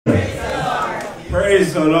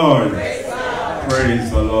Praise the Lord.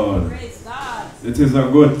 Praise the Lord. It is a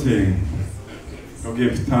good thing to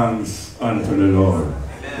give thanks unto the Lord.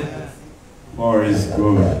 For his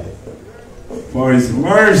good. For his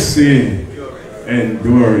mercy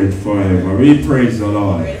endureth forever. We praise the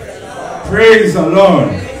Lord. Praise the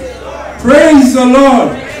Lord. Praise the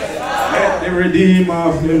Lord. Let the Redeemer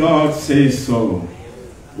of the Lord say so.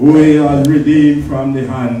 We are redeemed from the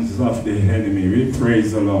hands of the enemy. We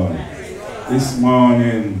praise the Lord. This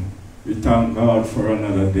morning, we thank God for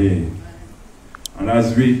another day. And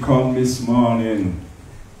as we come this morning,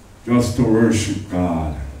 just to worship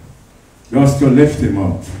God, just to lift him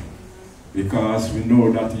up, because we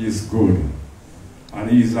know that he is good. And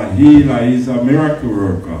he is a healer, he is a miracle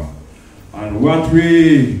worker. And what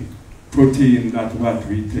we put in, that's what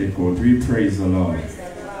we take out. We praise the Lord.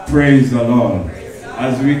 Praise the Lord.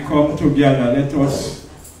 As we come together, let us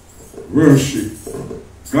worship.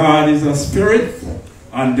 God is a spirit,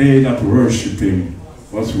 and they that worship him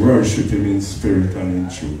must worship him in spirit and in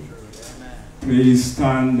truth. Please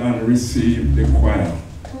stand and receive the choir.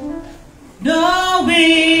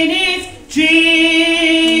 Knowing it's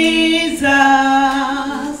Jesus,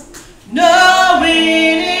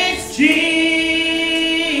 knowing it's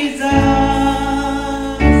Jesus,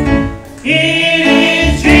 it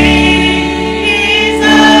is Jesus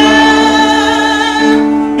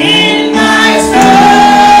in my soul,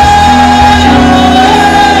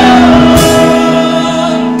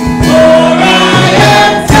 for I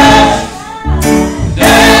am touched,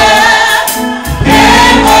 the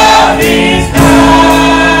hem of his garment.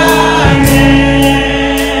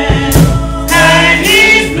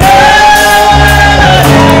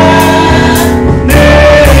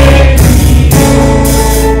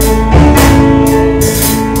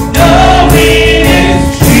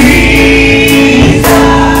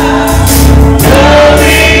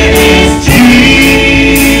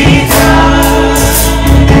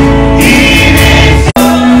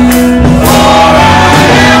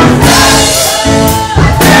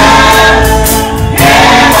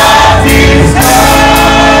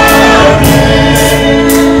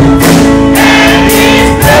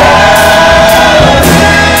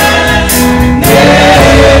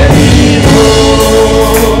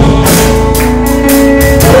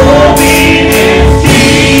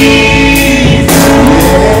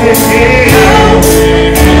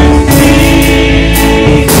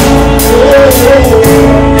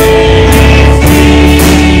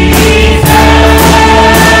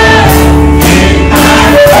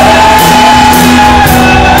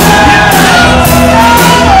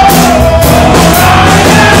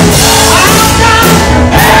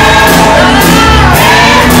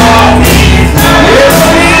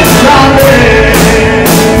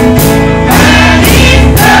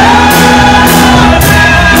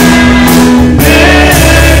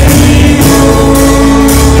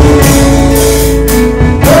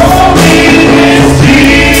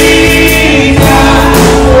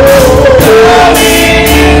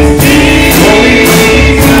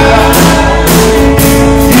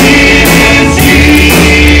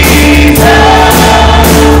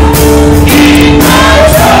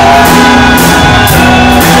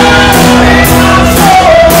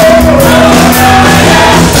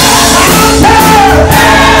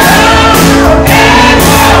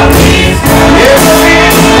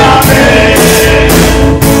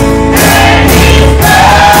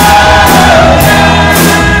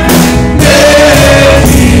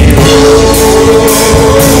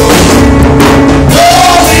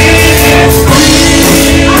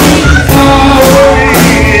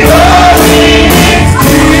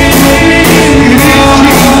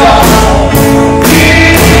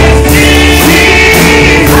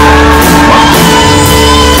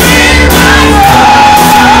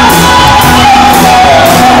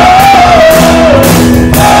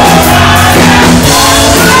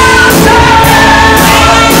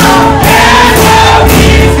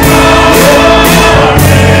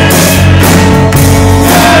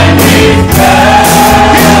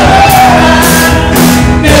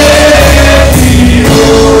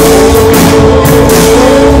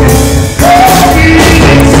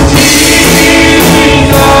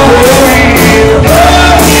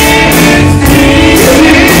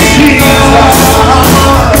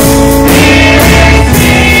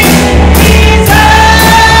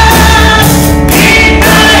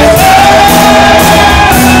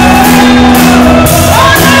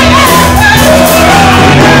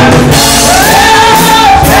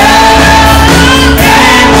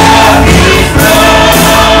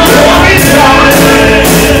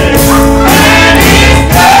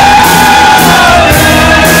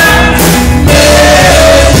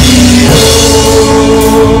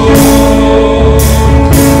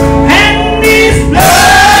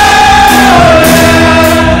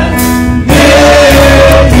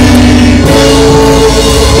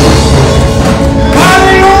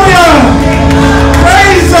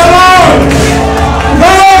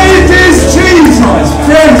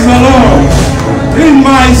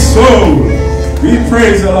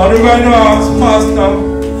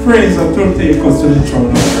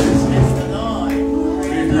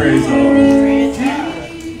 Praise the Lord.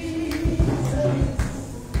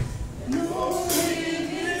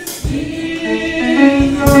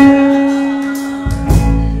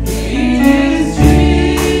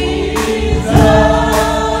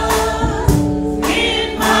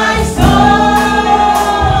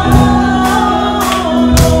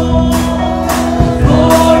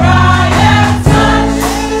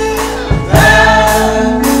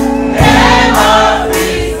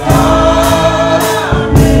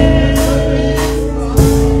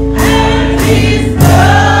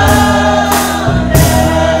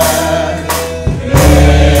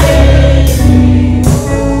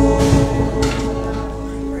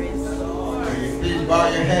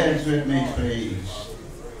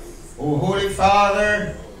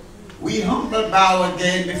 Bow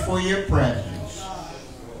again before your presence.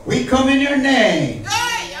 We come in your name.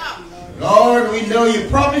 Lord, we know you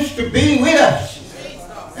promised to be with us.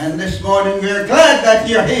 And this morning we're glad that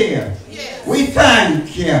you're here. We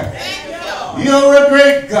thank you. You're a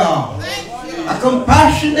great God. A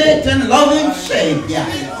compassionate and loving Savior.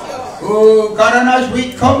 Oh God, and as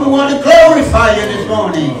we come, we want to glorify you this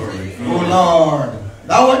morning. Oh Lord,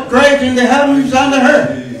 thou art great in the heavens and the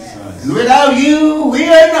earth. And without you, we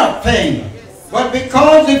are nothing. But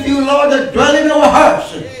because of you, Lord, that dwell in our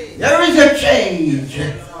hearts, there is a change.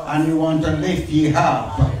 And we want to lift you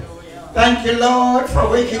up. Thank you, Lord, for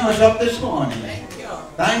waking us up this morning.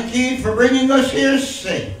 Thank you for bringing us here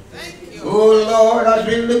safe. Oh, Lord, as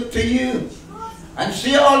we look to you and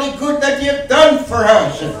see all the good that you've done for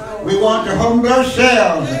us, we want to humble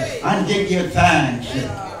ourselves and give you thanks.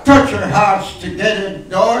 Touch our hearts together,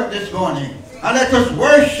 Lord, this morning. And let us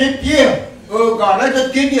worship you. Oh, God, let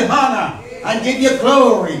us give you honor and give you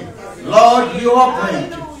glory. Lord, you are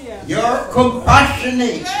great. You're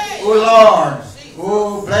compassionate, oh Lord.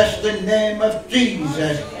 Oh, bless the name of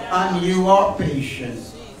Jesus. And you are patient.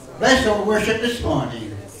 Bless our worship this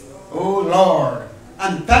morning, oh Lord.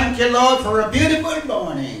 And thank you, Lord, for a beautiful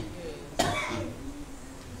morning.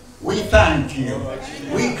 We thank you.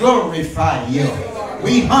 We glorify you.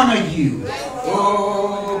 We honor you.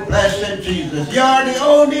 Oh, blessed Jesus. You are the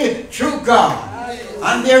only true God.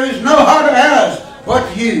 And there is no other else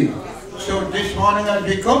but you. So this morning as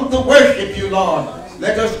we come to worship you, Lord,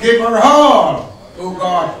 let us give our all, oh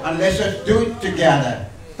God, and let us do it together.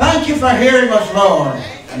 Thank you for hearing us, Lord.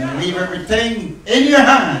 And leave everything in your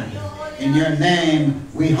hand. In your name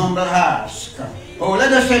we humble ask. Oh,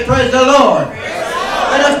 let us say praise the Lord.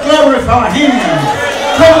 Let us glorify him.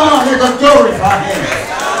 Come on, let us glorify him.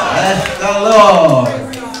 Bless the Lord.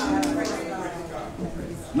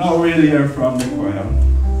 Now we'll hear from the choir.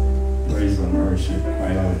 Praise and worship.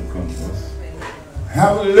 I have it come to us.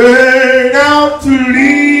 Have learned how to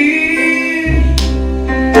lead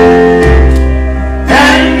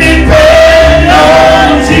and depend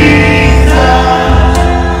on Jesus.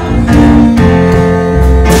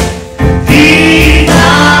 He's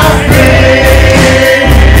our friend,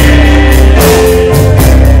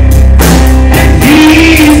 and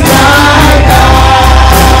he's my God.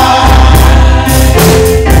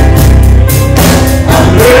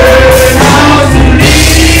 Learn how to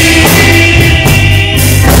lead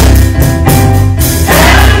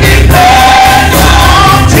and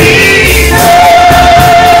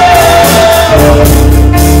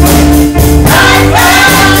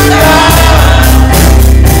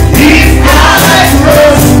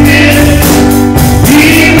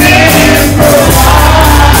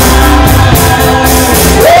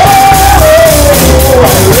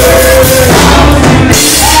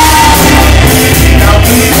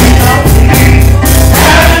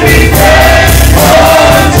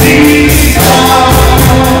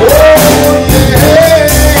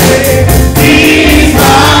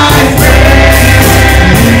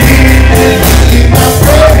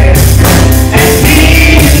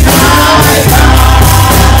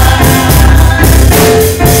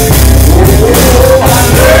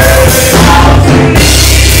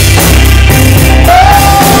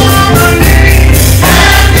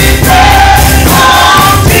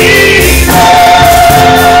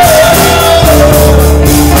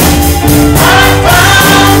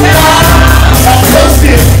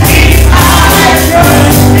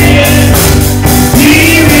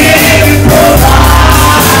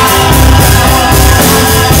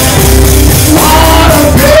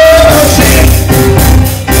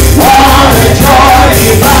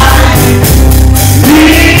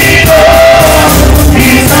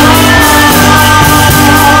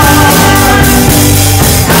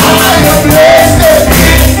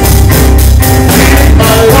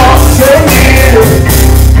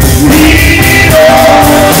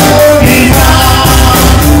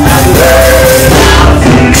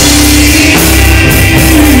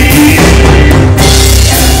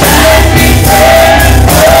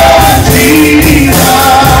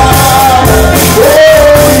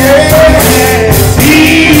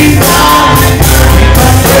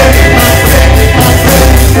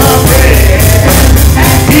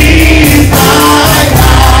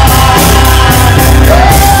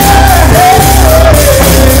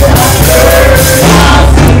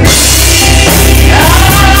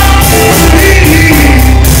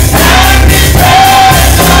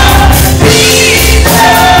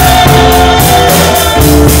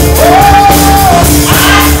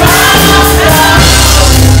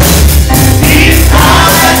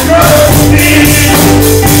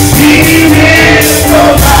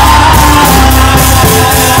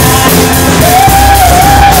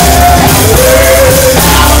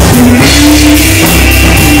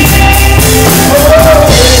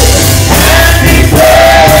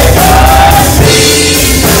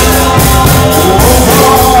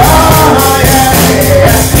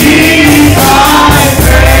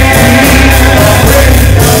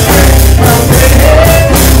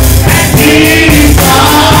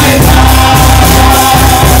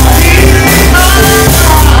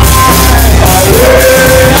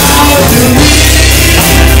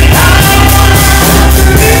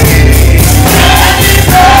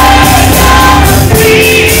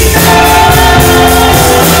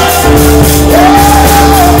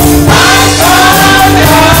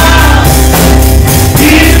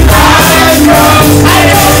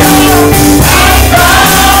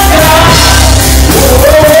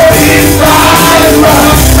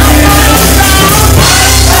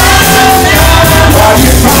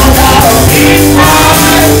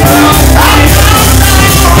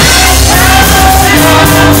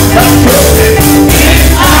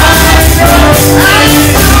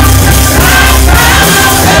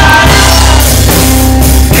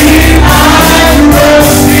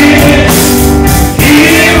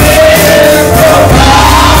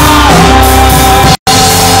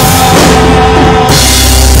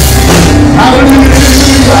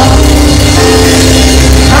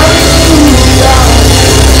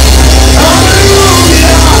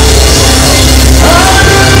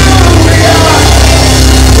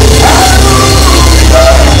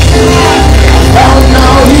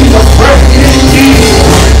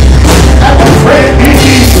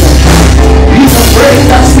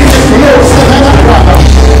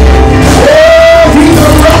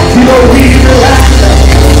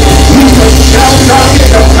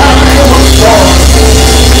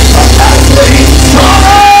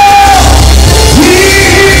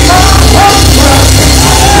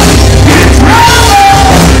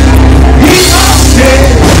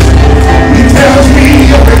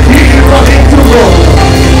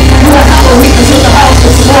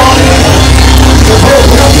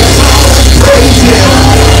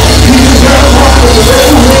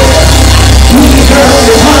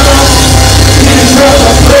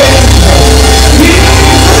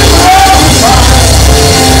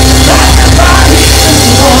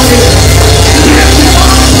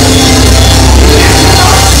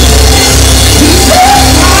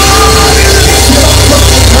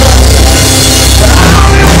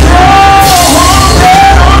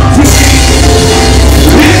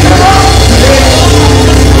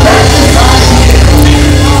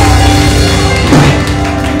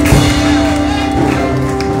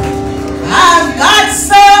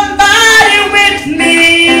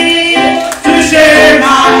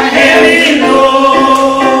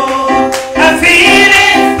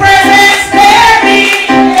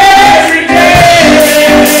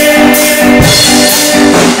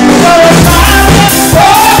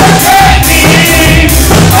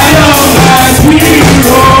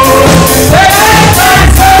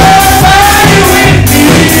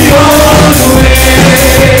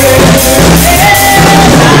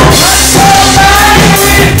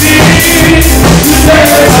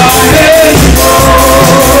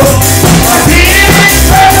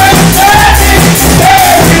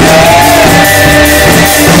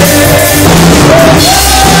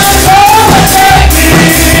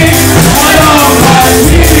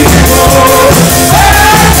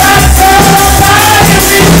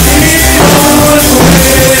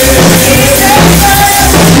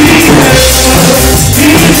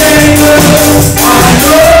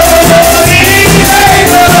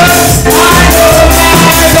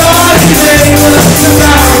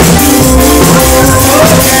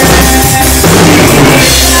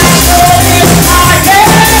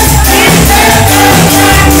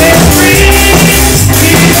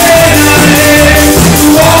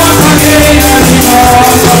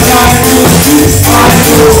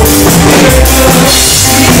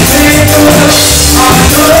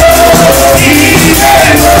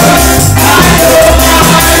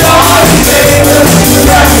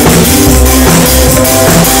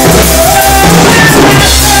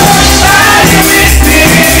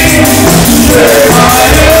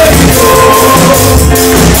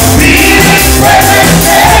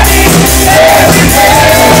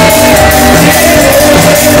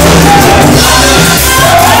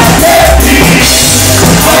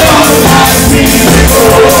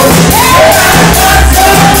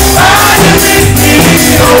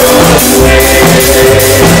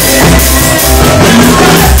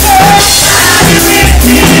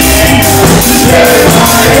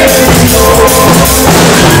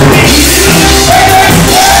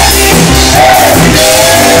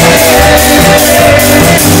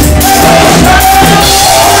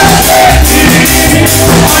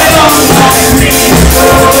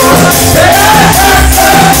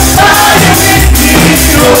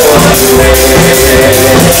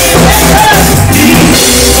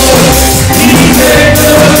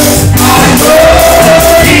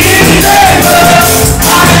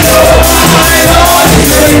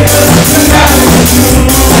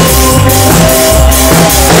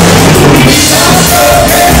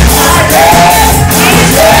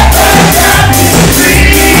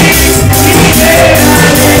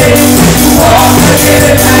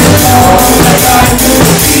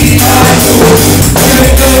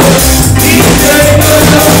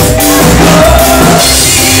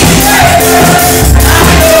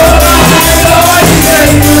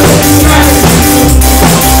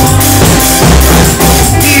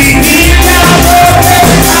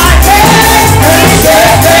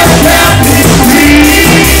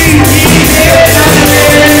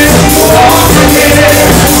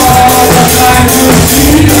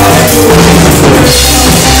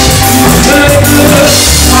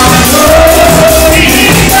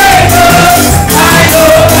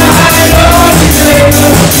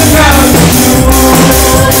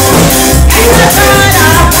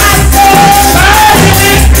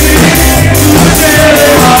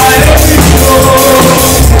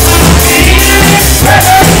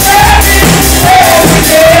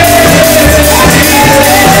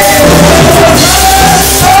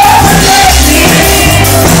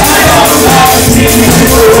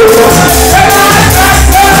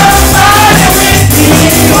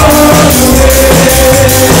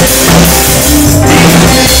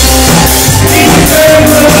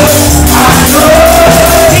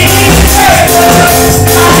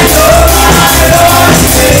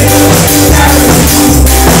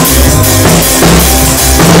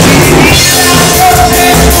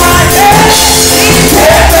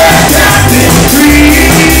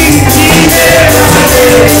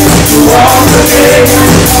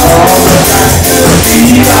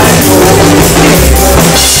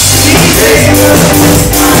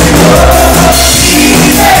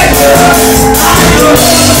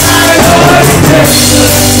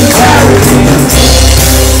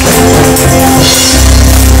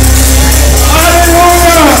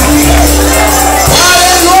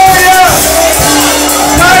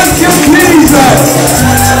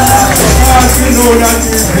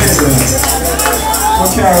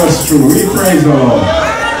true. We praise the Lord.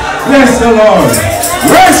 Bless the Lord.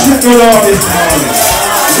 Worship the Lord this morning.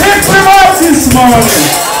 Lift him up this morning.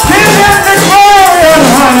 Give him the glory and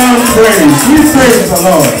honor and praise. We praise the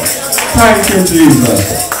Lord. Thank you, Jesus.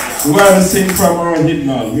 We're going to sing from our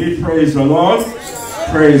hymnal. We praise the Lord.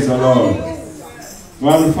 Praise the Lord.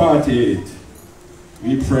 148.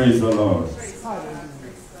 We praise the Lord.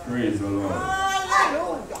 Praise the Lord.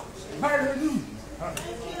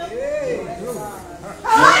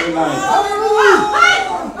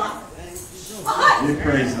 We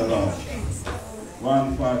praise the Lord.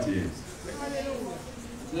 148.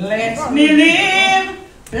 Let me live,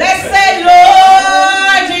 blessed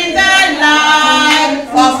Lord, in the light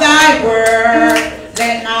of thy word.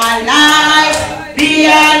 Let my life be a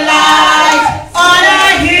light on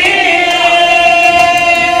a hill,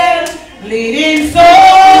 leading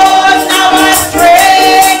souls now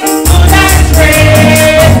astray to that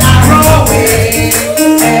straight narrow way.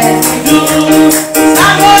 Let me do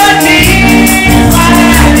some good things while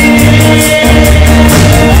I live.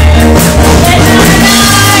 Let my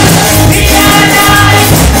life be a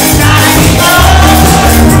light shining on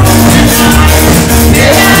through the night.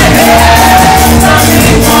 May I hear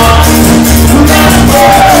something more to the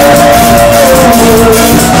world.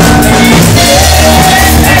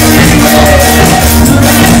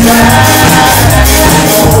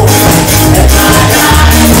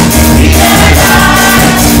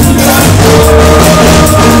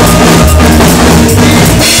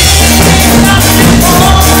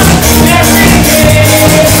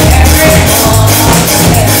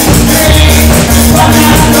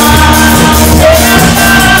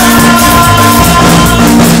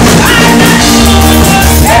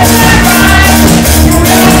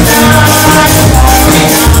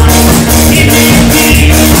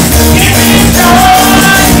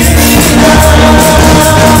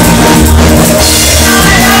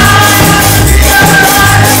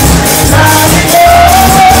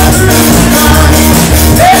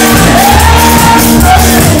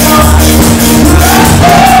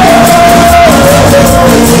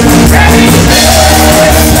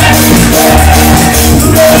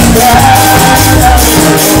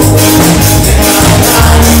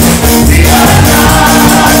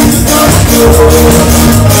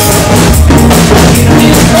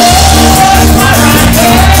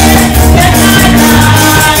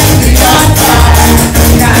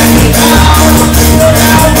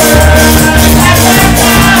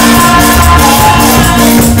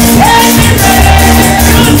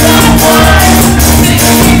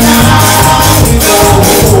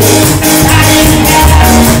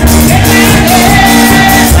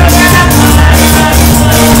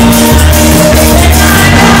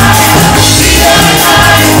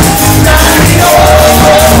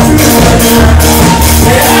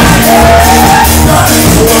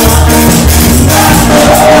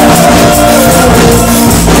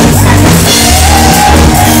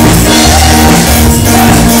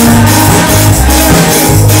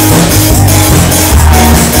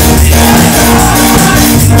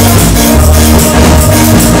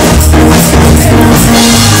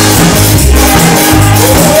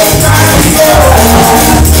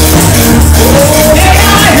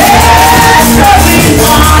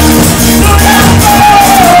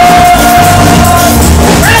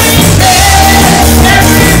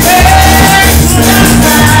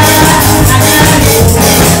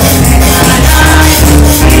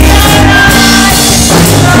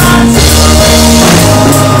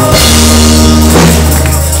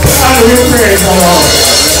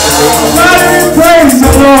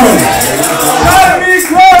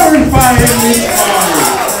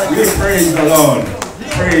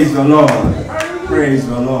 Praise the Lord. Praise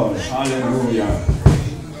the Lord. Hallelujah.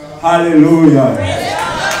 Hallelujah.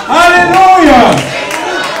 Hallelujah.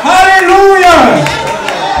 Hallelujah.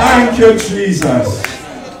 Thank you, Jesus.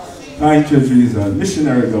 Thank you, Jesus.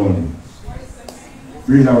 Missionary Donny,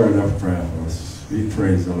 read our word of prayer for us. We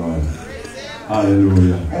praise the Lord.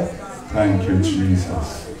 Hallelujah. Thank you,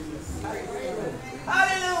 Jesus.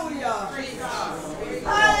 Hallelujah.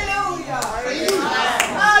 Hallelujah.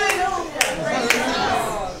 Hallelujah.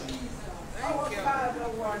 Our Father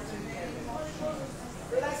who art in heaven,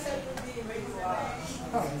 blessed Redeemer you are.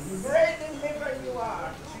 Great deliverer you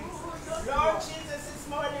are. Lord Jesus, this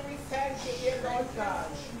morning we thank you, dear Lord God.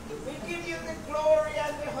 We give you the glory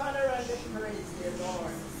and the honor and the praise, dear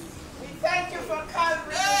Lord. We thank you for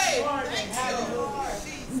Calvary this morning. Hallelujah.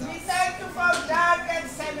 We thank you for dark and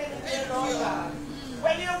Gethsemane, dear Lord God.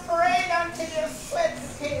 When you prayed until your sweat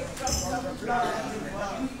came from the blood and the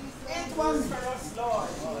water. It was for us, Lord.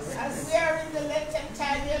 As we are in the Lenten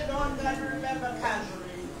time, dear Lord God, remember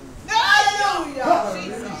Calvary. Hallelujah.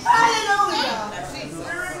 Hallelujah. We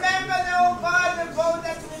remember, oh God, the vow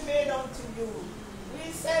that we made unto you.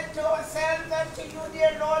 We said to ourselves and to you,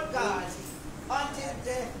 dear Lord God, until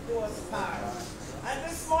death do us part. And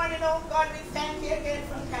this morning, oh God, we thank you again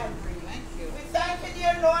for Calvary. We thank you,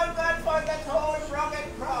 dear Lord God, for that whole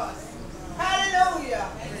rugged cross. Hallelujah.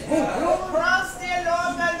 The cross, dear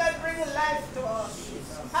Lord God, that brings life to us.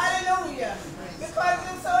 Hallelujah. Because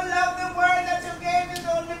you so loved the world that you gave his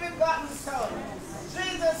only begotten Son,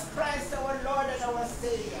 Jesus Christ, our Lord and our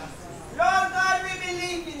Savior. Lord God, we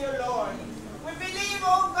believe in you, Lord. We believe,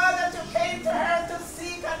 oh God, that you came to earth to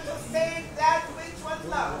seek and to save that which was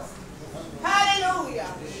lost. Hallelujah.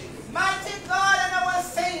 Mighty God and our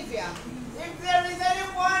Savior, if there is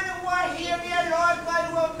anyone who are here, dear Lord God,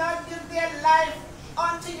 who have not given their life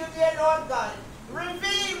unto you, dear Lord God,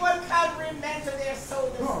 reveal what Calvary meant to their soul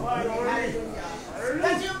this morning. Hallelujah.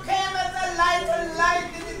 That you came as a light to light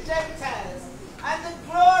in the Gentiles and the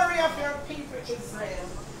glory of your people Israel.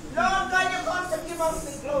 Lord God, you come to give us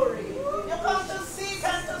the glory. You come to seek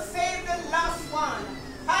and to save the lost one.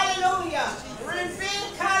 Hallelujah. Reveal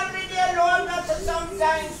Calvary, dear Lord God, to some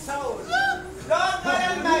dying soul. Lord God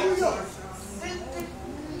Almighty,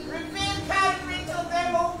 reveal Calvary to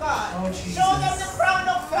them, oh God. Show them the crown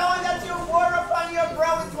of thorn that you wore upon your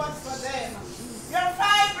brow, it was for them. Your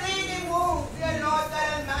 5 bleeding wounds, dear Lord God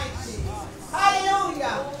Almighty.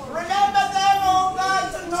 Hallelujah. Remember them, oh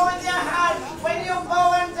God, to know in their heart when you go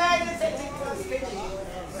and die, they said it was finished.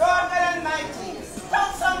 Lord God Almighty,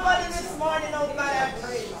 touch somebody this morning, oh God, I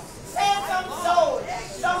pray. Save some souls,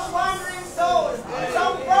 some wandering souls,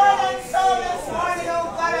 some burdened soul this morning,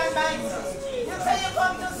 oh God Almighty. You say you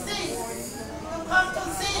come to seek, you come to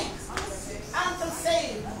seek and to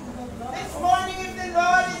save. This morning, if the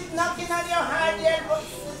Lord is knocking on your heart here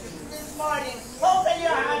this morning, open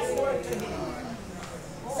your heart word to Him.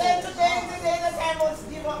 Say, today is the day that I must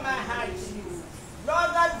give up my heart to you. Lord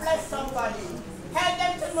God, bless somebody. Help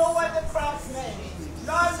them to know what the cross meant.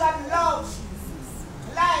 Lord God, love,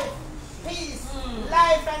 life, peace,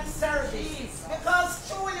 life and service. Because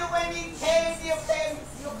truly when He came, you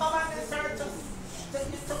come on this earth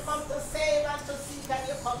to come to save and to seek, and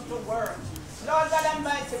you come to work. Lord God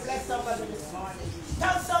Almighty, bless somebody this morning.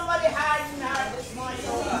 Tell somebody heart in heart this morning,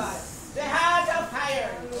 oh God. The heart of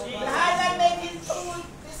fire. The heart that making true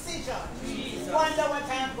decisions. Wonder what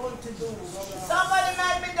I'm going to do. Somebody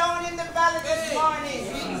might be down in the valley this morning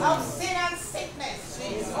of sin and sickness.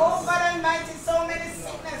 Oh God Almighty, so many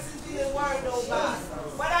sicknesses in the world, oh God.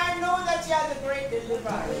 But I know that you are the great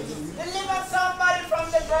deliverer. Deliver somebody from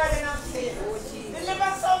the burden of sin.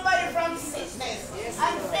 Deliver somebody from sickness.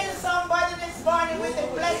 And fill somebody this morning with the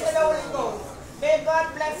blessed Holy Ghost. May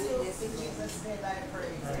God bless you. In Jesus' name I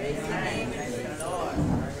pray. Amen.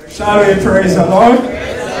 Shall we praise the Lord?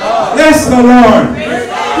 Bless the Lord.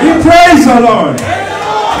 We praise the Lord.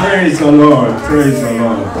 Praise the Lord. Praise the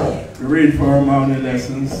Lord. We read for our morning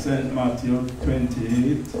lessons, St. Matthew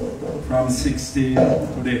 28, from 16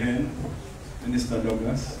 to the end. Minister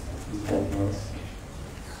Douglas is with us.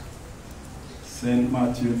 St.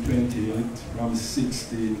 Matthew 28, from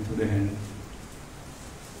 16 to the end.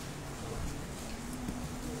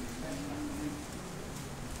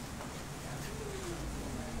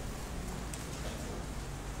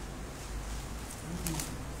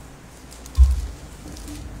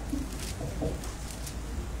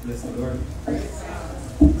 Bless the Lord.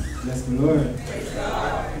 Bless the Lord.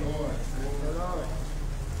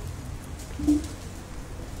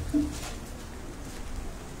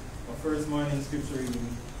 Our first morning scripture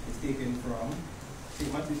reading is taken from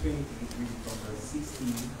St. Matthew 28, reading from verse 16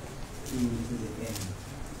 to the end.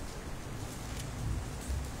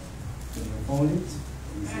 found it,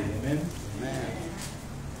 we say amen. Amen.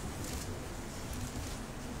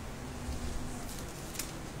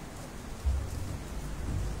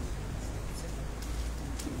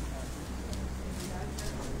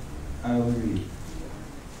 I will read.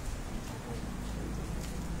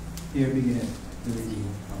 Here beginneth the reading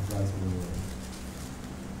of God's word.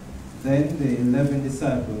 Then the 11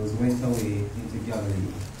 disciples went away into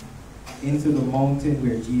Galilee, into the mountain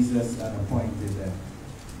where Jesus had appointed them.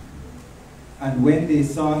 And when they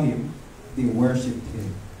saw him, they worshipped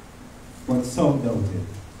him, but some doubted.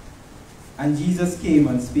 And Jesus came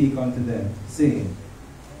and spake unto them, saying,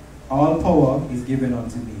 All power is given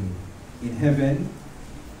unto me, in heaven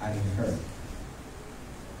and in earth.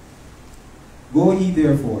 Go ye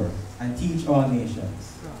therefore, and teach all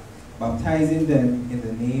nations, baptizing them in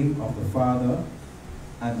the name of the Father,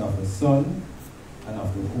 and of the Son, and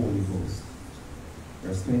of the Holy Ghost.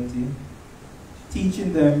 Verse 20.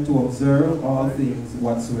 Teaching them to observe all things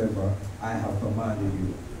whatsoever I have commanded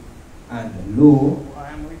you. And lo,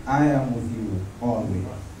 I am with you always,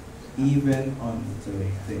 even unto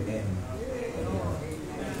the end of the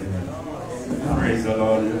earth. Amen. Praise the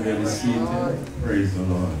Lord. You may be seated. Praise the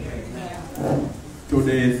Lord.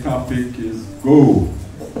 Today's topic is go.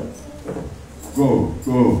 Go,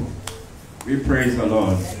 go. We praise the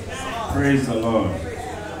Lord. Praise the Lord.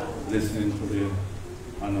 Listening to the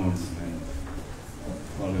announcement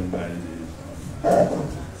followed by the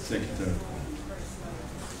secretary.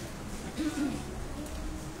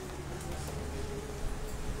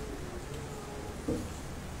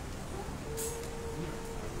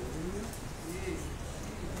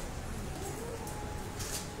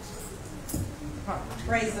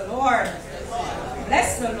 Praise the Lord.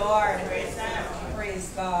 Bless the Lord. Praise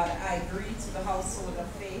God. I greet the household of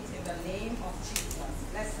faith in the name of Jesus.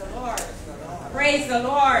 Bless the Lord. Praise the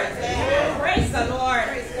Lord. Praise the Lord.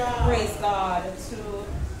 Praise God. To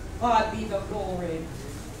God be the glory.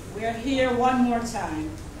 We're here one more time,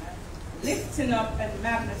 lifting up and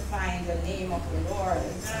magnifying the name of the Lord.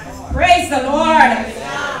 Praise the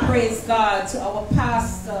Lord. Praise God. To our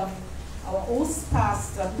pastor, our host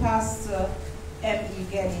pastor, Pastor M.E.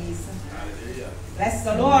 Geddes. Bless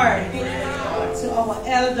the Lord. To our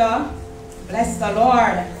elder, bless the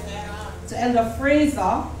Lord. To Elder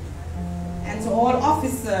Fraser, and to all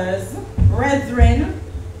officers, brethren,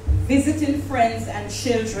 visiting friends and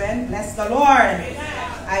children, bless the Lord.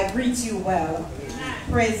 I greet you well.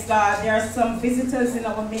 Praise God. There are some visitors in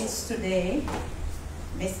our midst today.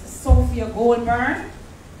 Miss Sophia Goldburn.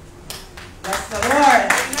 Bless the Lord.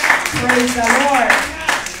 Praise the Lord.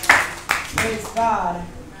 Praise God.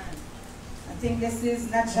 I think this is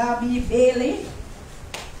Najabi Bailey.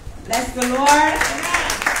 Bless the Lord.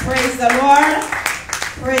 Praise the Lord.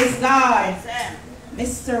 Praise God.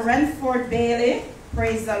 Mr. Renford Bailey.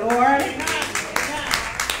 Praise the Lord.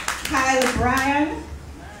 Kyle Bryan.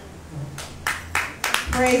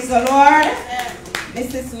 Praise the Lord.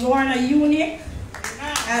 Mrs. Lorna Unique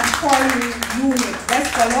and Corey Unique. Bless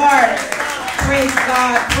the Lord. Praise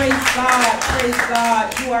God, praise God, praise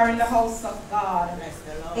God. You are in the house of God.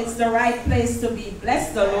 It's the right place to be.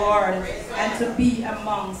 Bless the Lord and to be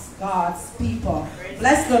amongst God's people.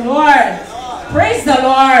 Bless the Lord. Praise the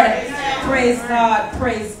Lord. Praise God,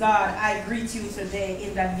 praise God. I greet you today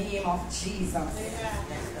in the name of Jesus.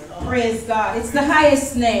 Praise God. It's the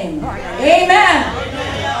highest name. Amen.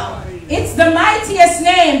 It's the mightiest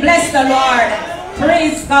name. Bless the Lord.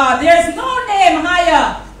 Praise God. There's no name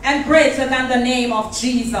higher and greater than the name of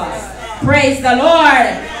Jesus. Praise the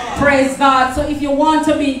Lord. Praise God. So if you want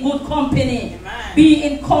to be in good company, be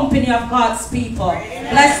in company of God's people.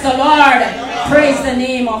 Bless the Lord. Praise the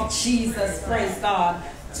name of Jesus. Praise God.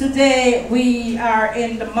 Today we are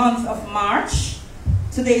in the month of March.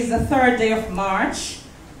 Today is the 3rd day of March.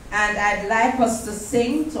 And I'd like us to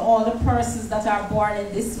sing to all the persons that are born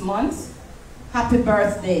in this month. Happy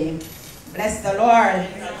birthday. Bless the Lord.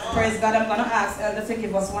 Praise God. I'm going to ask Elder to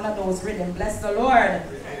give us one of those rhythms. Bless the Lord.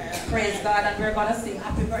 Praise God. And we're going to sing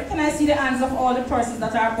happy birthday. Can I see the hands of all the persons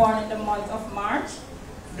that are born in the month of March?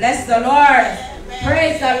 Bless the Lord.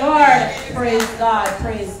 Praise the Lord. Praise God.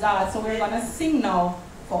 Praise God. So we're going to sing now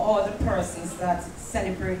for all the persons that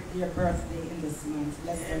celebrate their birthday in this month.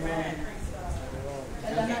 Bless the Lord.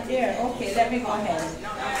 Elder not there. Okay, let me go ahead.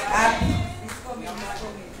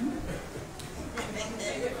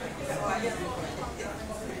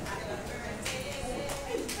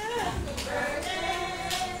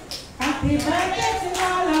 Happy birthday to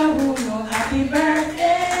all who know. Happy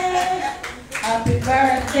birthday. Happy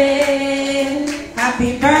birthday.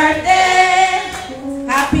 Happy birthday.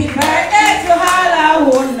 Happy birthday to all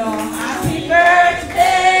who know. Happy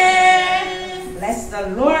birthday. Bless the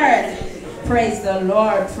Lord. Praise the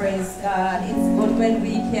Lord. Praise God. It's good when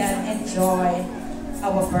we can enjoy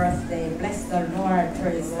our birthday. Bless the Lord.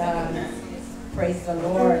 Praise God. Praise the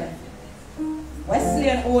Lord.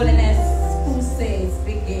 Wesleyan Holiness Crusades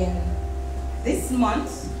begin this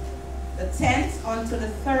month, the 10th until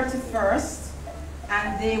the 31st,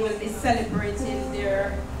 and they will be celebrating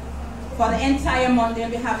for the entire month. They'll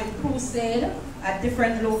be having crusade at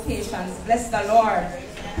different locations. Bless the Lord.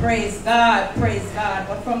 Praise God. Praise God.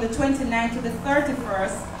 But from the 29th to the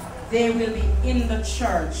 31st, they will be in the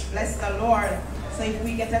church. Bless the Lord. So if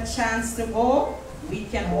we get a chance to go, we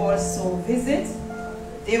can also visit.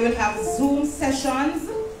 They will have Zoom sessions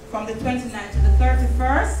from the 29th to the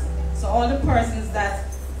 31st. So all the persons that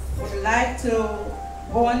would like to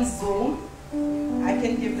go on Zoom, I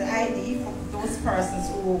can give the ID for those persons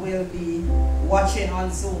who will be watching on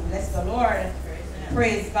Zoom. Bless the Lord.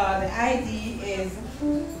 Praise God. The ID is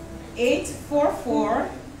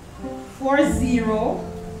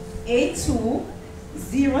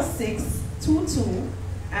 844-4082-0622,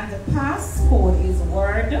 and the passcode is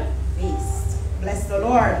word-based. Bless the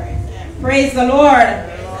Lord. Praise the Lord.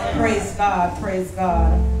 Praise God. Praise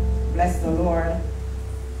God. Bless the Lord.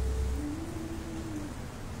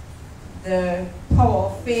 The Power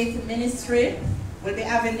of Faith Ministry will be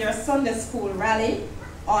having their Sunday school rally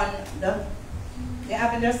on the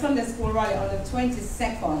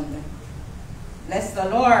 22nd. Bless the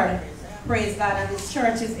Lord. Praise God. And this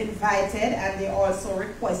church is invited, and they also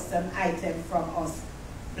request an item from us.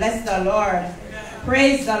 Bless the Lord.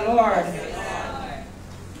 Praise the Lord.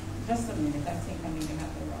 Just a minute. I think I may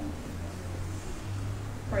have the wrong.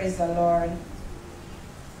 Praise the Lord.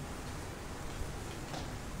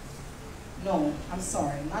 No, I'm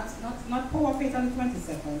sorry. Not Power of Faith on the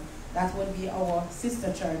 22nd. That would be our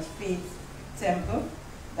sister church, Faith Temple.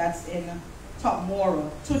 That's in Topmoro.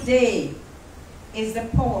 Today is the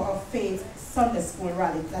Power of Faith Sunday School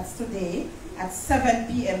Rally. That's today at 7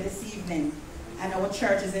 p.m. this evening. And our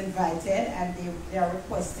church is invited, and they are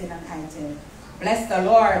requesting an item. Bless the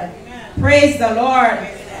Lord. Amen. Praise the Lord.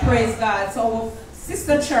 Amen. Praise God. So our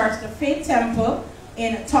sister church, the Faith Temple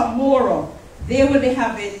in Topmoro, they will be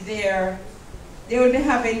having their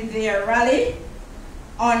rally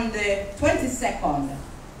on the 22nd.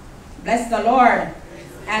 Bless the Lord.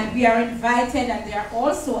 And we are invited, and they are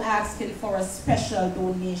also asking for a special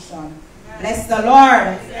donation. Bless the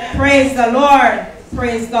Lord. Praise the Lord.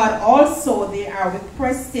 Praise God. Also, they are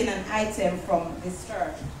requesting an item from this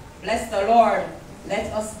church. Bless the Lord.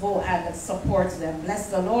 Let us go and support them. Bless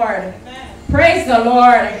the Lord. Praise the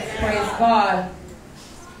Lord. Praise God.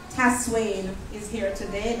 Taswain is here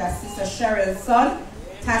today. That's Sister Cheryl's son.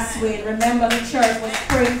 Taswain. Remember, the church was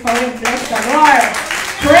praying for him. Bless the Lord.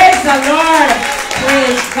 Praise the Lord.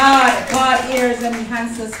 Praise God. God hears and he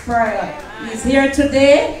answers prayer. He's here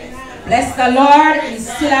today. Bless the Lord. We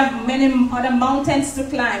still have many other mountains to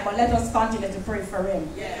climb, but let us continue to pray for him.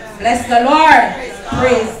 Bless the Lord.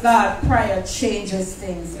 Praise God. Prayer changes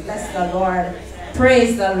things. Bless the Lord.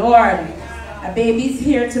 Praise the Lord. A baby's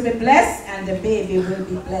here to be blessed, and the baby will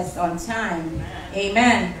be blessed on time.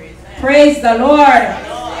 Amen. Praise the Lord.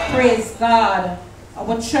 Praise God.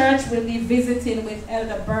 Our church will be visiting with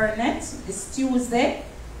Elder Burnett this Tuesday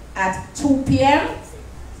at 2 p.m.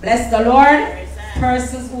 Bless the Lord.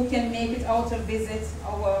 Persons who can make it out to visit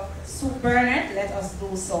our Sue Burnett, let us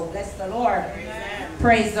do so. Bless the Lord. Amen.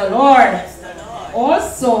 Praise the Lord.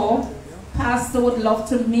 Also, Pastor would love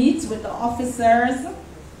to meet with the officers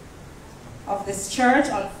of this church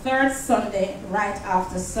on third Sunday right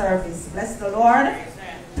after service. Bless the Lord.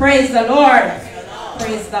 Praise the Lord.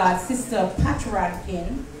 Praise God. Sister Pat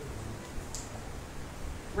Rankin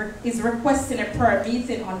is requesting a prayer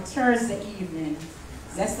meeting on Thursday evening.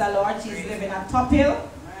 Bless the Lord. She's living at Top Hill.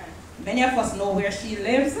 Many of us know where she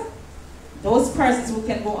lives. Those persons who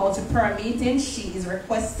can go out to prayer meeting, she is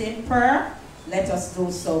requesting prayer. Let us do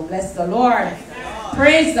so. Bless the Lord.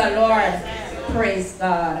 Praise the Lord. Praise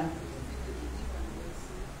God.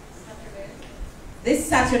 This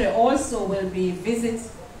Saturday also will be visit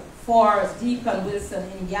for Deacon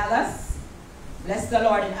Wilson in Yalas. Bless the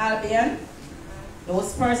Lord in Albion.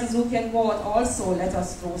 Those persons who can go out also, let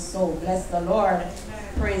us do so. Bless the Lord.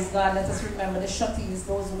 Praise God. Let us remember the shutties,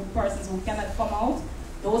 those persons who cannot come out.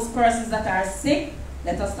 Those persons that are sick,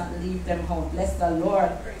 let us not leave them out. Bless the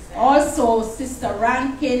Lord. Also, Sister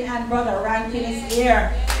Rankin and Brother Rankin is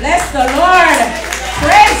here. Bless the Lord.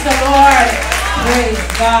 Praise the Lord. Praise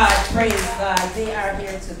God. Praise God. They are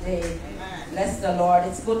here today. Bless the Lord.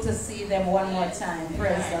 It's good to see them one more time.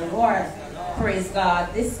 Praise the Lord. Praise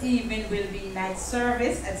God. This evening will be night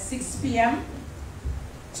service at 6 p.m.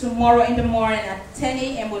 Tomorrow in the morning at 10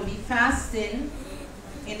 a.m. we'll be fasting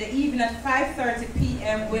In the evening at 5:30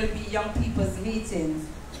 p.m. will be young people's meetings.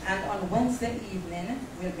 And on Wednesday evening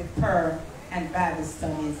will be prayer and Bible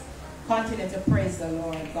studies. Continue to praise the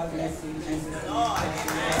Lord. God bless you. Jesus.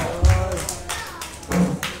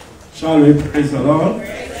 Shall we praise the Lord?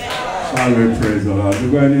 Shall we praise the Lord?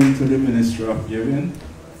 We're going into the ministry of giving.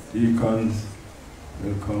 Deacons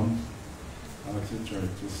will come. Ask the church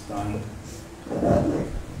to stand.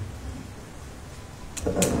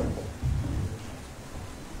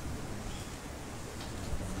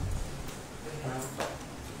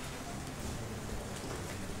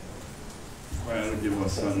 Well, give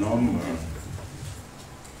us a number.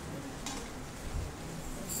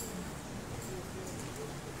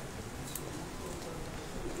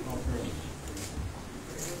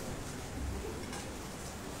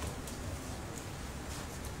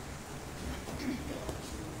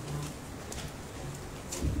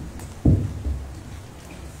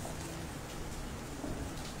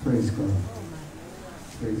 Praise God.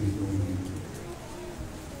 Praise His holy name.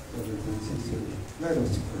 Brothers and sisters, let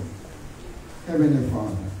us pray. Heavenly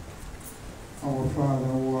Father, our Father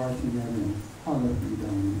who art in heaven, hallowed be thy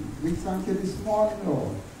name. We thank you this morning,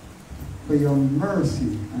 Lord, for your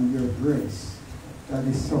mercy and your grace that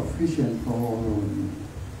is sufficient for all our needs.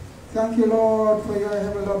 Thank you, Lord, for your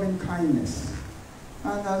ever-loving kindness.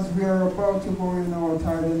 And as we are about to go in our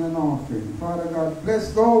tithing and offering, Father God,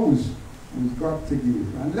 bless those who've got to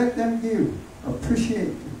give, and let them give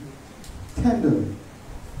appreciatively, tenderly,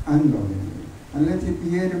 and lovingly, and let it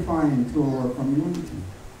be edifying to our community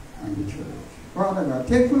and the church. Father God,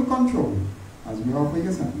 take full control as we offer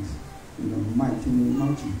your thanks in the mighty name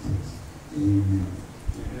of Jesus. Amen.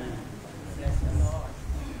 Bless the Lord.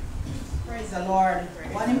 Praise the Lord.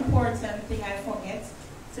 One important thing I forget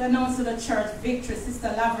to announce to the church victory.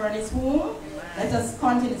 Sister Laverne is home. Let us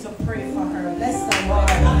continue to pray for her. Bless the Lord.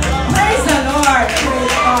 Praise the Lord.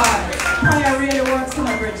 Praise God. Prayer really works in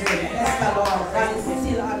a bridge. Bless the Lord. God is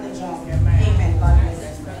still on the job. Amen. God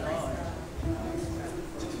bless you.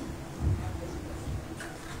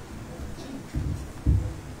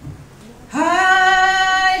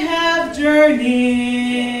 I have journeyed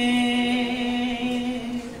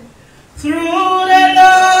through the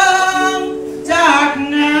long dark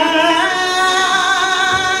night,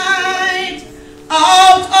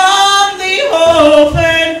 out on the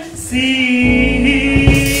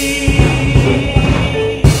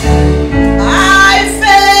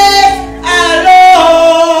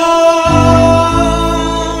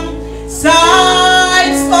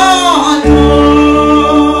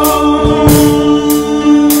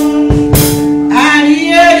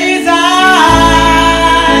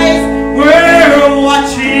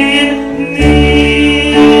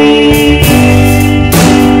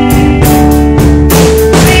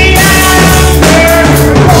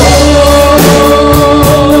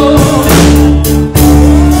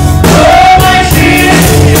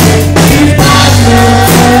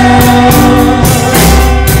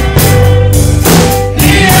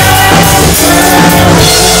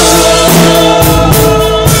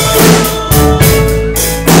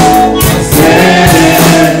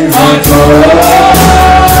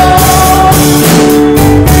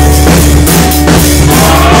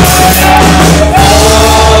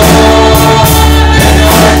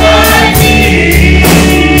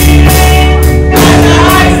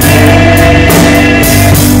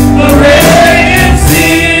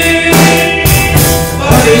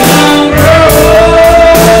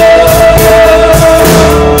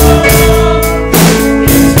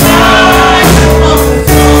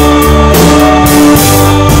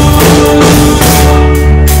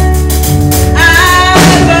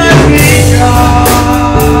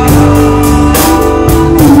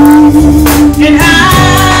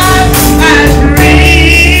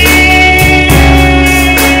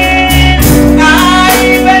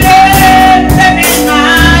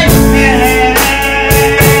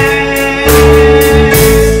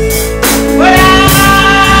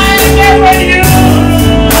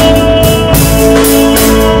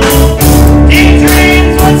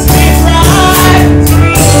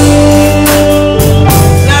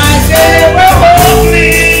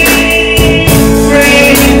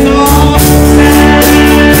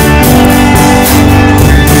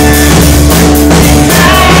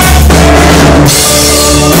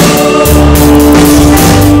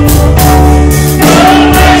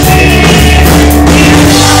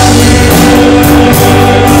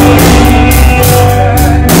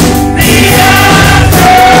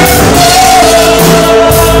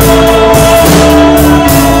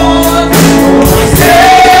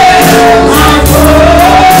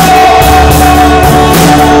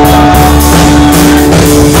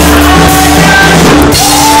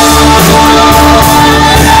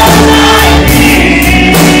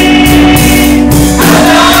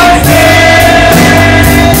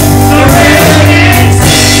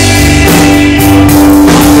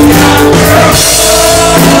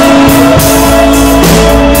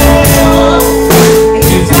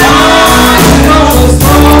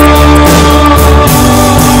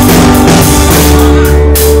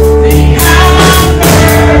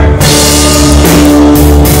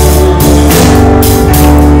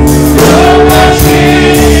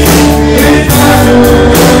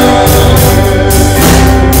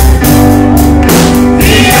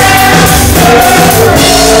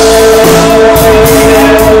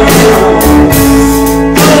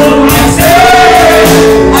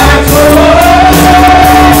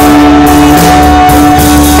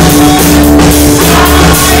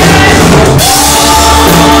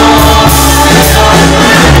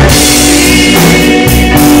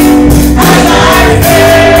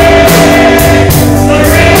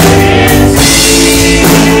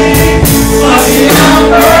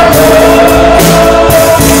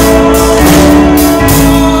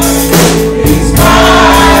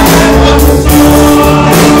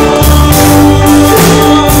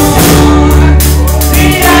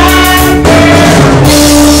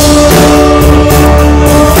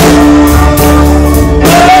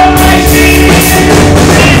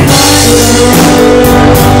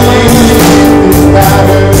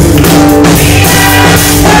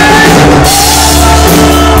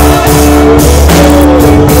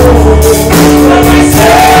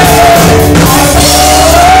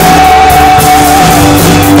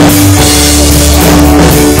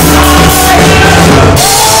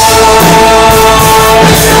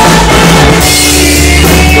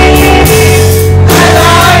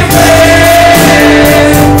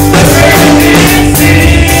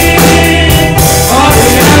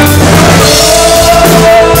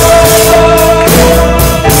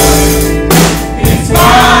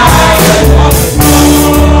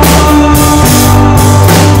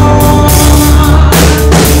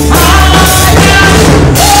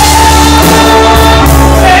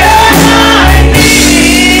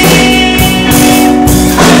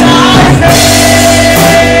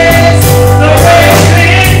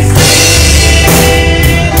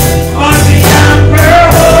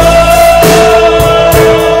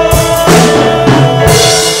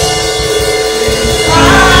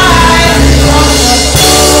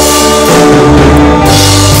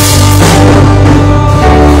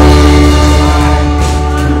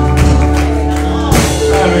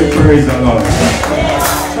Shall we praise the Lord?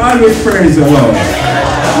 Shall we praise the Lord?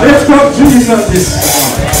 Lift up Jesus this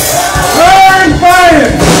morning. Glorify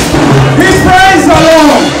him. We praise the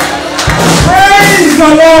Lord. Praise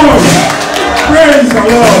the Lord. Praise the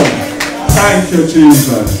Lord. Thank you,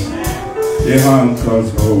 Jesus. He anchors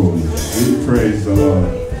home. We praise the Lord.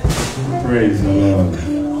 Praise the Lord.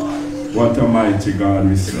 What a mighty God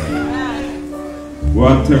we serve.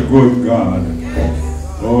 What a good God.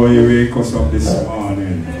 Oh, you wake us up this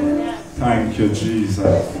morning. Thank you,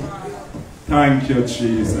 Jesus. Thank you,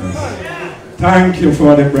 Jesus. Thank you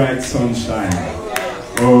for the bright sunshine.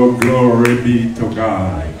 Oh, glory be to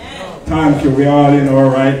God. Thank you. We are all in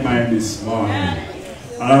our right mind this morning.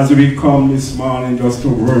 And as we come this morning just to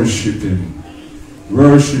worship him.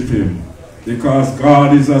 Worship him. Because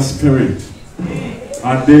God is a spirit.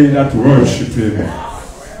 And they that worship him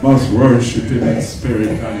must worship him in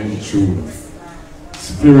spirit and in truth.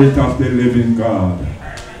 Spirit of the living God,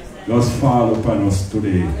 just fall upon us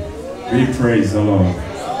today. We praise the Lord.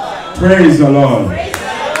 Praise the Lord.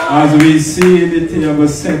 As we see the table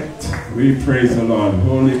set, we praise the Lord.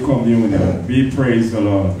 Holy Communion, we praise the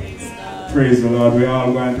Lord. Praise the Lord. We are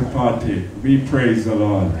all going to partake. We praise the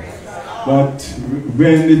Lord. But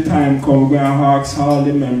when the time comes, we're going to ask all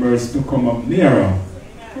the members to come up nearer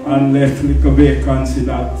and left little vacancy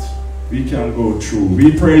that we can go through.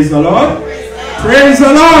 We praise the Lord. Praise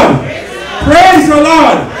the Lord. Praise the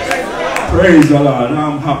Lord. Praise the Lord.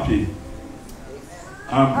 I'm happy.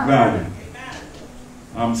 I'm glad.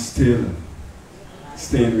 I'm still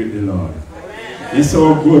staying with the Lord. He's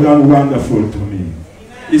so good and wonderful to me.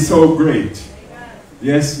 He's so great.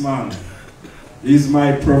 Yes, man. He's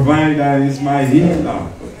my provider. He's my healer.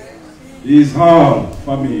 He's all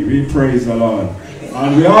for me. We praise the Lord.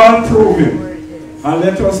 And we all prove him. And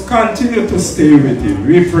let us continue to stay with him.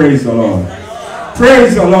 We praise the Lord.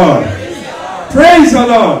 Praise the Lord. Praise the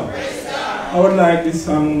Lord. I would like this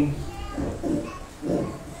song.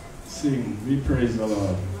 Sing. We praise the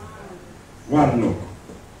Lord. One look.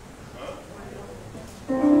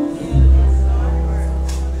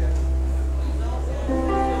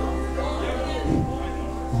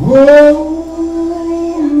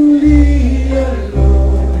 Holy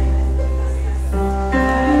alone,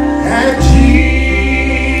 and Jesus,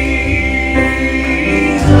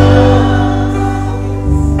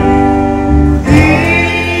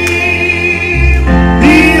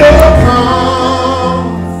 be your constant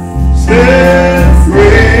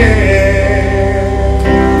friend.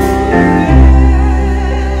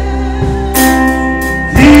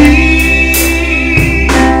 He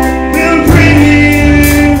will bring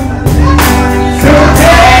you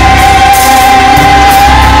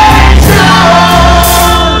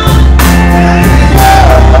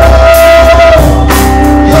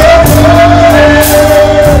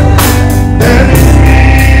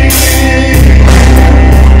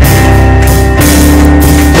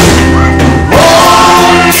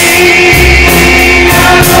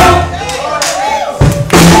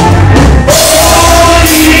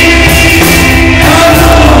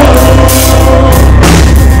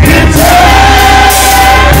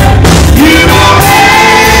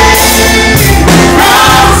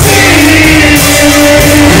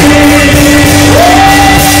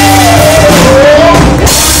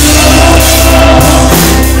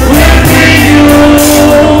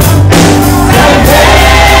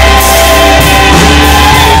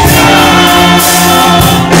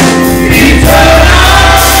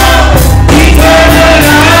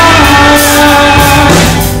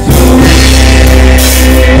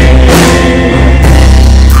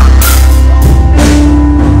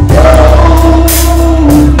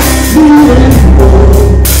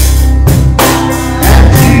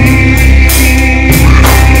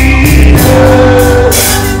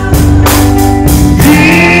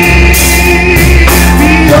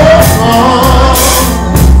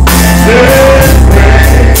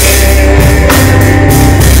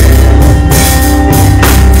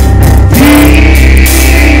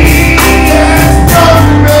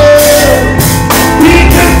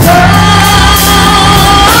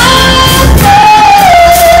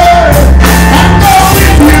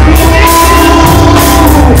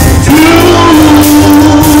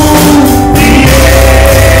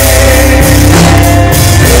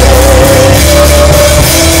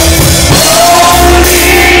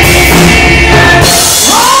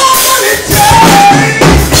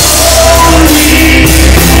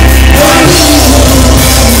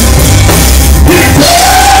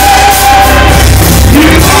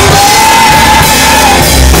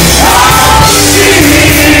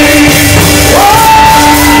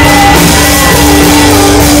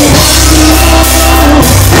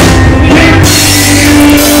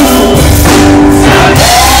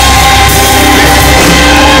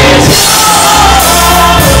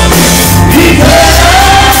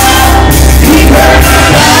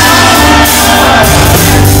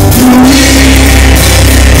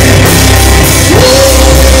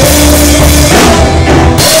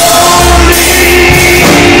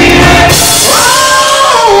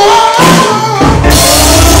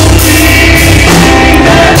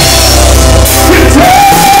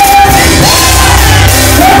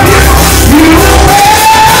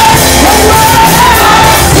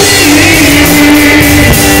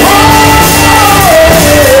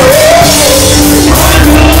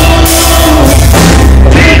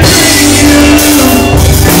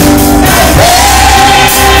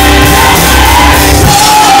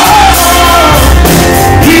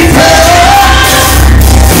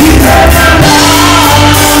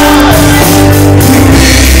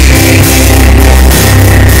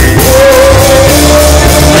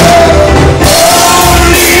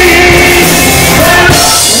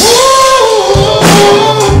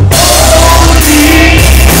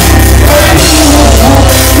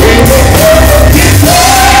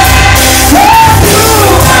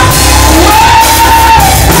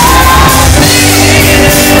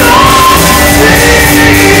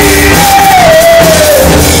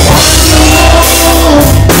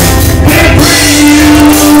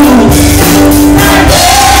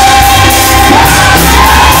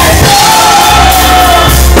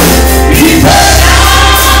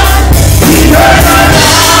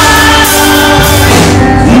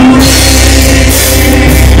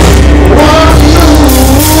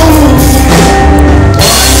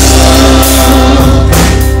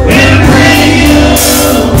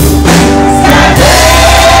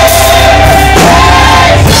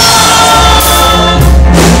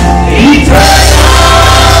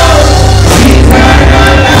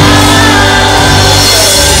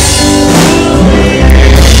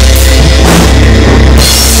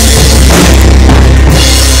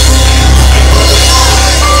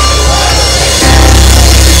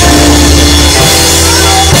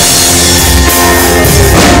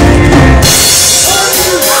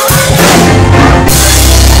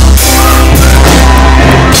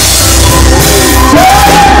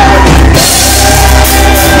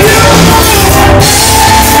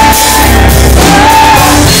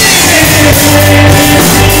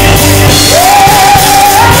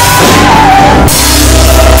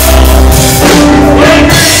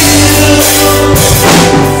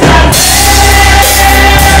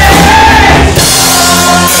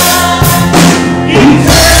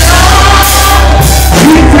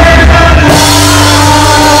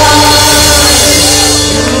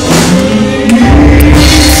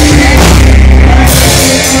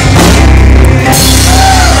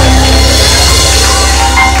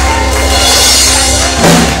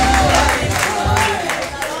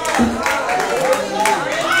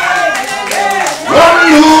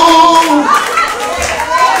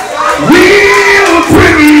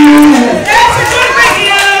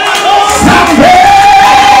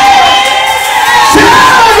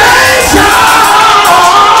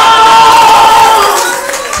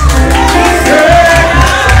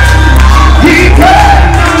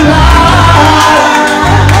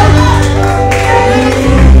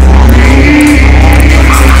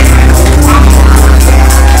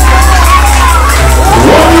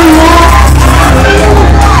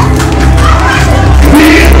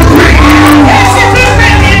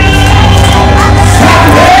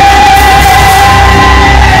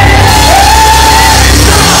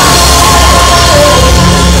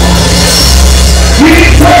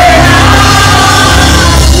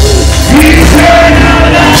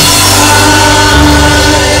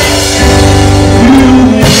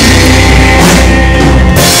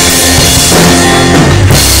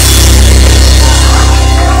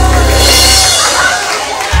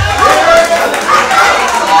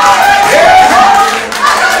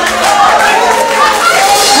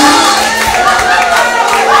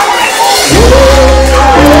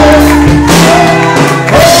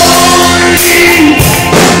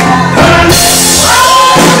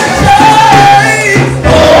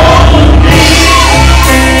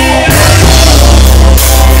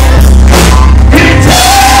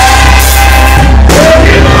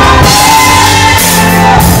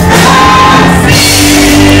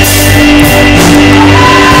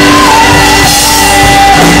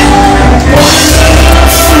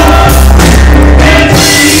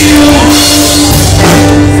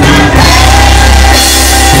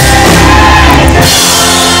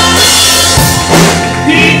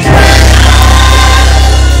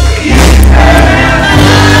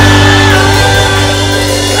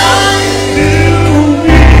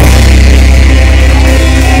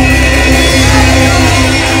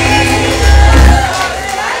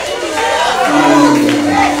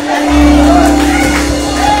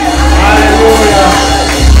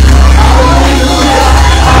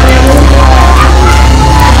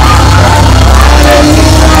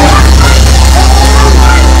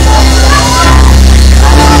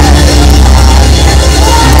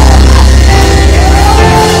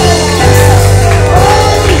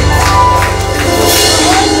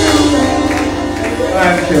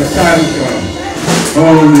thank you.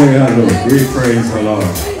 Only alone. We praise the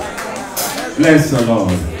Lord. Bless the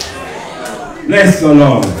Lord. Bless the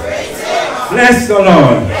Lord. Bless the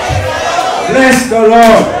Lord. Bless the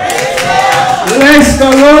Lord. Bless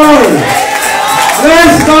the Lord.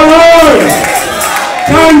 Bless the Lord.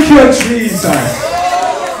 Thank you, Jesus.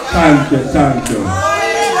 Thank you, thank you.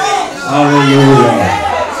 Hallelujah.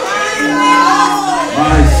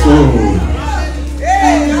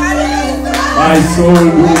 My soul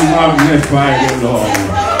do magnify the Lord.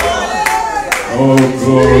 Oh,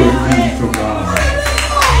 glory be to God.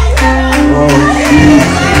 Oh,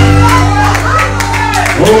 Jesus.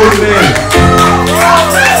 Holy.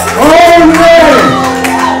 Holy.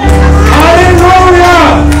 Hallelujah.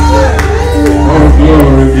 Oh,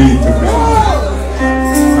 glory be to God.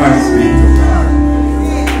 Thanks be to God.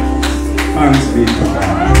 Thanks be to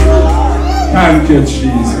God. Thank you,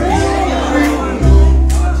 Jesus.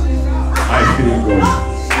 I feel good.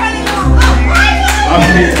 I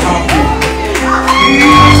feel happy.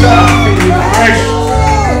 I feel fresh.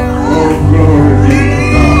 Oh, glory be to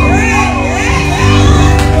God.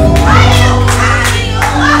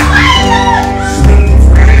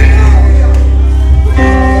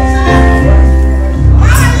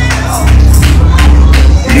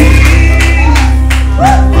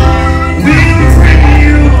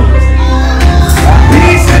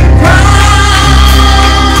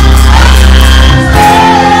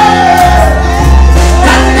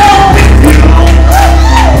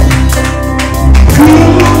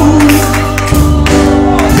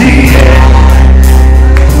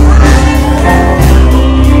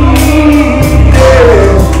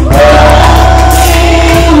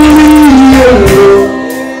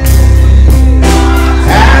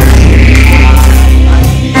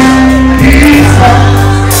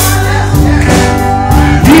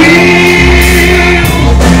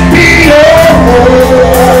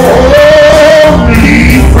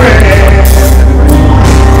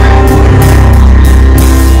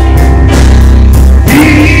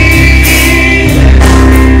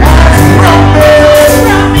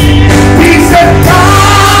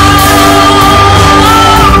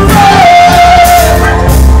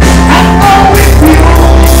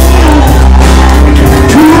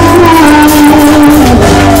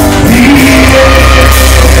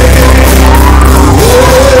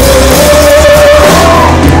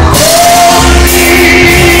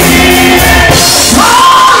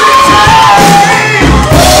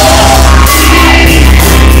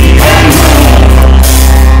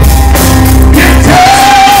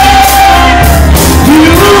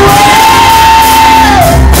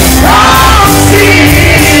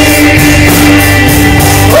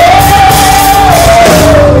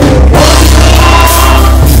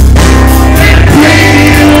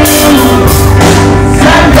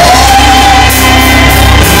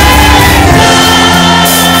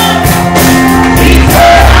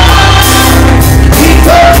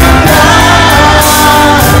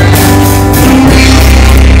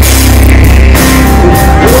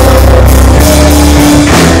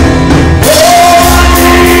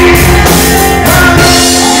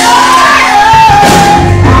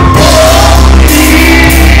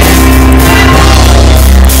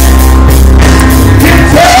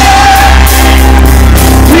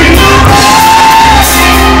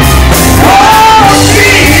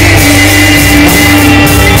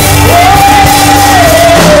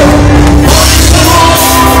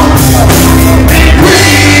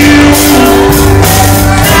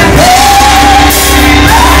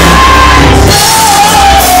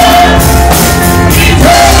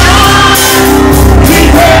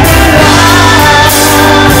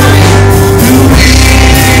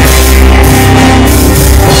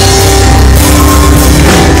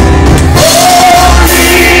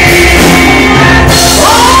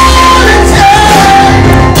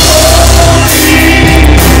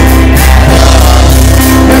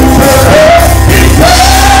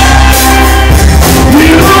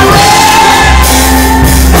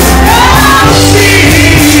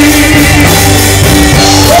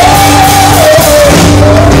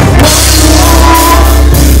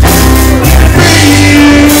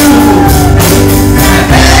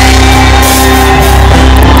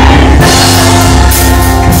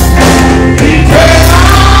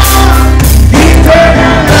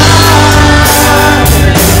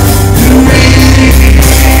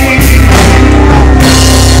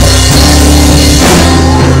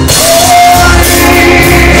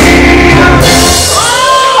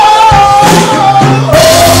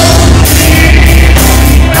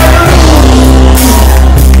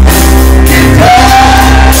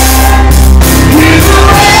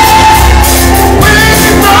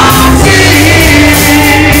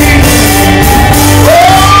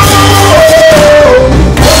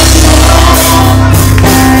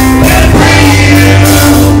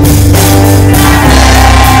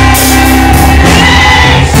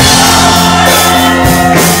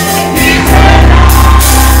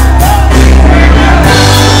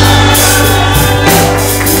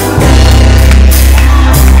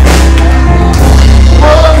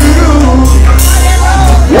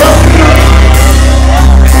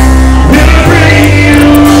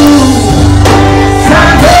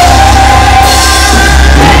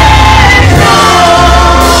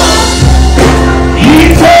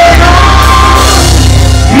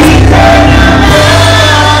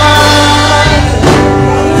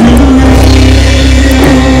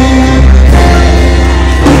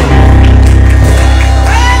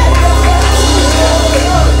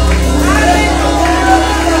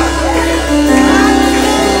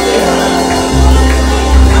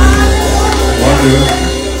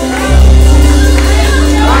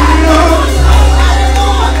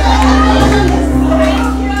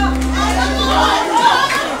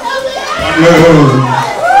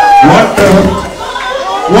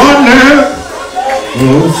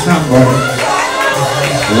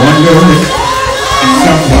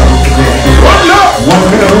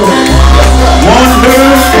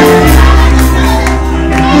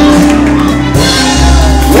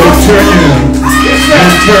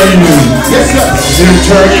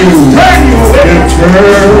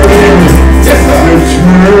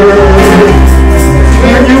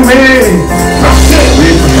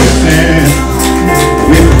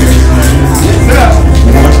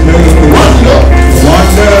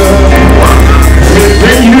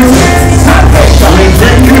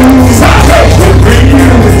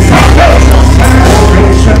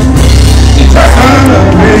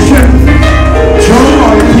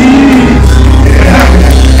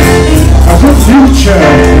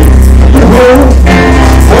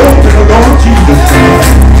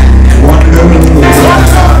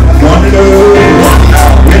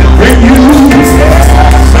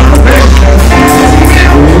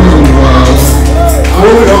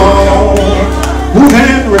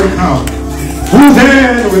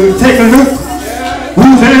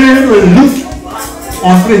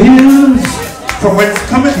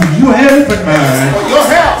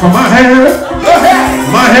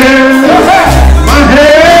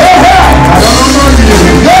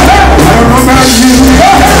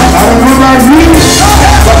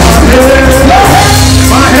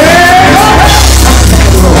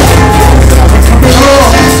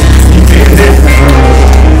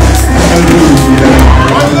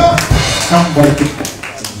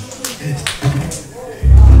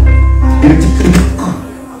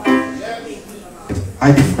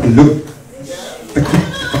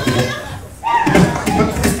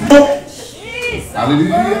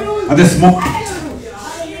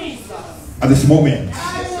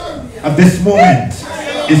 At this moment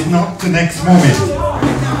is not the next moment.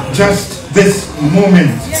 Just this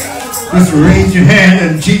moment. Just raise your hand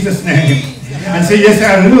in Jesus' name and say, yes,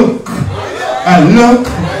 I look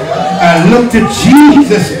to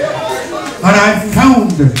Jesus, and I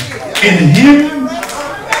found in him,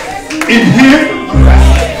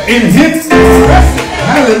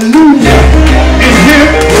 hallelujah,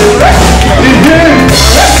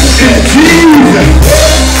 in Jesus.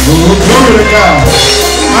 Oh, glory to God.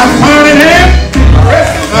 I found in him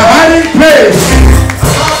a hiding place.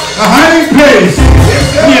 A hiding place.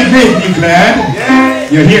 He made me glad.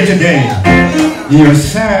 You're here today. You're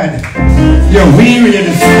sad. You're weary. You're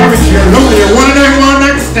discouraged. You're lonely. You're wondering one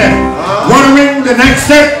next step. Wondering the next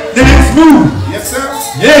step, the next move. Yes, sir.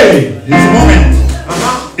 Yay. It's a moment.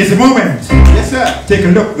 It's a moment. Yes, sir. Take a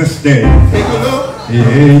look this day. Take a look.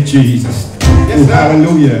 Hey, Jesus. Yes, oh, sir.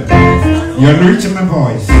 Hallelujah. You're the reach of my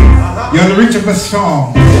voice. You're the reach of the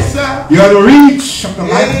song. Yes, sir. You're the reach of the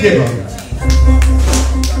life giver.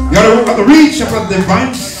 You're the reach of a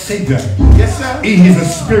divine Savior. Yes, sir. He is a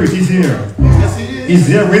spirit. He's here. Yes, he is. He's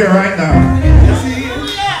there with you right now. Yes, he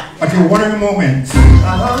is. At your wondering moment.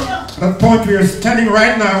 At that point where you're standing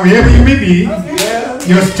right now, wherever you may be,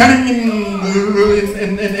 you're standing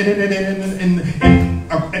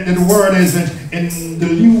and the word is in the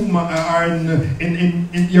loom, or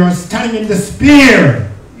you're standing in despair.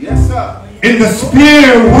 Yes, sir. In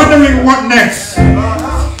despair, wondering what next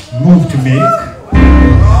move to make.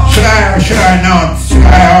 Should I or should I not? Should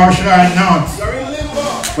I or should I not? You're in limbo.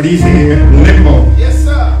 But he's here, limbo. Yes,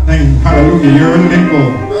 sir. Thank hallelujah, you're in limbo.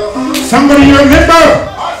 Somebody, you're in limbo.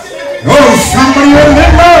 Oh, somebody, you're in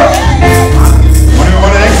limbo.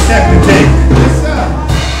 What the next step to take? Yes, sir.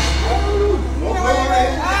 More glory.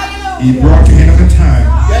 He brought you in at the time.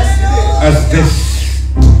 Yes, he did. As this.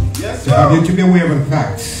 Yes, To have sir. you to be aware of the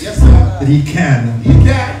facts. Yes, sir. That he can. He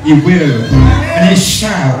can. He will. And he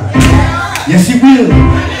shall. Yes, he will.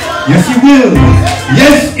 Yes, he will.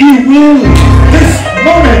 Yes, he will. This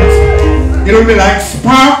moment, it will be like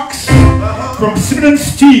sparks from cinnamon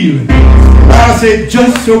steel. I'll say,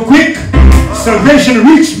 just so quick, salvation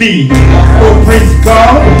reached me. Oh, praise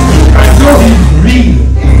God. I know he's real.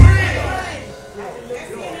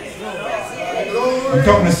 I'm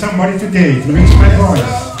talking to somebody today to reach my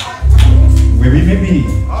voice. Where he may be.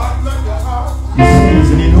 He sees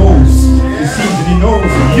and he knows. He sees and he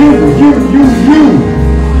knows. You.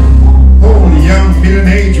 Oh, the young, middle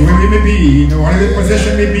age, wherever you may be, whatever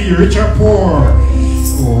position may be, rich or poor.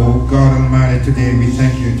 Oh, God Almighty, today we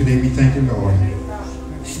thank you. Today we thank you, Lord.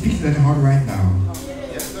 Speak to that heart right now.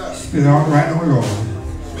 Speak to that heart right now, Lord.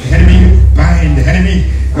 The enemy bind the enemy,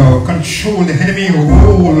 control the enemy,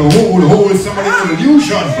 hold somebody's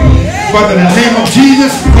illusion. Father, in the name of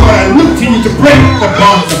Jesus, God, I look to you to break the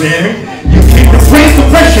bonds of the enemy. You came to break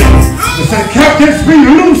oppression, to set captives free,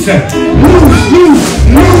 loose, in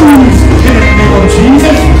the name of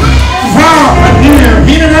Jesus. Far and near,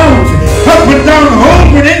 in and out, up and down,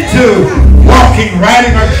 home and into, walking,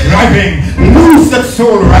 riding, or driving. Loose that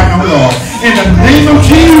soul right now, Lord. In the name of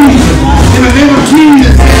Jesus. In the name of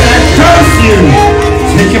Jesus. I curse you.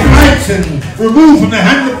 Take your fights and remove from the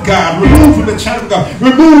hand of God. Remove from the child of God.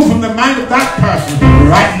 Remove from the mind of that person.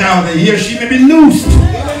 Right now, that he or she may be loosed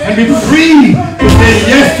and be free to say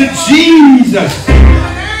yes to Jesus.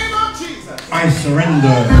 I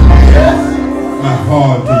surrender my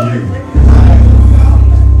heart to you.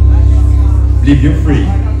 Believe you're free.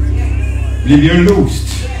 Believe you're loosed.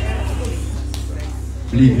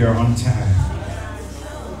 Believe you're on time.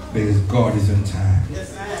 Because God is on time.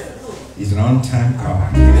 He's an on-time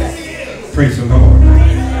God. Praise the Lord.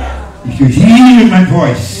 If you hear my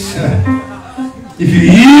voice, if you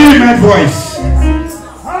hear my voice,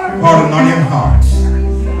 harden not your heart.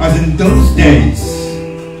 As in those days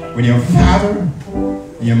when your father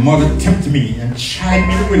and your mother tempted me and tried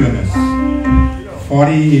me in the wilderness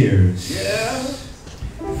 40 years.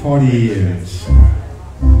 40 years.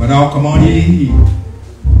 But now come on ye,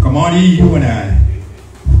 you and I,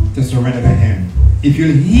 to surrender to him. If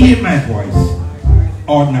you'll hear my voice,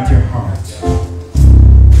 harden not your heart.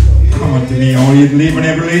 Come unto me, all you labor and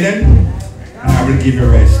heavy laden, and I will give you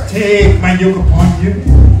rest. Take my yoke upon you,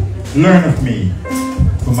 learn of me,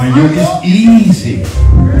 for my yoke is easy,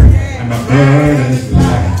 and my burden is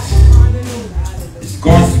light. It's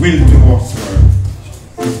God's will to us, world.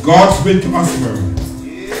 It's God's will to us, world.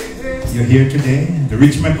 You're here today to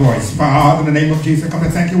reach my voice. Father, in the name of Jesus, I come to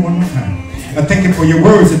thank you one more time. I thank you for your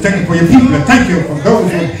words. I thank you for your people. I thank you for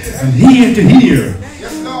those who are here to hear.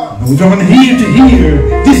 Those who are here to hear.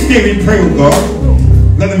 This day we pray, oh God,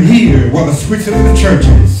 let them hear what the Spirit of the church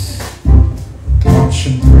is. Watch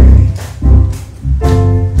and pray.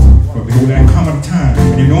 For behold, I come at a time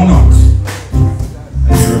when you know not,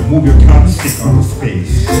 and you remove your candlestick out of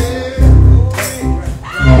space. Lord,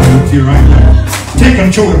 I look to you right now. Take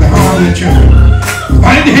control of the heart of the children.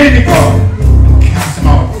 Bind the enemy, God, and cast them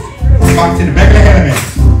out. Back to the beggar elements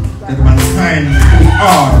that mankind whose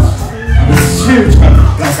hearts and whose spirits are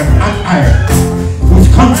like an iron,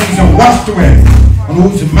 whose conscience are washed away, and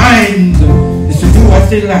whose mind is to do what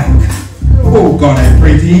they like. Oh God, I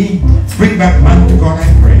pray thee, bring back man to God,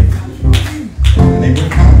 I pray. In the name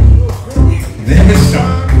of God, in the name of the Son,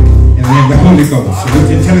 in the name of the Holy Ghost. So we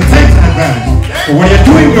can tell you thanks in advance for what you're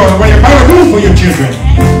doing, Lord, and what you're about to do for your children.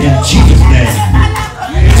 In Jesus' name.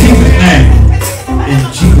 In Jesus' name. In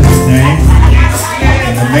Jesus' name.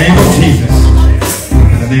 In the name of Jesus.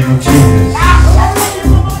 In the name of Jesus.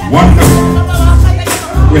 Wonderful.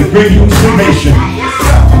 Will bring you salvation.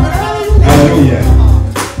 Hallelujah.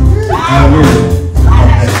 Hallelujah. God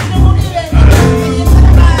bless you.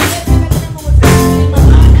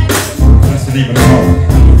 Bless the name of the Lord.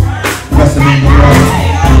 Bless the name of the Lord.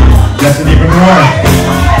 Bless the name of the Lord.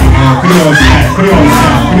 Put it all stand. Put it all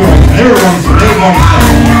stand. Put it all stand. Everyone stand.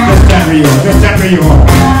 Just stand where you are. Just stand where you are.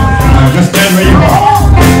 Just stand where you are.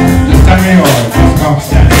 Just stand where you are. Just come.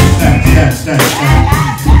 Stand. Stand.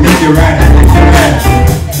 Lift your right hand. Lift your right hand.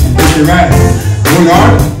 Lift your right hand. Oh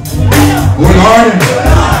Lord. Oh Lord.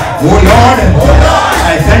 Oh Lord.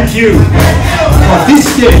 I thank you for this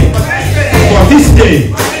day. For this day.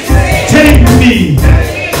 Telling me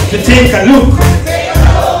to take a look.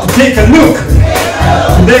 Take a look.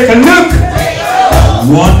 Take a look.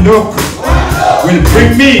 One look will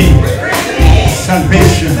bring me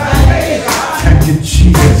salvation. Thank you,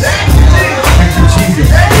 Jesus. Thank you, Jesus.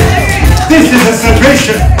 This is a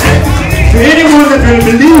salvation to anyone that will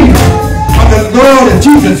believe on the Lord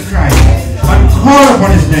Jesus Christ and call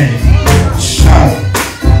upon his name shall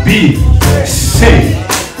be saved.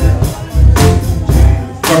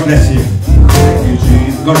 God bless you.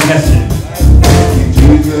 God bless you.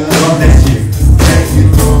 God bless you.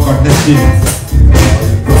 God bless you.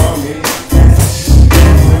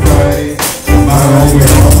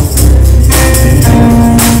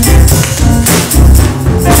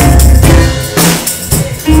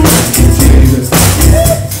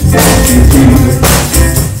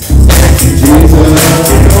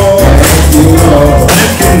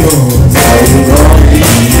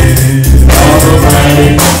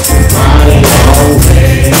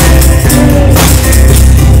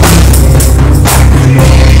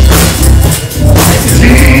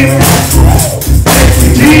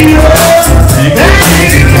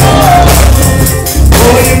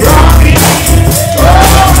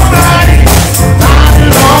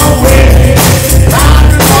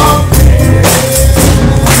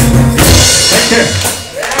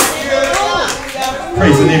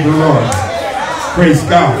 the name of the Lord. Praise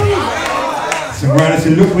God. Somebody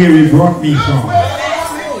said, look where he brought me from.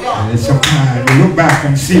 And sometimes you look back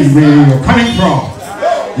and see where you're coming from.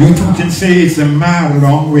 You too can say it's a mile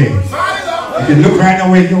long way. You can look right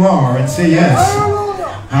now where you are and say, yes,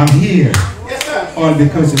 I'm here. All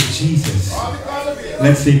because of Jesus.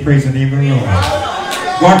 Let's say praise the name of the Lord.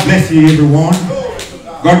 God bless you, everyone.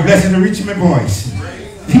 God bless you to reach my voice.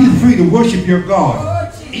 Feel free to worship your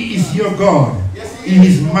God. He is your God. He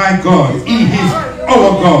is my God. He is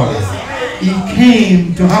our God. He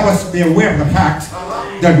came to have us be aware of the fact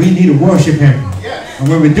that we need to worship Him. And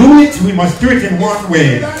when we do it, we must do it in one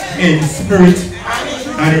way, in spirit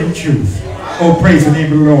and in truth. Oh, praise the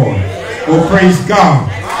name of the Lord. Oh, praise God.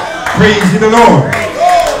 Praise the Lord.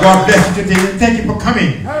 God bless you today. Thank you for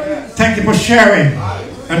coming. Thank you for sharing.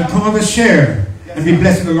 And come on to share. And be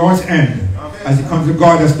blessed in the Lord's end. As it comes to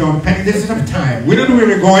God that's done. Penny, this is enough time. We don't know where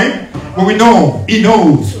we're going. But we know. He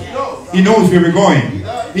knows. He knows where we're going.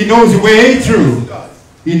 He knows the way through.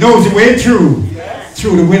 He knows the way through.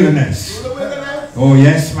 Through the wilderness. Oh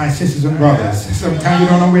yes, my sisters and brothers. Sometimes you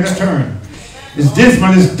don't know where to turn. It's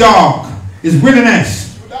dismal. It's dark. It's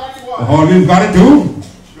wilderness. But all we've got to do,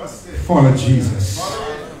 follow Jesus.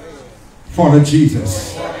 Follow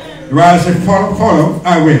Jesus. Rather say follow,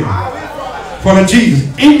 I will. Follow Jesus.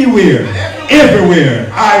 Anywhere, everywhere,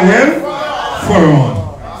 I will follow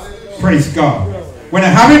on. Praise God. When I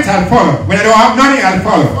have it, I'll follow. When I don't have nothing, I'll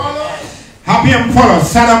follow. Happy and follow,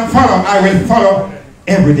 sad and follow, I will follow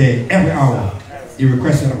every day, every hour. He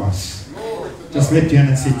requested of us. Just lift your hand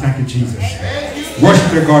and say, thank you, Jesus.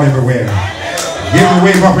 Worship your God everywhere. Give him a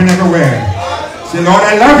wave up and everywhere. Say, Lord,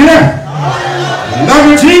 I love you. I love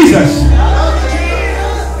you, Jesus.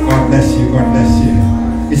 God bless you. God bless you.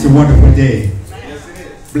 It's a wonderful day.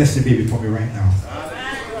 Bless the baby for me right now.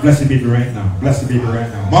 Bless the baby right now. Bless the baby right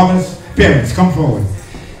now. Mamas, parents, come forward.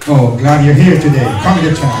 Oh, glad you're here today. Come with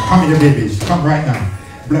your child. Come with your babies. Come right now.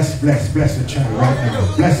 Bless the child right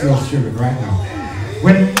now. Bless those children right now.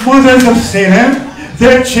 When mothers of Salem,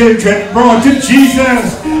 their children brought to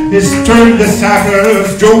Jesus, they turned the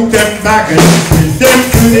saddles, drove them back, and sent them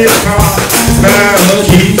to their car. Well,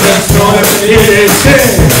 Jesus saw them and he said,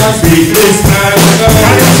 speak this time, and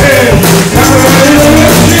he said,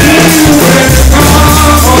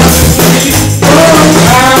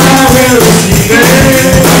 I will receive them,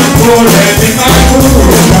 for them in my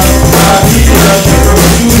home. I'll be the shepherd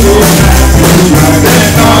to those hands, to drive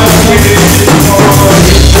them away. For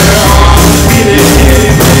if their arms be the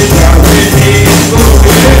image of the King of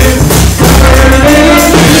Kings,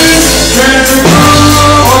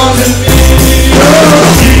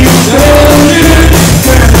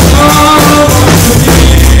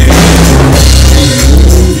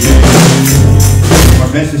 God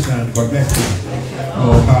bless you, son. God bless you.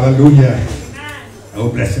 Oh, hallelujah. Oh,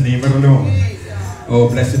 bless the name of the Lord. Oh,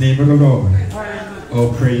 bless the name of the Lord.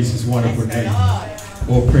 Oh, praise his wonderful name.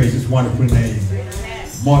 Oh, praise his wonderful name.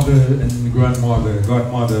 Mother and grandmother,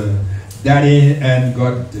 godmother, daddy and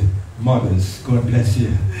godmothers. God bless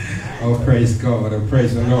you. Oh, praise God. Oh,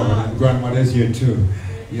 praise the Lord. And grandmother's here too.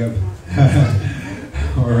 Yep.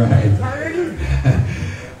 All right.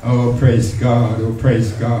 Oh, praise God. Oh,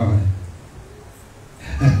 praise God.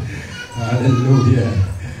 Hallelujah.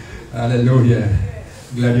 Hallelujah.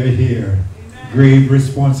 Glad you're here. Grave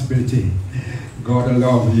responsibility. God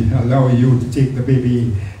allow you to take the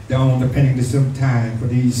baby down depending to some time for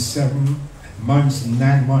these 7 months,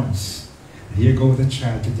 9 months. Here goes the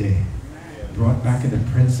child today. Brought back in the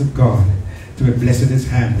presence of God to be blessed in his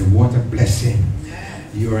hand. What a blessing.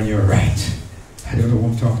 You're on your right. I don't know who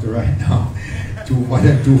I'm talking to right now. Too much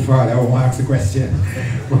and too far. I won't ask the question.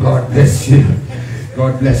 But God bless you.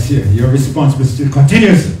 God bless you. Your responsibility still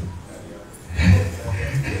continues.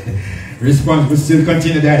 Responsibility still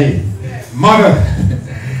continue, Daddy. Mother.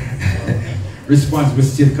 Responsibility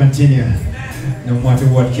still continue. No matter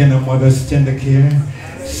what kind of mother's tender care,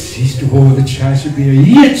 cease to hold the child should be,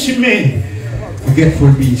 yet she may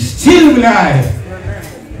forgetful be still alive.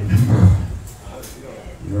 Remember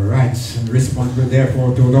your rights and responsibility,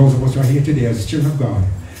 therefore, to those of us who are here today as children of God,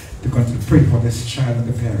 to continue to pray for this child and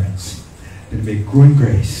the parents, that they may grow in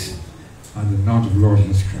grace and the knowledge of the Lord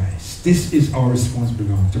Jesus Christ. This is our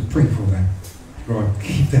responsibility, to pray for them. Lord,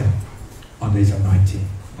 keep them under his anointing.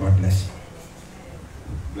 God bless you.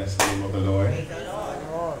 Bless the name of the Lord.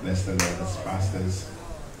 Bless the Lord as pastors'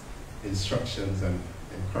 instructions and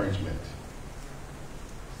encouragement.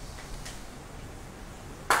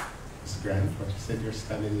 It's grand what you said you're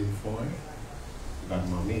standing in for. You got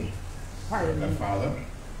mommy. You got father.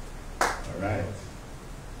 All right.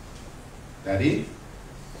 Daddy?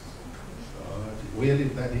 Where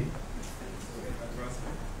live Daddy?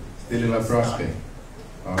 Still in a prospect.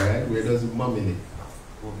 Alright, where does mommy live?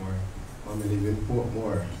 Portmore. Mommy live in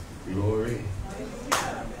Portmore. Glory.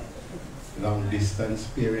 Long distance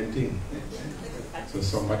parenting. So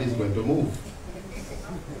somebody's going to move.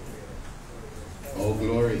 Oh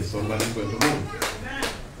glory, somebody's going to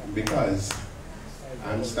move. Because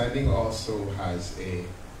I'm standing also as a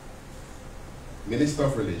minister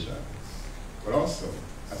of religion, but also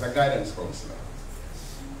as a guidance counselor.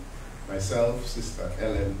 Myself, Sister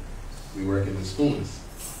Ellen, we work in the schools,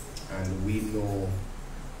 and we know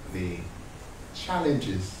the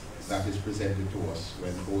challenges that is presented to us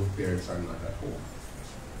when both parents are not at home.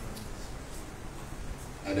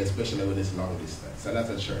 And especially when it's long distance. And as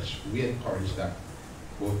a church, we encourage that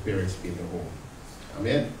both parents be in the home.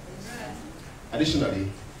 Amen? Amen.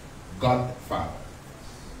 Additionally, Godfather.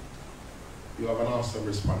 You have an awesome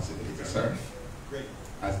responsibility, sir. Great.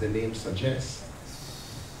 As the name suggests,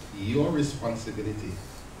 your responsibility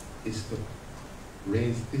is to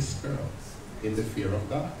raise this girl in the fear of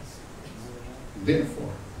God.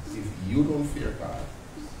 Therefore, if you don't fear God,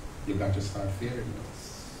 you got to start fearing Him.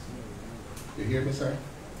 You hear me, sir?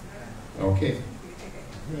 Okay.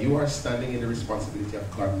 You are standing in the responsibility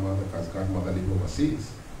of godmother, because godmother lives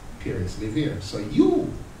overseas. Parents live here. So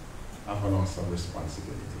you have an awesome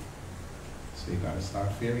responsibility. So you got to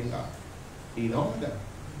start fearing God in order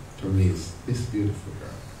to raise this beautiful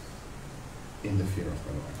girl in the fear of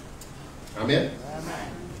the Lord. Amen?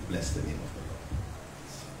 Amen. Bless the name of the Lord.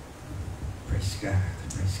 Praise God.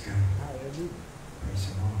 Praise God. Praise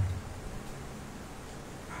the Lord.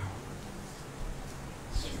 Wow.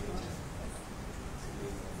 Sweet.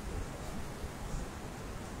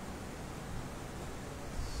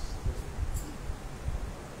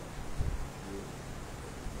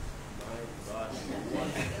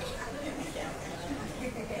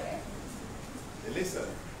 Listen,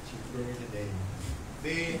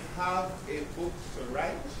 they have a book to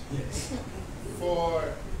write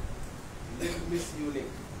for little Miss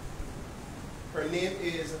Unique. Her name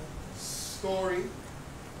is Story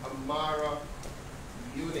Amara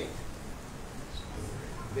Unique.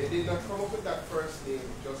 They did not come up with that first name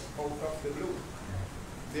just out of the blue.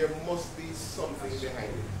 There must be something behind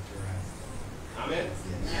it. Amen?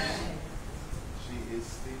 Yes. She is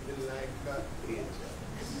sleeping like an angel.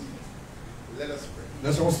 Let us pray.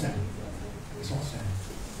 Let's all stand. Let's all stand.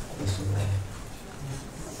 Bless the Lord.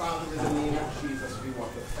 Father, in the name of Jesus, we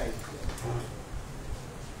want to thank you.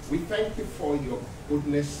 We thank you for your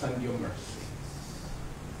goodness and your mercy.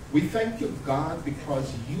 We thank you, God,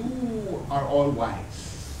 because you are all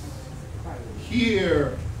wise.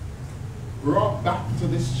 Here, brought back to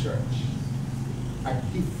this church, a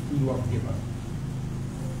gift you have given.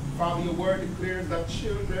 Father, your word declares that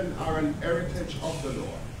children are an heritage of the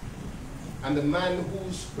Lord, and the man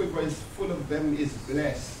whose quiver is full of them is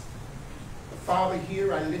blessed. Father,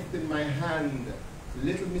 here I lift in my hand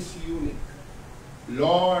little Miss Unique.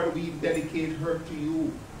 Lord, we dedicate her to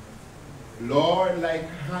you. Lord, like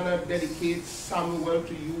Hannah dedicates Samuel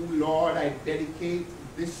to you, Lord, I dedicate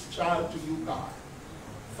this child to you, God.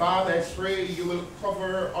 Father, I pray you will cover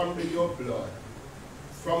her under your blood,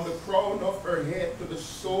 from the crown of her head to the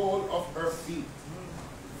sole of her feet.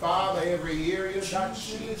 Father, every area that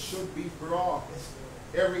she should be brought,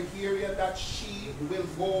 every area that she will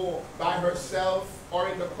go by herself or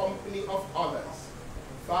in the company of others.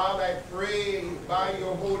 Father, I pray by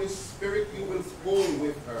your Holy Spirit you will go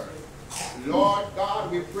with her. Lord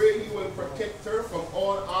God, we pray you will protect her from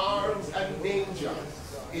all harms and danger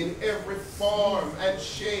in every form and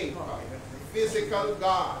shape. Physical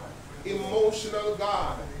God, emotional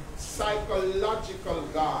God, psychological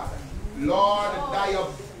God, Lord,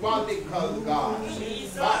 diabolical God.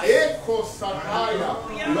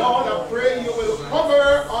 Lord, I pray you will cover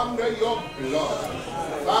her under your blood.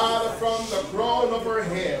 Father, from the crown of her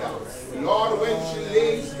head, Lord, when she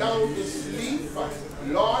lays down to sleep,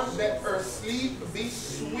 Lord, let her sleep be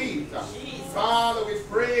sweet. Father, we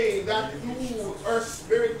pray that through her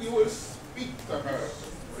spirit you will speak to her.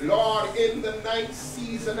 Lord, in the night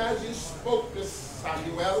season, as you spoke to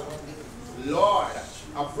Samuel, Lord,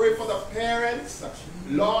 I pray for the parents.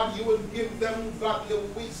 Lord, you will give them godly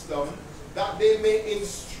wisdom that they may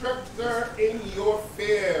instruct her in your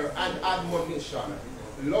fear and admonition.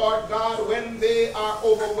 Lord God, when they are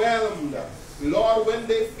overwhelmed, Lord, when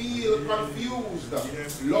they feel confused,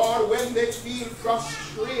 Lord, when they feel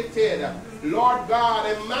frustrated, Lord God,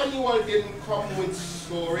 Emmanuel didn't come with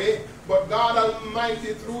story, but God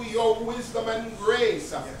Almighty, through your wisdom and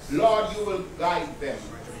grace, Lord, you will guide them.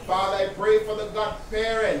 Father, I pray for the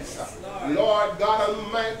godparents. Lord God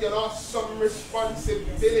Almighty, an awesome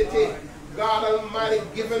responsibility, God Almighty,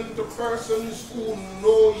 given to persons who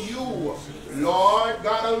know you. Lord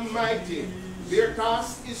God Almighty, their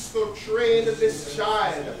task is to train this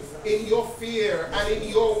child in your fear and in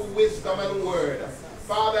your wisdom and word.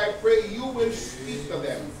 Father, I pray you will speak to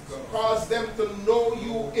them. Cause them to know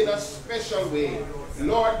you in a special way.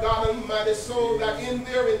 Lord God Almighty, so that in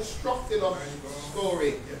their instructing of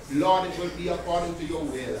story, Lord, it will be according to your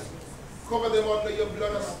will. Cover them under your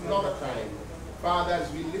blood another time. Father,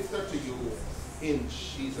 as we lift her to you, in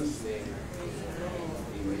Jesus' name.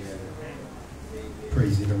 Amen.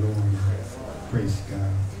 Praise the Lord. Praise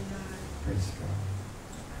God. Praise God.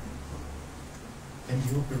 And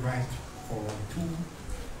you have the right for 2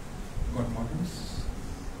 godmothers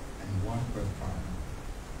and 1 godfather.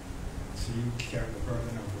 So you carry the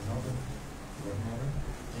burden of another godmother.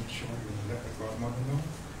 Make sure you let the godmother know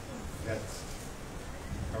that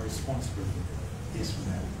our responsibility is for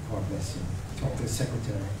them. God bless you. Talk to the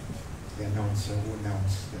secretary, the announcer who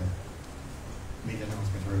announced made the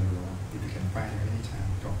announcement earlier on. If you can find her anytime,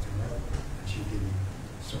 talk to her, and she'll give you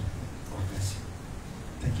something. God bless you.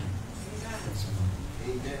 Thank you. Praise the Lord.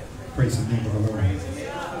 Praise the name of the Lord.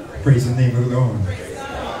 Praise the name of the Lord.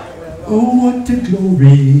 Oh, what a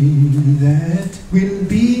glory that will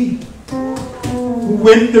be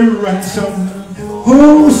when the ransom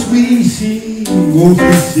host we see. What a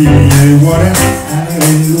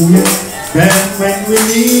hallelujah. Then when we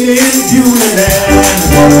meet into the land,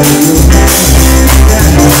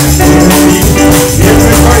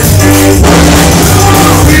 everybody sing,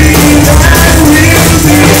 glory that will be.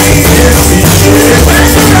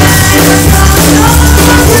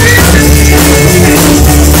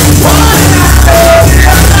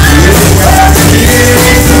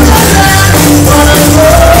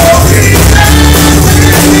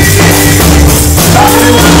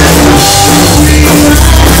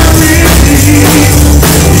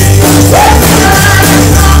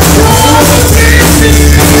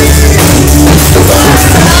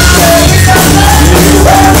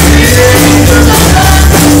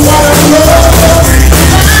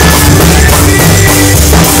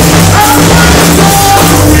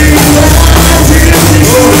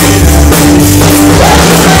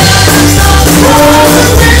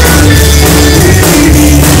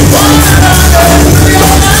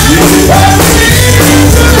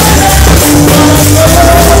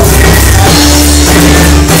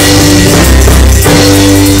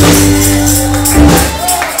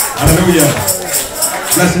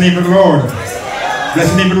 Bless the name of the Lord. Bless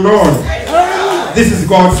the name of the Lord. This is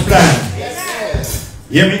God's plan.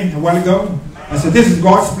 You hear me a while ago? I said this is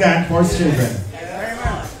God's plan for his children.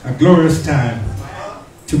 A glorious time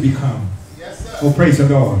to become. Oh, praise the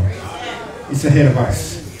Lord. It's ahead of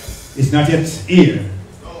us. It's not yet here,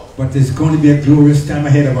 but there's going to be a glorious time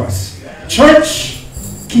ahead of us. Church,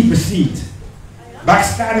 keep a seat.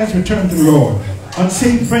 Backsliders, return to the Lord.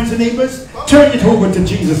 Unsaved friends and neighbors, turn it over to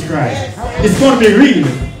Jesus Christ. It's going to be real.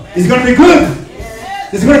 It's going to be good.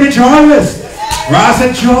 It's going to be joyous.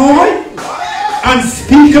 Rather joy,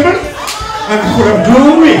 unspeakable, and full of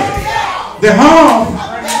glory. The half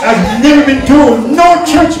has never been told. No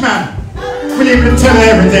churchman will even tell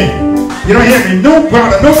everything. You don't hear me? No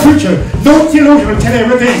brother, no preacher, no theologian will tell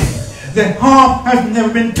everything. The half has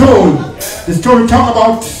never been told. The story talk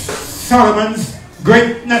about Solomon's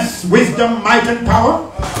greatness, wisdom, might, and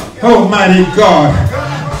power. Oh, mighty God.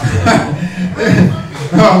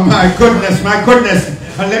 Oh, my goodness, my goodness.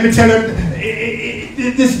 And let me tell you,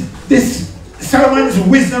 this Solomon's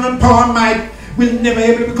wisdom and power and might will never be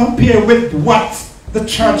able to compare with what the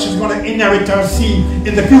church is going to inherit or see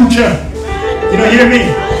in the future. You don't hear me?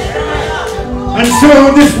 And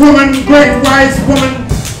so this woman, great wise woman,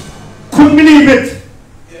 couldn't believe it.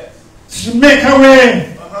 She make her way.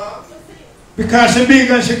 Because she's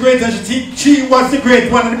big and she's great and she was the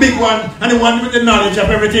great one and the big one and the one with the knowledge of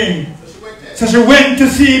everything. So she went to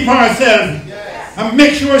see for herself and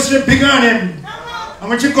make sure she's big on him. And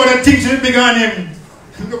when she got her things, she's big on him.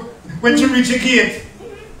 When she reached the gate,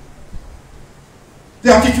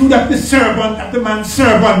 the attitude of the servant, of the man's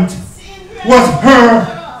servant, was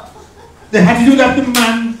her. The attitude of the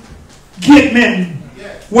man, gateman,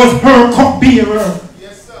 was her cupbearer.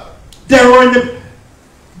 They were in the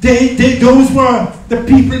those were the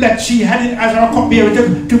people that she had as her cupbearer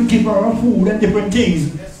to give her food and different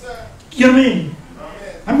things. You know what I mean?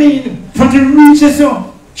 I mean, from the reaches,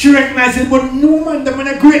 so she recognized it, but no man, the man,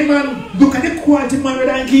 a great man. Look at the quality man with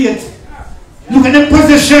that gate. Look at the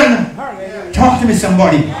position. Talk to me,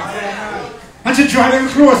 somebody. And she driving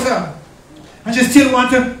closer. And she still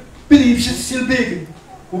want to believe she's still big.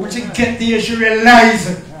 When she get there, she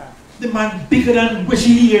realize the man bigger than what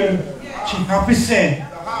she hear. She have to say,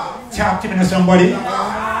 talk to me to somebody.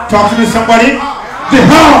 Talk to me to somebody. The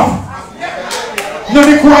half, not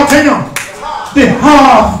the quarter, no. The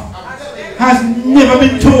half has never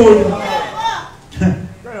been told.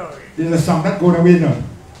 There's a song that goes away now.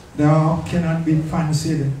 Thou cannot be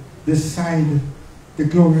fancied this side the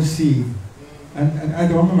glorious sea. And I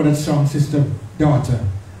don't remember that song, sister, daughter.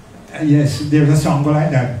 Yes, there's a song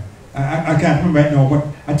like that. I can't remember right now, but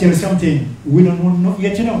I tell you something. We don't know not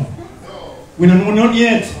yet, you know. We don't know not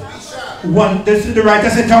yet. One, the writer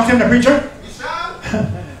said, talk to him, the preacher.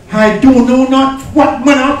 I do know not what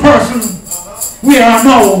manner of person we are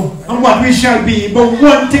now and what we shall be. But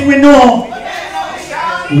one thing we know.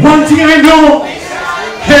 One thing I know.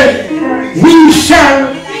 Hey, we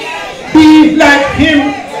shall be like him.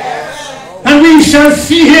 And we shall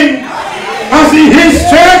see him as in his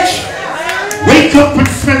church. Wake up and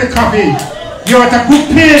smell the coffee. You're at a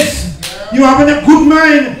good place. You're having a good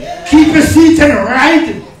mind. Keep your seat and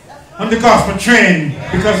ride on the gospel train,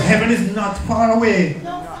 because heaven is not far away.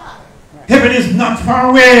 Heaven is not far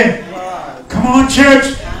away. Come on,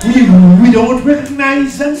 church. We don't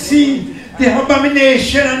recognize and see the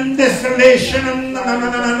abomination and desolation and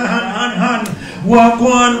what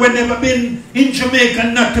go on. We've never been in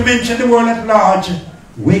Jamaica, not to mention the world at large.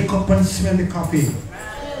 Wake up and smell the coffee.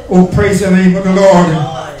 Oh, praise the name of the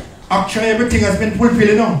Lord. Actually, everything has been fulfilled,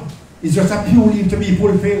 you know. It's just a few leave to be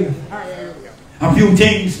fulfilled. A few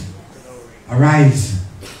things. Arise.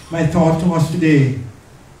 My thought to us today.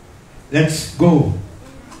 Let's go.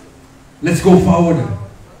 Let's go forward.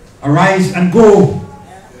 Arise and go.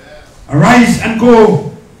 Arise and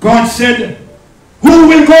go. God said, who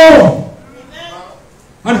will go?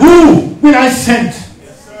 And who will I send?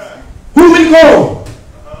 Who will go?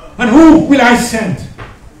 And who will I send?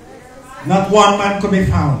 Not one man could be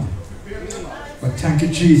found. But thank you,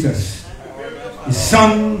 Jesus. His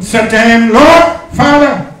son said to him, Lord,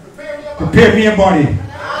 Father, prepare me a body.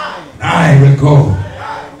 And I will go.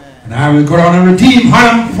 And I will go down and redeem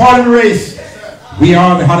Adam's fallen race. We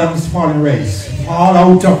are the Adam's fallen race. Fall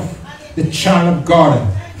out of the child of God.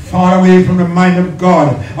 Fall away from the mind of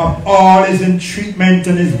God. Of all his entreatment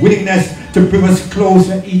and his willingness to bring us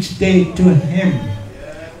closer each day to him.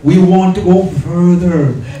 We want to go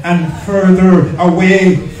further and further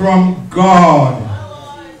away from God.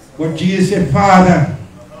 But Jesus said, Father,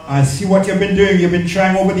 I see what you've been doing. You've been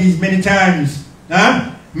trying over these many times.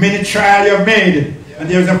 Huh? Many trials you've made. And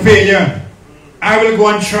there's a failure. I will go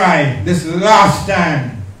and try this last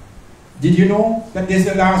time. Did you know that this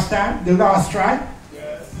is the last time? The last try?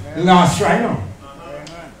 Yes. The last try, no?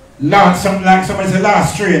 Last, something like somebody said,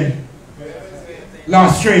 last train.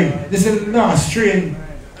 Last train. This is the last train.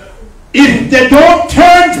 If they don't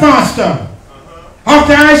turn, Master,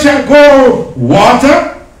 after I shall go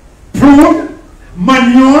water, prune,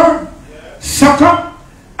 manure, suck up,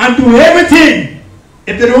 and do everything.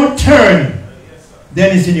 If they don't turn,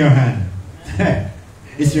 then it's in your hand.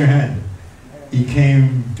 It's your hand. He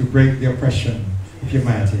came to break the oppression of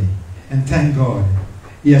humanity. And thank God,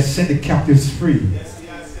 he has set the captives free.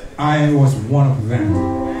 I was one of them.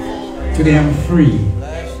 Today I'm free.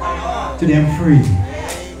 Today I'm free.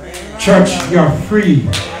 Church, you're free.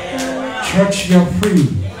 Church, you're free.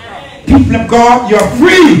 People of God, you're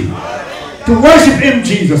free to worship him,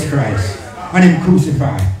 Jesus Christ, and him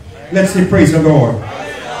crucified. Let's say praise the Lord.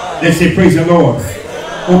 Let's say praise the Lord.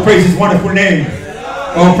 Oh, praise his wonderful name.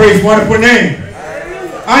 Oh, praise his wonderful name.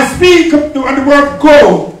 I speak of the word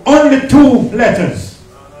go, only 2 letters.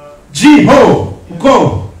 G-ho,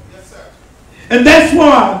 go. And that's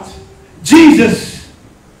what Jesus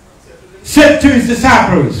said to his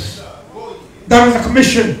disciples. That was a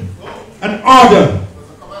commission, an order.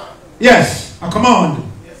 Yes, a command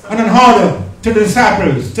and an order to the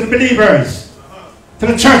disciples, to the believers, to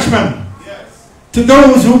the churchmen, to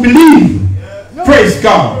those who believe. Praise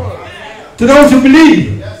God. To those who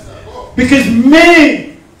believe. Because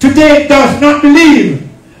many today does not believe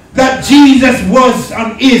that Jesus was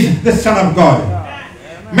and is the Son of God.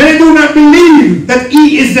 Many do not believe that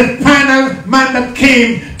he is the final man that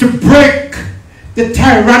came to break the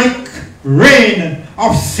tyrannic reign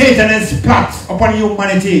of Satan and his plots upon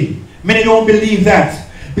humanity. Many don't believe that,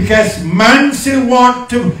 because man still wants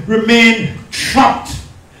to remain trapped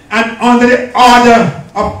and under the order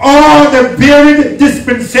of all the varied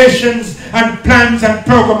dispensations and plans and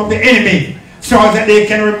program of the enemy, so that they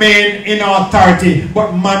can remain in authority.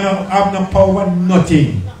 But man have no power,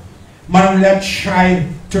 nothing. Man will try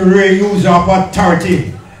to reuse of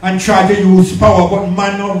authority and try to use power, but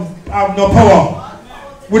man have no power.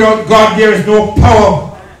 Without God there is no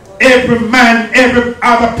power. every man, every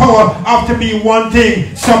other power have to be one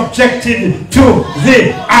thing, subjected to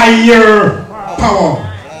the higher power.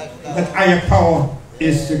 That higher power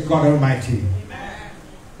is the God Almighty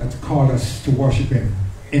that called us to worship Him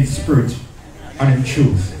in spirit and in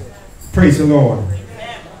truth. Praise the Lord.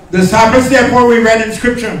 The disciples, therefore, we read in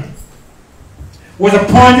Scripture, was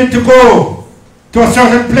appointed to go to a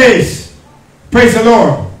certain place. Praise the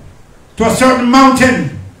Lord. To a certain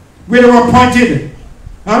mountain where they were appointed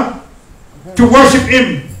to worship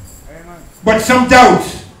Him. But some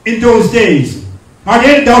doubt in those days. Are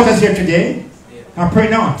there any doubters here today? I pray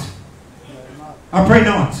not. I pray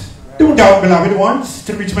not. Don't doubt, beloved ones,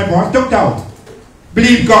 to reach my point. Don't doubt.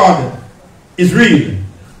 Believe God is real.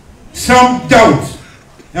 Some doubt.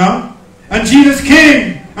 And Jesus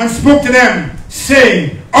came and spoke to them,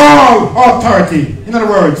 saying, all authority, in other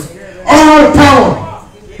words, all power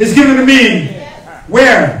is given to me.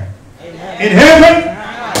 Where? In heaven?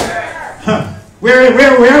 Where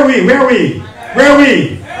are we? Where are we? Where are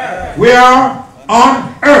we? We are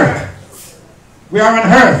on earth. We are on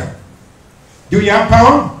earth. Do you have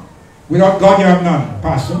power? Without God you have none,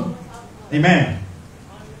 Pastor. Amen.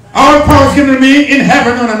 All power is given to me in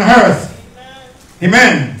heaven and on earth.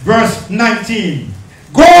 Amen. Verse 19.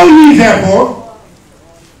 Go ye therefore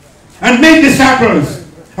and make disciples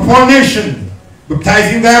of all nations,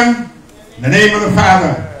 baptizing them in the name of the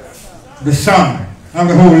Father, the Son, and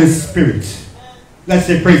the Holy Spirit. Let's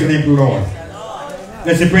say praise the name of the Lord.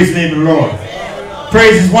 Let's say praise the name of the Lord.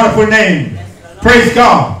 Praise His wonderful name. Praise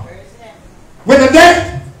God. With the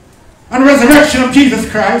death and resurrection of Jesus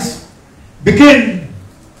Christ begin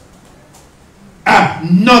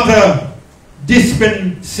another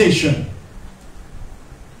dispensation.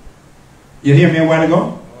 You hear me a while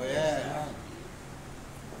ago? Oh, yeah.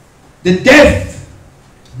 The death,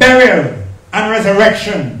 burial, and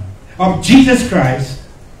resurrection of Jesus Christ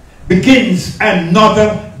begins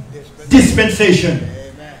another dispensation.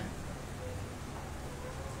 Amen.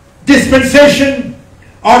 Dispensation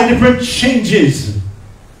are the different changes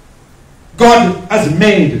God has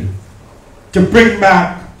made to bring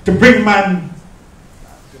man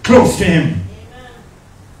close to Him.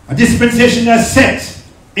 A dispensation is set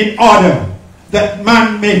in order that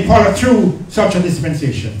man may follow through such a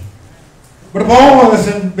dispensation. But of all the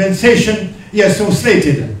dispensation He has so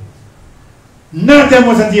slated, none of them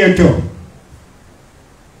was adhered to.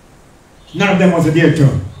 None of them was adhered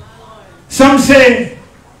to. Some say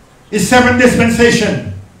it's 7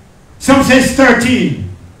 dispensation. Some say it's 13.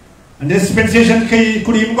 And the dispensation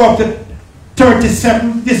could even go up to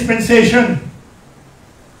 37 dispensation.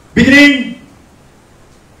 Beginning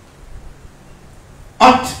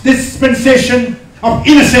at dispensation of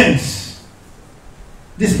innocence.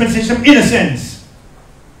 Dispensation of innocence.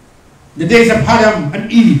 The days of Adam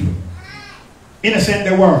and Eve. Innocent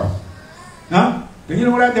they were. Huh? Do you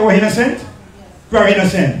know that they were innocent? Very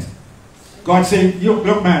innocent. God said,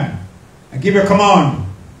 look man, I give you a command.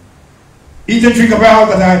 Eat and drink of all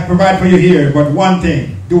that I provide for you here, but one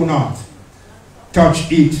thing, do not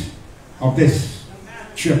touch, eat of this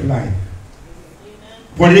tree of life.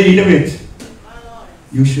 When they eat of it,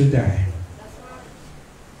 you should die.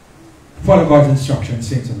 Follow God's instruction,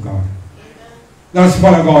 saints of God. Let us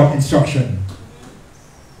follow God's instruction.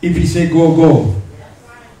 If He say go, go.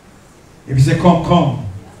 If He say come, come.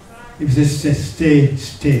 If He say stay,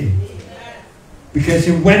 stay. Because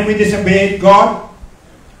when we disobey God,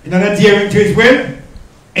 in not adhering to His will,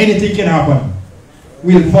 anything can happen.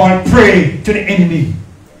 We'll fall prey to the enemy.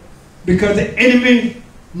 Because the enemy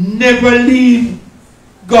never leave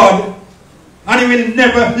God, and he will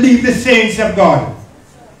never leave the saints of God.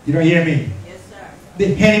 You don't hear me? Yes, sir.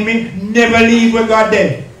 The enemy never leave where God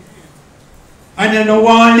did. And they don't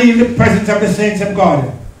want to leave the presence of the saints of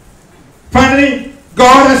God. Finally,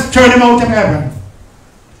 God has turned him out of heaven.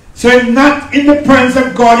 So he's not in the presence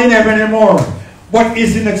of God in heaven anymore, but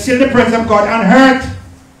is still the presence of God on earth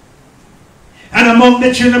and among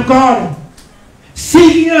the children of God,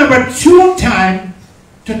 seeking an opportune time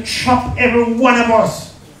to trap every one of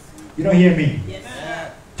us. You don't hear me?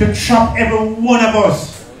 Yes, to trap every one of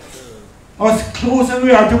us. As close as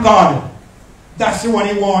we are to God, that's the one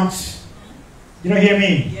He wants. You don't hear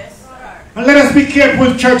me? Yes, sir. And let us be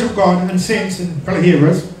careful, Church of God and saints and fellow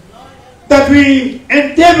hearers, that we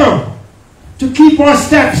endeavor to keep our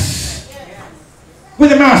steps with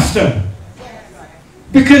the Master.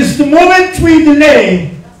 Because the moment we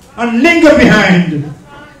delay and linger behind,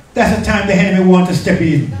 that's the time the enemy wants to step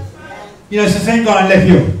in. You know, it's the same God left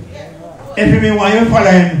you. If you want you to follow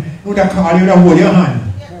Him, He would call you to hold your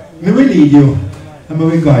hand. We will lead you and we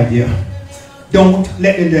will guide you. Don't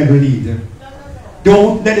let the devil lead you.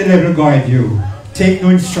 Don't let the devil guide you. Take no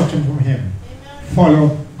instruction from him.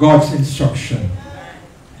 Follow God's instruction.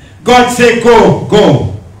 God said, go,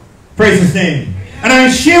 go. Praise his name. And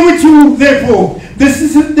I share with you, therefore,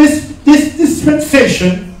 this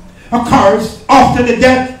dispensation occurs after the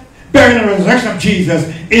death, burial, and resurrection of Jesus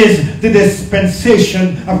is the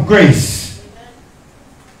dispensation of grace.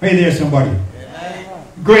 Are you there, somebody?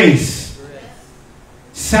 Grace,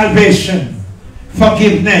 salvation,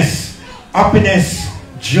 forgiveness, happiness,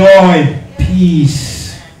 joy,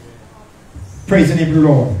 peace. Praise the name of the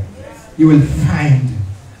Lord. You will find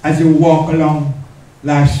as you walk along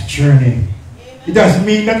life's journey. It doesn't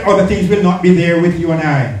mean that other things will not be there with you and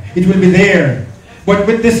I. It will be there. But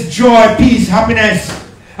with this joy, peace, happiness,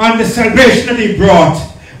 and the salvation that he brought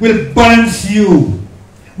will balance you,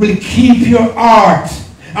 will keep your heart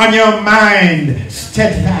and your mind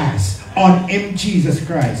steadfast on him, Jesus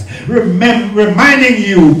Christ. Reminding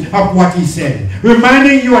you of what he said.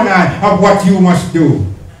 Reminding you and I of what you must do.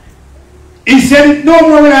 He said, no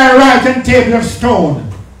more will I write on table of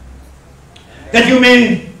stone, that you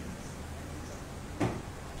may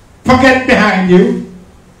forget behind you,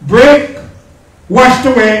 break, washed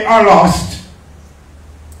away, or lost.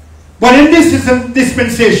 But in this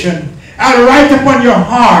dispensation, I'll write upon your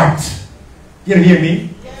heart. You hear me?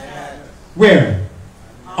 Yes. Where?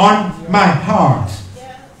 On my heart.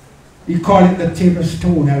 Yes. You call it the table of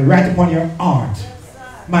stone. I'll write upon your heart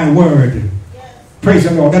my word. Yes. Praise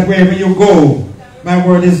the Lord. That wherever you go, my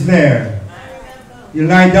word is there. You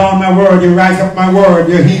lie down, my word. You rise up, my word.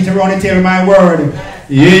 You eat around the table, my word.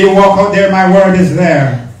 Yeah, you walk out there, my word is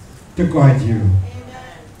there to guide you.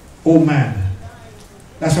 Oh man,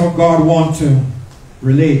 that's how God wants to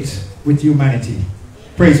relate with humanity.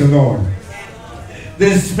 Praise the Lord. The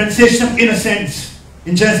dispensation of innocence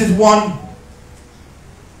in Genesis 1,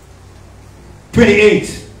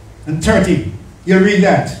 28 and 30. You'll read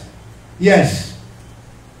that. Yes.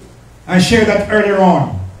 I shared that earlier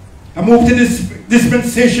on. I moved to this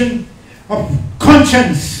dispensation of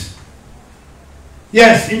conscience.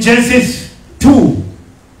 Yes, in Genesis 2,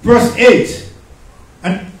 verse 8.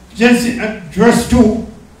 And Genesis verse 2.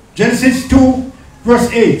 Genesis 2, verse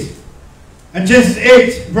 8. And Genesis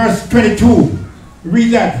 8, verse 22.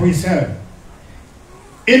 Read that for yourself.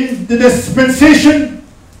 In the dispensation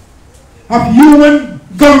of human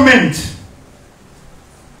government.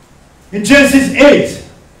 In Genesis 8,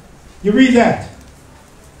 you read that.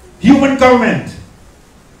 Human government.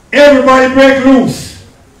 Everybody break loose.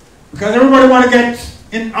 Because everybody want to get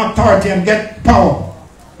in authority and get power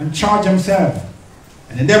and charge themselves.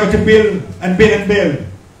 And endeavor to build and build and build.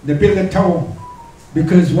 They build a tower.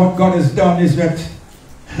 Because what God has done is that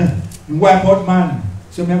he wipe out man.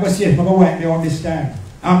 So I'm going to see if I'm going to wipe me out this time.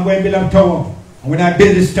 I'm going to build a tower. And when I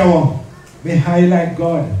build this tower, be high like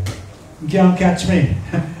God. You can't catch me.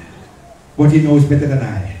 But he knows better than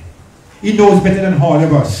I. He knows better than all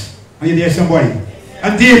of us. Are you there, somebody?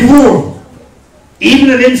 And therefore,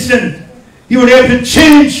 even an instant, he will be able to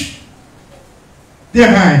change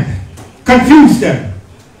their mind, confuse them.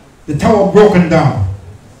 The tower broken down.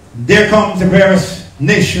 There comes the various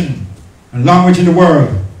nation and language in the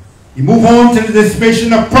world. You move on to the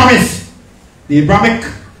dispensation of promise. The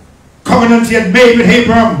Abrahamic covenant he had made with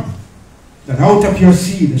Abraham, that out of your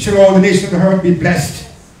seed shall all the nations of the earth be blessed.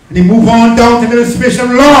 And he move on down to the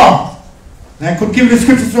dispensation of law. And I could give the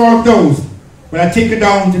scriptures to all of those, but I take it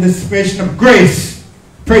down to the dispensation of grace.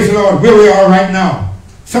 Praise the Lord, where we are right now.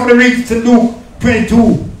 Somebody read to Luke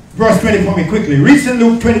 22, verse 20 for me quickly. Read to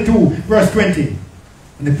Luke 22, verse 20.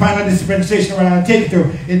 And the final dispensation where I take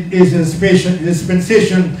to is the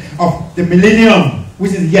dispensation of the millennium,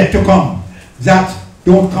 which is yet to come. That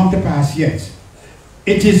don't come to pass yet.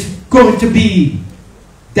 It is going to be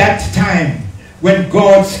that time when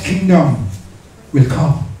God's kingdom will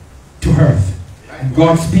come to earth. And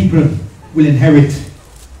God's people will inherit,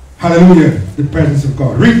 hallelujah, the presence of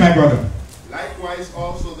God. Read, my brother. Likewise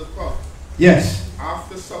also the cup. Yes.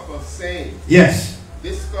 After supper, saying, yes.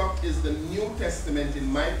 This cup is the New Testament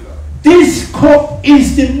in my blood. This cup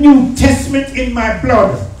is the New Testament in my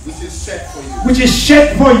blood. Which is shed for you. Which is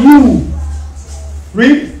shed for you.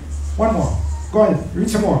 Read. One more. Go ahead. Read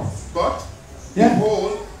some more. But,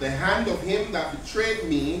 behold, the hand of him that betrayed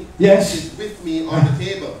me is with me on the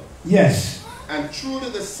table. Yes. And truly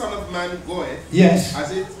the Son of Man goeth,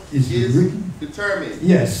 as it is written, determined.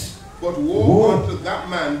 Yes. But woe unto that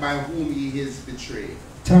man by whom he is betrayed.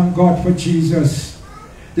 Thank God for Jesus.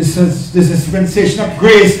 This dispensation of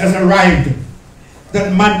grace has arrived,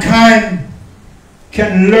 that mankind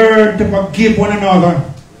can learn to forgive one another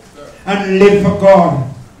and live for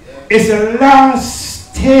God. It's the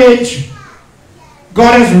last stage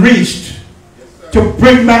God has reached to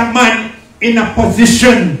bring back man in a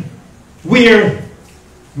position where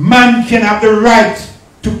man can have the right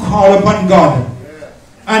to call upon God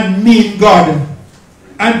and meet God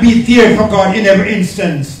and be there for God in every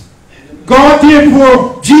instance. God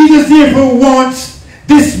therefore, Jesus therefore wants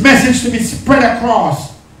this message to be spread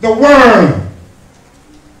across the world.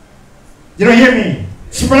 You don't hear me?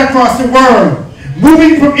 Spread across the world.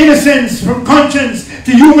 Moving from innocence, from conscience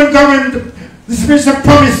to human government, the spirits of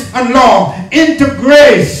promise and law, into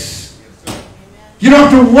grace. You don't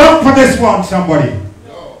have to work for this one, somebody.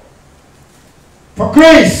 For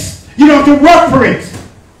grace, you don't have to work for it.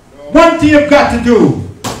 One thing you've got to do,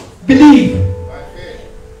 believe.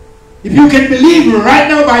 If you can believe right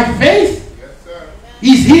now by faith,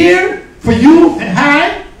 He's here for you and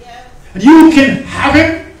I, and you can have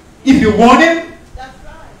Him if you want Him.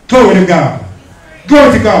 Glory to God.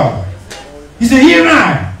 Glory to God. He said, here am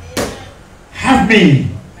I. Have me.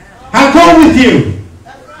 I'll go with you.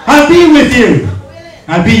 I'll be with you.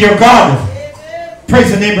 I'll be your God.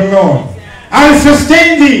 Praise the name of the Lord. I'll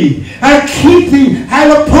sustain thee. I'll keep thee.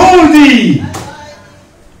 I'll uphold thee.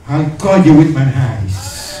 I'll guard you with mine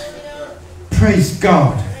eyes. Praise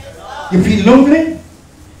God. You feel lonely?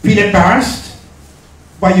 Feel embarrassed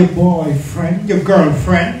by your boyfriend, your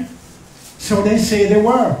girlfriend? So they say they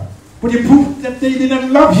were. But you prove that they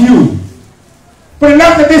didn't love you. But the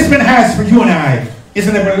love that this man has for you and I is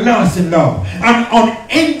an everlasting love. An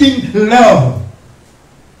unending love.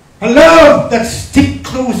 A love that sticks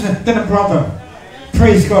closer than a brother.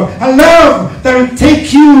 Praise God. A love that will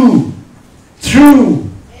take you through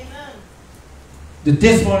the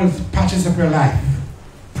dismal patches of your life.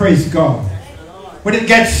 Praise God. When it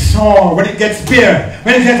gets sore, when it gets bitter,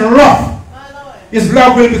 when it gets rough, His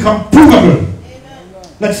love will become provable.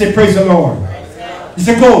 Let's say, praise the Lord. He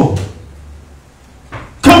said, go.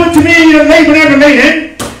 Come unto me, you labor and heavy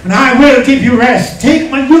laden, and I will give you rest.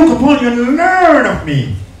 Take my yoke upon you and learn of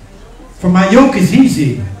me. For my yoke is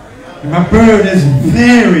easy, and my burden is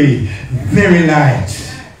very, very light.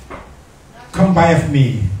 Come buy of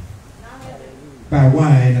me. Buy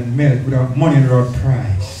wine and milk without money and without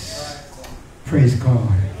price. Praise God.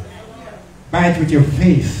 Buy it with your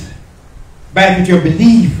faith. Buy it with your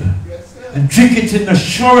belief. And drink it in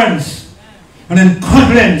assurance and in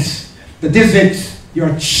confidence that this is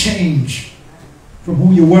your change from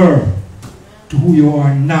who you were to who you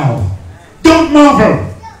are now. Don't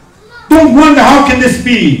marvel. Don't wonder how can this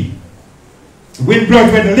be. The wind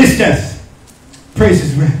blows where the listeth.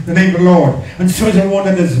 Praises the name of the Lord. And so is everyone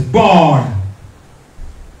that is born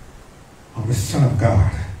of the Son of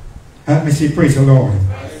God. Let me say praise the Lord.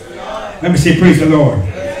 Let me say praise the Lord.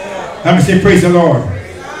 Let me say praise the Lord.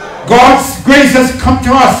 God's grace has come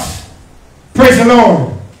to us. Praise the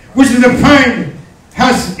Lord. Which is defined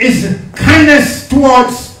as His kindness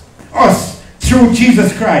towards us through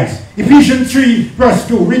Jesus Christ. Ephesians 3 verse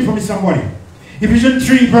 2. Read for me somebody. Ephesians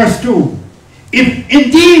 3 verse 2. If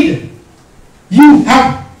indeed you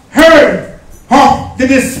have heard of the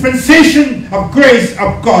dispensation of grace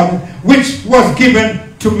of God which was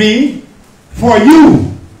given to me for you.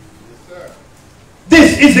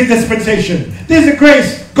 This is the dispensation. This is the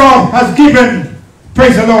grace God has given.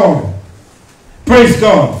 Praise the Lord. Praise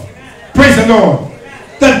God. Praise the Lord.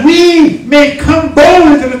 That we may come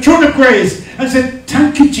boldly to the throne of grace and say,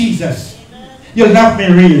 thank you, Jesus. You love me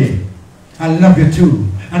really. I love you too.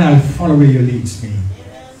 And I'll follow where you leads me.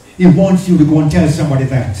 He wants you to go and tell somebody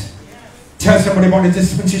that. Tell somebody about the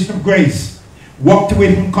dispensation of grace. Walked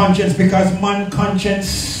away from conscience because man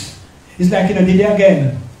conscience is like in a day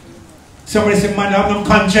again. Somebody said, man, I have no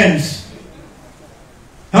conscience.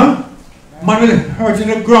 Huh? Man will hurt in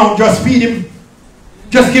the ground. Just feed him.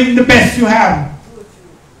 Just give him the best you have.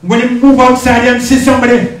 When you move outside and see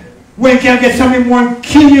somebody where you can't get something more and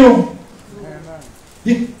kill you,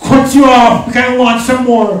 he cuts you off because he wants some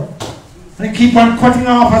more. And he keep on cutting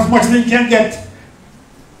off as much as he can get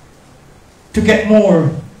to get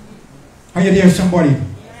more. Are you there, somebody?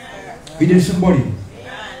 Are you there, somebody?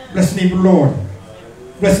 Bless the name of the Lord.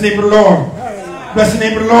 Bless the name of the Lord. Bless the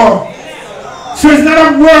name of the Lord. So it's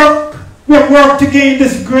not a work. We work to gain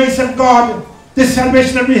this grace of God, this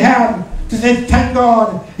salvation that we have. To say, thank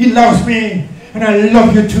God, He loves me, and I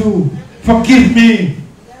love you too. Forgive me,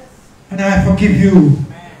 and I forgive you.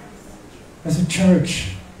 As a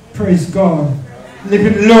church, praise God. Live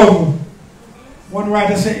in love. One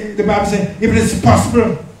writer said, the Bible said, if it is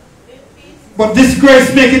possible, but this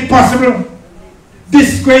grace makes it possible.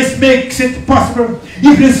 This grace makes it possible.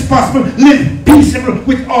 If it is possible, live peaceable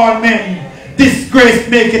with all men. This grace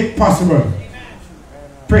makes it possible.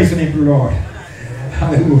 Praise the name of the Lord.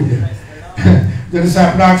 Hallelujah. The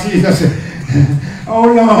disciple asked Jesus, oh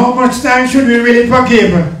Lord, how much time should we really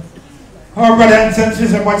forgive? Our brothers and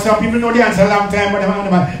sisters, but some people know the answer a long time, but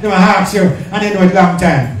they will ask you, and they know it long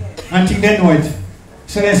time. And think they know it.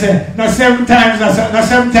 So they say, not 7 times, not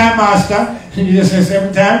 7 times, Master. You just say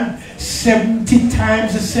 7 times? 70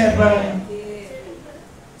 times 7.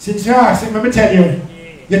 Since you ask him, let me tell you,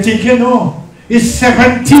 you think you know. It's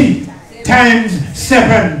 70 times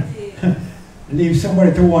 7. Leave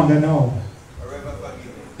somebody to wonder now.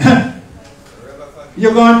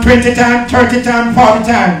 You're going 20 times, 30 times, 40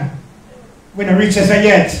 times. When it reaches a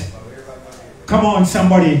yet. Come on,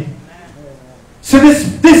 somebody. So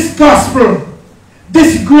this gospel,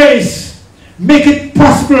 this grace, make it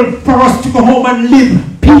possible for us to go home and live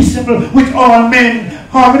peaceable with all men.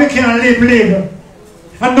 How many can live?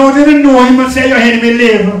 And those that don't know him and say your enemy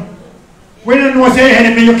live. When you know it's your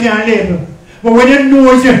enemy, you can't live. But when you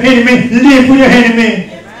know it's your enemy, live with your enemy.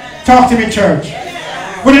 Talk to me, church.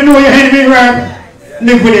 When you know your enemy,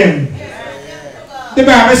 live with him. The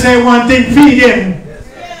Bible says one thing, feed him.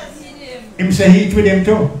 Him say eat with him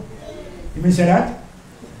too. You mean say that?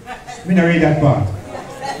 Me not read that part.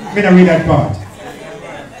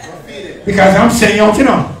 Because I'm saying out, you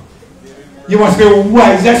know. You must be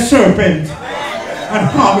wise as serpent and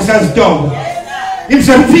harmless as dove. Him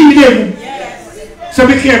say feed him. So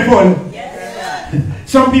be careful.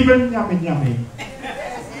 Some people yummy.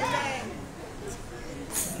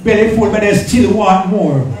 Belly full, but they still want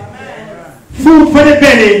more. Food for the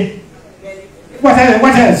belly. What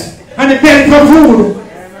else? And the belly for food.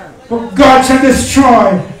 But God shall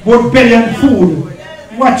destroy both belly and food.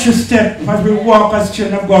 Watch your step as we walk as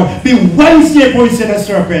children of God. Be wise, therefore, instead of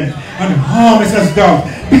serpent, and harmless as dove.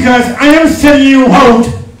 Because I am sending you out.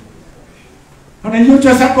 And then you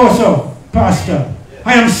just have to go so, Pastor.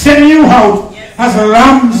 I am sending you out as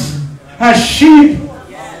lambs, as sheep,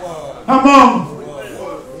 among.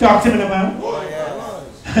 Talk to me, man.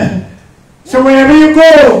 So wherever you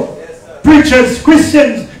go, preachers,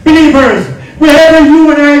 Christians, believers, wherever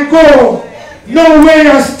you and I go, know where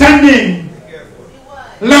you're standing.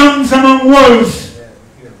 Lambs among wolves.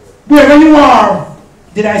 Wherever you are.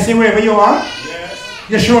 Did I say wherever you are? Yes.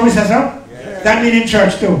 You sure, Mr. Sir? Yes. That means in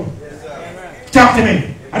church too. Yes, talk to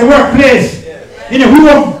me. At the workplace. Yes. In the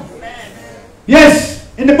home. Yes.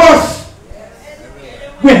 In the bus.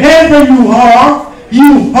 Wherever you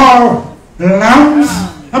are lambs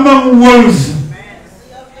among wolves.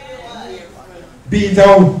 Be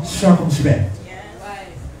thou circumspect.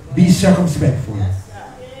 Be circumspectful.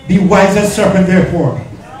 Be wise as serpent, therefore,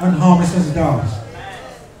 and harmless as doves.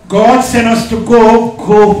 God sent us to go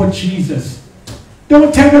for Jesus.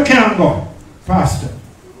 Don't tell you can't go, Pastor.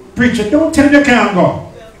 Preacher, don't tell you can't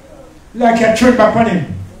go. Like you turn back on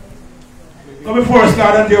him. Go before us,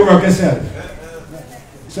 Lord, and do your work yourself.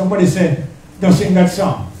 Somebody said, don't sing that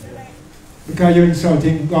song. Because you're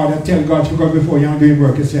insulting God and tell God to go before you and do your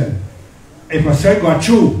work yourself. If I say God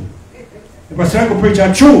true, if I say God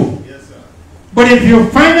preacher true, but if you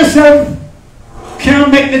find yourself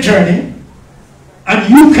can't make the journey and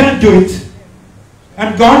you can't do it,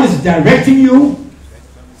 and God is directing you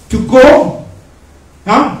to go,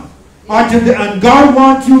 and God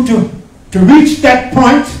wants you to reach that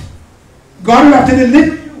point, God will have to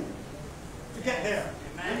deliver you to get there.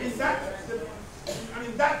 And in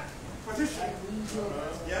that position,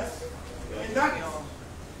 yes, in that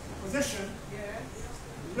position,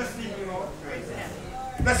 bless the name of the Lord.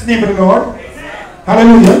 Bless the name of the Lord.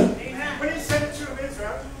 Hallelujah. When he sent the children of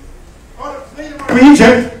Israel, all of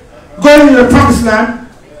Egypt, going to the promised land,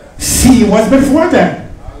 sea was before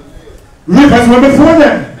them. Rivers were before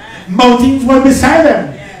them. Mountains were beside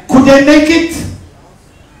them. Could they make it?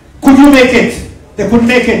 Could you make it? They couldn't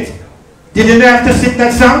make it. Didn't they have to sing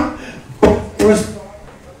that song? It was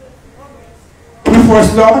before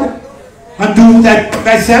us, Lord, and do that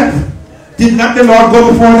thyself. Did not the Lord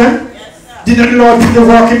go before them? Did not the Lord do the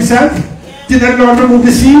work himself? Did not the Lord remove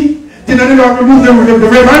the sea? Did not the Lord remove the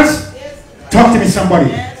rivers? Talk to me,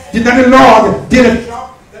 somebody. Did not the Lord did a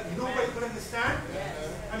job that nobody could understand?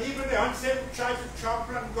 And even the unsaved tried to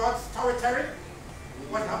trample on God's territory?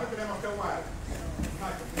 What happened to them after a while?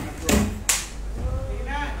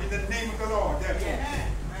 In the name of the Lord, therefore.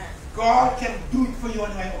 God can do it for you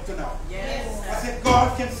and I up to now. I said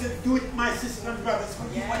God can do it, my sisters and brothers, for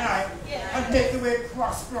you and I, and make the way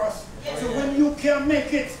prosperous. So when you can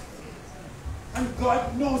make it, and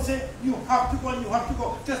God knows it, you have to go and you have to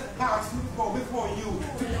go. Just ask him to go before you,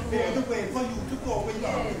 to prepare the way for you to go where you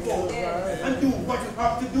have to go, and do what you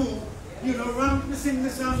have to do. You know, run to sing the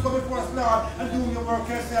song, go before us, Lord, and do your work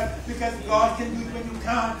yourself, because God can do it when you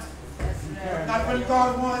can't. Not when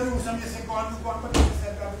God wants to do something, you say, God, do God, but you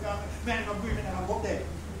said, God, because men are breathing and I'm up there.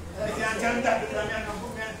 They can't tell him that because men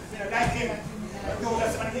are like him. And do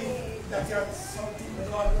that's something. that you're something the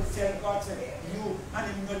Lord will tell God, say, you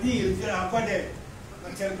and him no deal, you know, go there.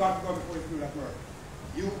 And tell God to go before you do that work.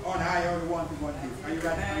 You and I are the one to want this. Are you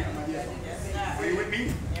ready? Are you with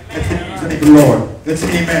me? Let's say the Lord. Let's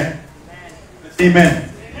say amen. Let's say amen.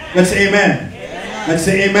 Let's say amen. Let's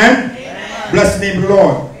say amen. Bless the name of the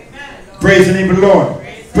Lord. Praise the name of the Lord.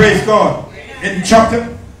 Praise God. In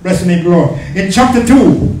chapter, bless the name of the Lord. In chapter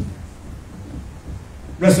 2,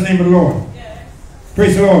 bless the name of the Lord.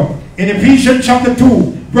 Praise the Lord. In Ephesians chapter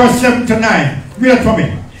 2, verse 7 to 9. Read it for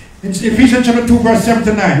me. In Ephesians chapter 2, verse 7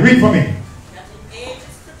 to 9. Read for me. That in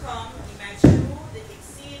ages to come he might show the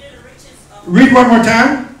exceeding riches of... Read one more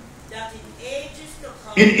time. That in ages to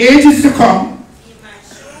come... In ages to come, he might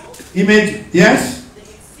show... he made, yes? The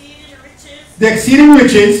exceeding riches... The exceeding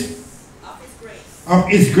riches... Of his grace. Of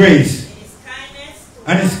his grace. And his kindness...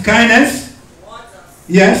 And his kindness... Towards us.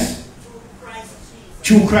 Yes? Through Christ Jesus.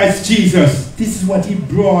 Through Christ Jesus. This is what he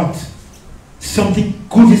brought. Something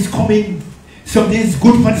good is coming. Something is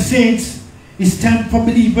good for the saints. It's time for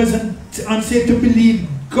believers and unsaved to believe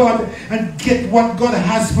God and get what God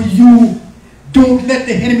has for you. Don't let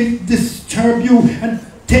the enemy disturb you and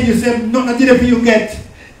tell yourself, none of the you get.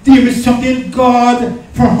 There is something in God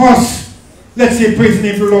for us. Let's say praise the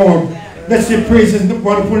name of the Lord. Let's say praise his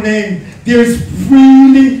wonderful name. There is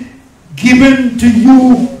freely given to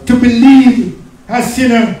you to believe as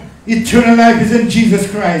sinner. Eternal life is in Jesus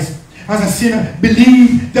Christ. As a sinner,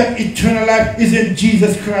 believe that eternal life is in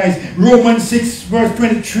Jesus Christ. Romans 6 verse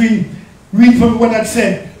 23. Read from what that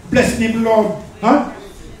said. Bless the name of the Lord. Huh?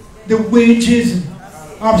 The wages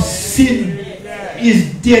of sin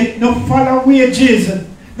is death. No follow wages.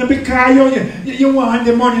 Not because you want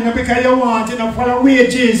the money. Not because you want it. No follow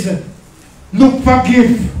wages. Look for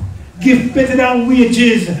gift. Gift better than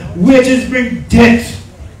wages. Wages bring death.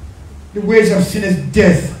 The wages of sin is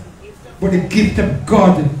death. But the gift of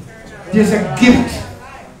God, there's a gift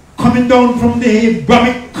coming down from the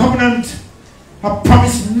Abrahamic covenant. A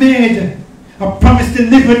promise made. A promise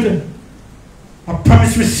delivered. A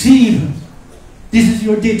promise received. This is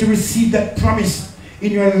your day to receive that promise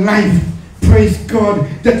in your life. Praise God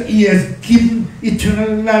that he has given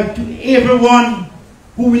eternal life to everyone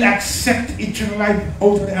who will accept eternal life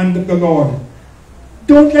out of the hand of the Lord.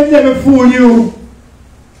 Don't let them fool you.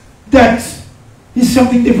 That is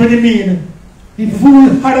something different in me. He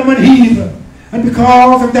fooled Adam and Eve. And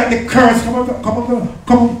because of that, the curse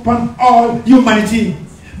come upon all humanity.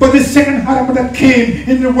 But the second Adam that came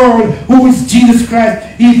in the world, who is Jesus Christ,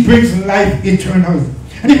 he brings life eternal.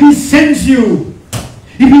 And if he sends you,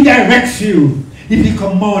 if he directs you, if he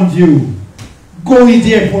commands you, go ye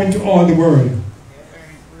therefore into all the world.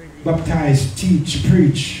 Baptize, teach,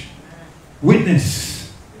 preach,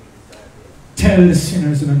 witness, tell the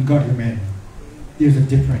sinners and ungodly men. There's a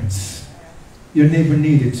difference. Your neighbor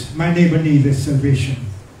needs it. My neighbor needs this salvation.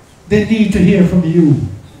 They need to hear from you.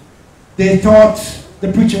 They thought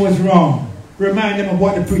the preacher was wrong. Remind them of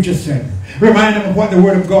what the preacher said. Remind them of what the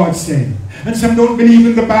word of God said. And some don't believe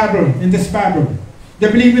in the Bible, in this Bible.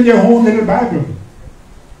 They believe in their own little Bible.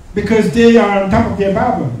 Because they are on top of their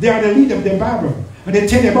Bible. They are the lead of their Bible. And they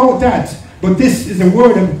tell you about that. But this is the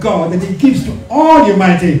word of God that he gives to all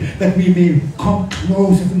humanity, that we may come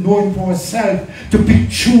closer to know him for ourselves, to pick,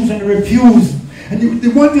 choose, and refuse. And the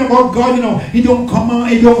one thing about God, you know, he don't command,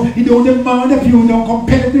 he don't demand of you, he don't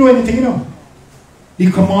compel you to do anything, you know. He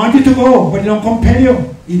commands you to go, but he don't compel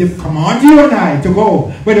you. He commands you and I to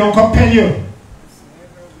go, but he don't compel you.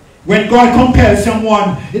 When God compels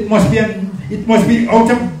someone, it must be out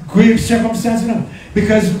of grave circumstance, you know,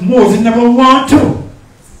 because Moses never wanted to.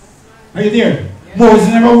 Are you there? Moses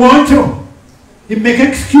never wanted to. He make an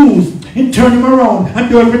excuse and turn him around and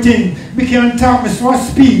do everything. We can't talk, Mr.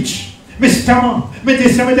 Speech. Miss Tamar, me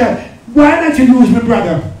this and that. Why not you use my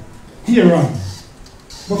brother? Here on.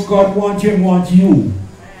 But God wants you and wants you.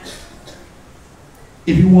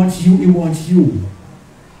 If he wants you, he wants you.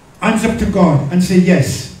 Hands up to God and say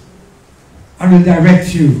yes. And will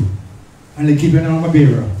direct you. And will give you an armor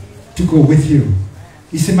bearer to go with you.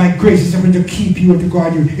 He said, my grace is able to keep you and to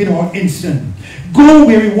guard you in all instant. Go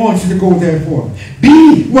where he wants you to go, therefore.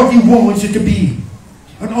 Be what he wants you to be.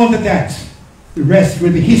 And under that, the rest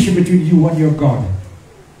will be history between you and your God.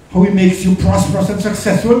 How he makes you prosperous and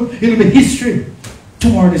successful, it will be history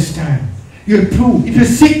tomorrow this time. You'll prove. If you're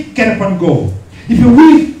sick, get up and go. If you're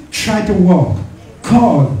weak, try to walk.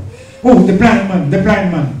 Call. Oh, the blind man, the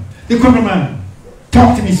criminal man.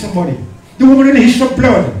 Talk to me, somebody. The woman in the issue of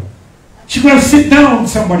blood. She could have sit down,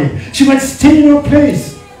 somebody. She might stay in her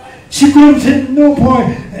place. She could have said, no, boy,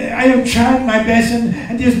 I have tried my best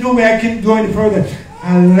and there's no way I can go any further.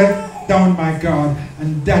 I let down my God,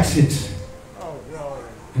 and that's it.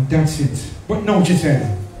 And that's it. But no, she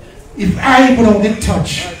said, if I would only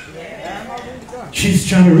touch, she's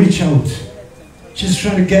trying to reach out. She's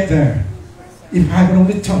trying to get there. If I would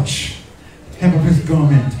only touch hem of his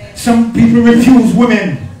garment. Some people refuse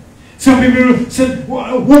women. Some people say,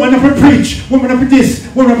 woman up and preach, woman up and this,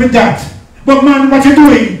 woman up and that. But man, what you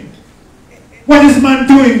doing? What is man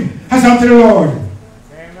doing as unto the Lord?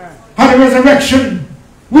 Amen. At the resurrection,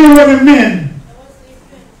 we were the men.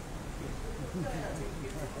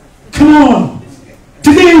 Come on.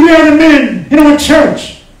 Today we are the men in our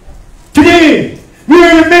church. Today we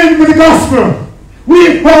are the men with the gospel.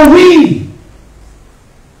 We are we.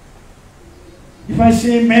 If I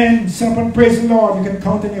say amen, stop and praise the Lord, you can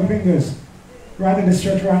count on your fingers right in this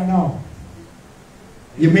church right now.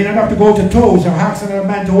 You may not have to go to toes or ask another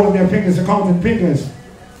man to hold their fingers or count on fingers.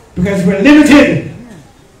 Because we're limited.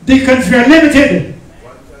 Deacons, we're limited.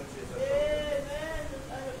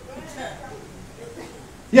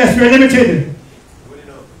 Yes, we're limited.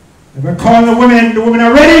 And we're calling the women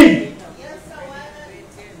are ready.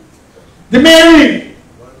 The Mary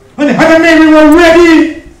and the other Mary were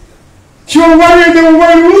ready. She was worried, they were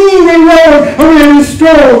worried, and we were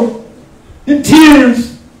restored in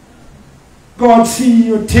tears. God see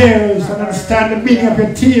your tears and understand the meaning of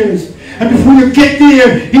your tears. And before you get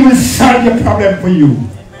there, he will solve your problem for you.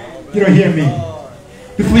 You don't hear me?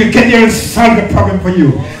 Before you get there, he'll solve the problem for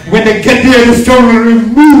you. When they get there, the storm will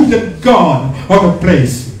remove the God of the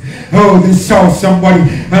place. Oh, they saw somebody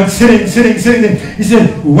and sitting there. He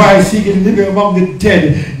said, why is he living among the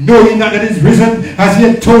dead, knowing not that he's risen, as he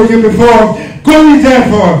had told you before? Go ye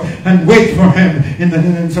therefore and wait for him in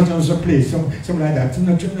such and such a place. Something like that.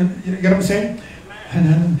 You get what I'm saying? And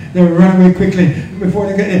then they run away quickly before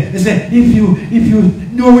they get there. They said, if you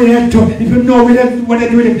know where they're to, if you know what they're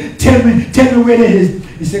doing, tell me where it is.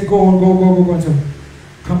 He said, go. So,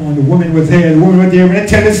 come on, the woman was there. The woman was there. When they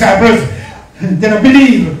tell the disciples, they don't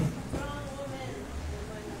believe.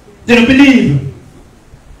 They don't believe.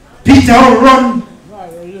 Peter run.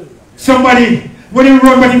 Somebody, when he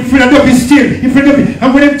run, but he filled up his still. He filled up.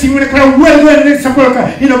 And when they cry, well, next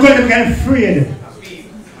worker, you know, going to get afraid.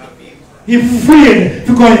 He's afraid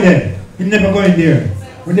to go in there. He never go in there.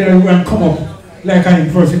 When they run, come up, like I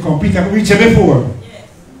first come. Peter reached it before.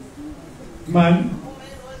 Man,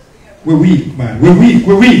 we're weak, man. We're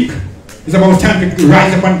weak. It's about time to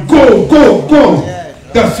rise up and go.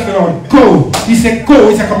 Thus said the Lord, go. He said, go.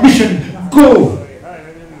 It's a commission. Go.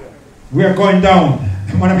 We are going down.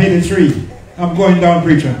 I'm on 83. I'm going down,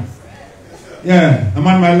 preacher. Yeah, I'm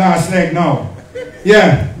on my last leg now.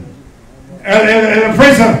 Yeah.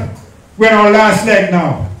 Preacher, we're on our last leg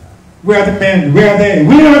now. Where are the men? Where are they?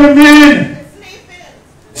 We are the men.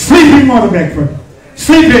 Sleeping, Mother Beckford.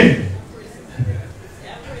 Sleeping.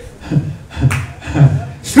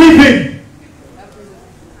 Sleeping.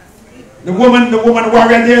 The woman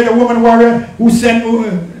warrior there, the woman warrior who sent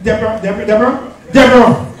Deborah.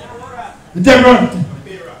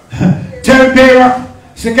 Tell Barak,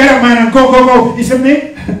 say, get up, man, and go. He said,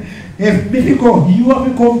 me, if you go, you have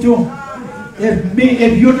to come too.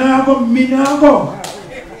 If you not go, me not go.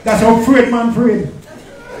 That's how afraid man afraid.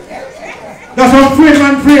 That's how afraid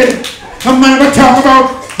man afraid. A man will talk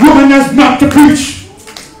about woman that's not to preach.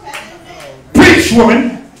 Preach,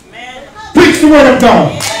 woman. Preach the word of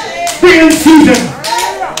God. Be in season.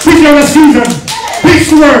 Preach out of season. Preach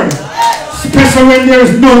the word. Especially when there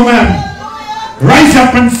is no man. Rise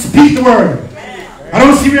up and speak the word. I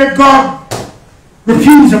don't see where God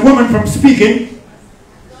refused a woman from speaking.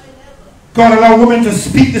 God allowed women to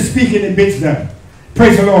speak the speaking and bids them.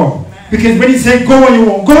 Praise the Lord. Because when he said go and you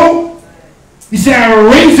won't go, he said I'll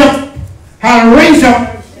raise up. I'll raise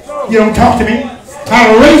up. You don't talk to me.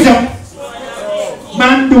 I'll raise up.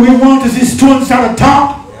 Man, do we want to see stones start to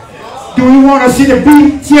talk? Do we want to see the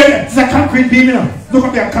beam? Here, it's a concrete beam, you know. Look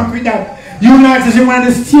up there, concrete that. You like to see one of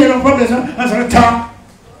the steel up there and start to talk?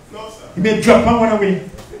 No, sir. You may drop on one away.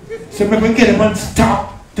 So we can get them and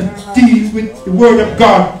stop to deal with the word of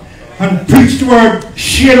God and preach the word,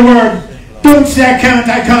 share the word. Don't say I can't.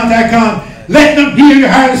 Let them hear your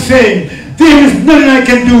heart saying, there is nothing I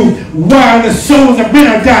can do while the souls of men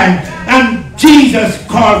are dying. And Jesus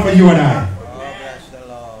called for you and I.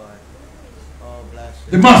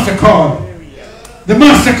 The master called. The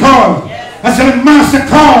master called. I said the master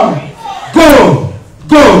called. Go.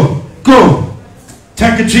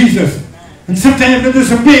 Thank you, Jesus. And sometimes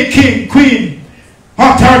there's a big king, queen,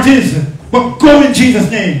 authorities, but go in Jesus'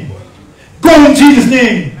 name. Go in Jesus'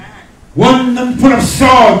 name. One handful of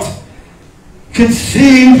salt can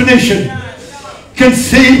save a nation. Can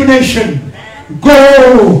save a nation.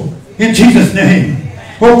 Go in Jesus' name.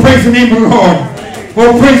 Oh, praise the name of the Lord.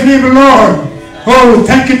 Oh, praise the name of the Lord. Oh,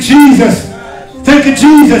 thank you, Jesus. Thank you,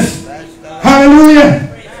 Jesus. Hallelujah.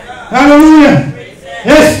 Hallelujah.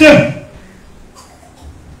 Esther.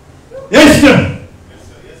 Esther.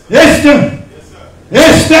 Esther.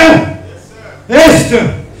 Esther.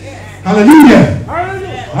 Esther. Hallelujah.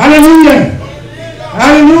 Hallelujah.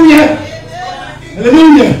 Hallelujah.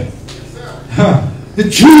 Hallelujah. The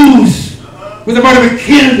Jews was about to be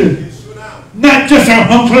killed. Not just her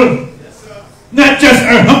uncle. Not just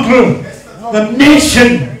her uncle. The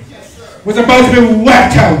nation was about to be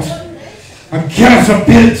wiped out. A gallows are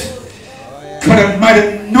built. God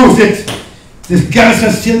Almighty knows it. This gallows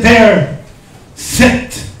are still there.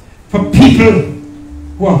 Set for people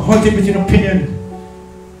who are halted with an opinion.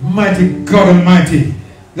 Mighty God Almighty.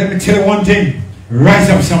 Let me tell you one thing. Rise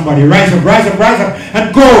up, somebody. Rise up, rise up, rise up,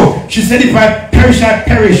 and go. She said, if I perish, I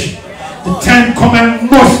perish. The time come I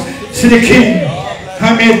must see the King.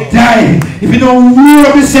 I may die. If you don't rule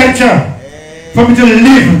up the scepter for me to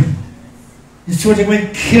live, it's what they will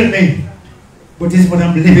kill me. But this is what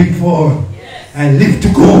I'm living for. I live to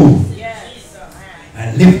go.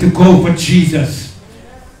 I live to go for Jesus.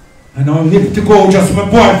 And I live to go just for my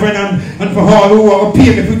boyfriend and for all who are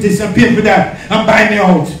pay me for this and pay for that and buy me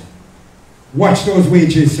out. Watch those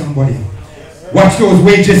wages, somebody. Watch those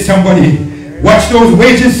wages, somebody. Watch those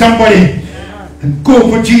wages, somebody. And go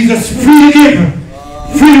for Jesus. Free to give.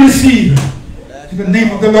 Free to receive. In the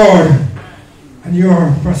name of the Lord. And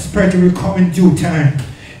your prosperity will come in due time.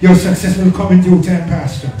 Your success will come in due time,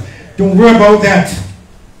 Pastor. Don't worry about that.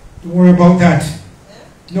 Don't worry about that.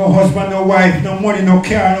 No husband, no wife, no money, no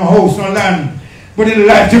car, no house, no land. But in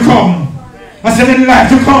life to come. I said in life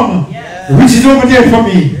to come. Which is over there for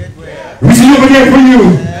me. Which is over there for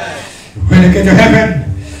you. When I get to heaven.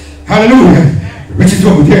 Hallelujah. Which is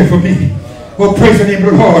over there for me. Oh, praise the name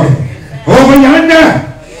of the Lord. Over yonder.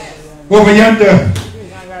 Over yonder.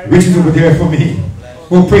 Riches over there for me.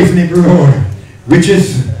 Oh, praise the name of the Lord.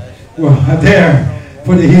 Riches are there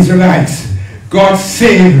for the Israelites. God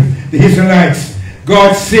saved the Israelites.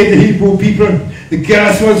 God saved the Hebrew people. The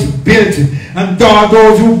gallows was built. And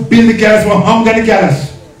those who built the gallows were hung on the gallows.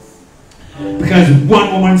 Because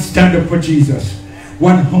one woman stand up for Jesus.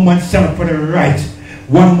 One woman stand up for the right.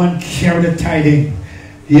 One woman carried the tiding.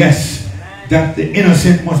 Yes, that the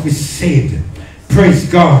innocent must be saved. Praise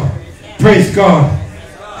God. Praise God.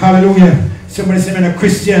 Hallelujah. Somebody say, I'm a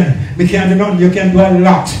Christian. We can't do nothing. You can do a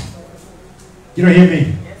lot. You don't hear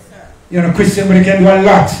me? You're a Christian, but you can do a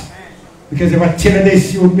lot. Because if I tell you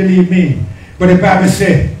this, you would believe me. But the Bible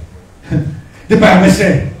said, the Bible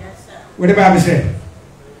said, what the Bible said?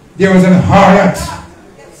 There was an harlot.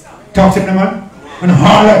 Talk to me, man. An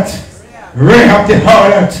harlot. Rahab the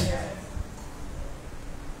harlot.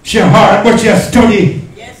 She harlot, but she has studied.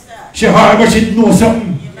 She harlot, but she knows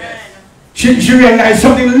something. She realized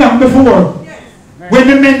something long before. When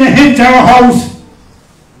the men enter her house,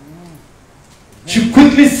 she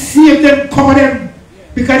quickly saved them, covered them.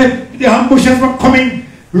 Because the ambushers were coming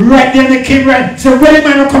right there and they came right. So where the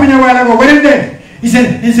man were coming a while ago? Where are they? He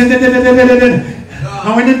said,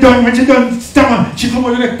 and when she done stammer, she come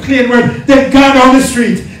out with a clean word. They gone down the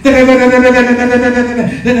street. And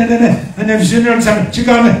then she done something. She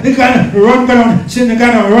gone, they gone run down. She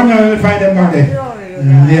gone run down and find them down there.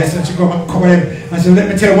 Yes, and she come and cover them. And so let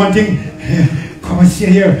me tell you one thing. Come and stay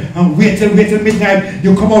here and wait till midnight.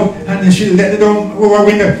 You come out and then she let it down over a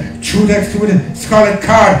window. Through the scarlet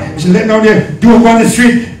card. She let it down there. Do go on the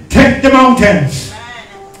street. Take the mountains.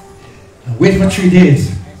 And wait for 3 days.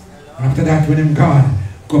 And after that, when I'm gone,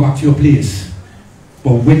 go back to your place.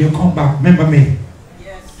 But when you come back, remember me.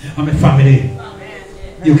 I'm a family.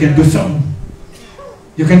 You can do something.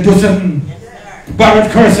 You can do something.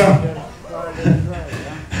 Barrett Cursor.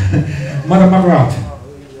 Mother Margaret.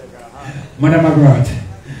 Mother Margaret.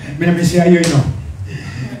 Let me say, you know.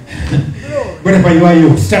 Whatever you are,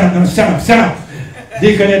 you. Stand up now, stand up, stand up.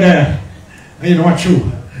 Deacon in there. You know what,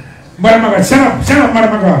 true. Mother Margaret, stand up,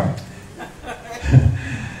 Mother Margaret.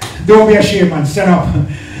 Don't be ashamed, man. Stand up.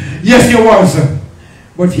 Yes, you was.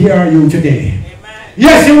 But here are you today.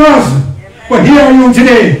 Yes, you was. But here are you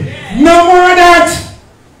today. No more of that.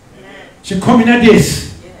 She come in at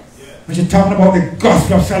this. And she's talking about the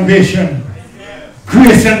gospel of salvation.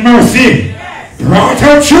 Grace and mercy brought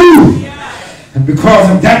her through. And because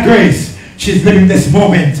of that grace, she's living this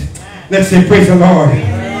moment. Let's say, praise the Lord.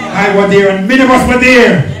 I was there and many of us were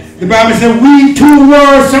there. The Bible said, we too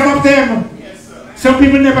were some of them. Some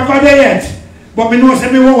people never got there yet. But we know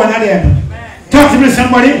some we were one of them. Talk to me,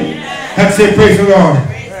 somebody. And say, praise the Lord.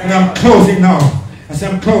 And I'm closing now. As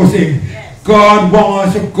I'm closing, God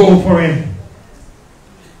wants us to go for Him.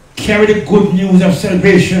 Carry the good news of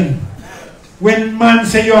salvation. When man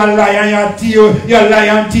say you're a liar, you're a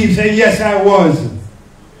liar and thief, say yes I was.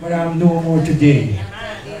 But I'm no more today.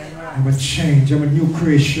 I'm a change, I'm a new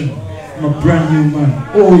creation. I'm a brand new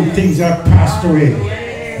man. Old things are passed away.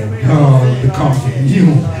 Oh, becomes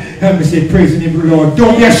new. Help me say praise the name of the Lord.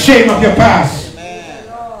 Don't be ashamed of your past.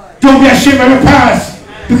 Don't be ashamed of your past.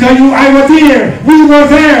 Because I was there. We were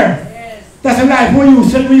there. That's a life we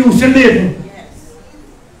used to live.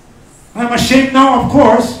 I'm ashamed now, of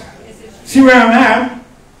course. See where I'm at.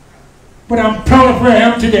 But I'm proud of where I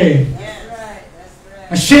am today.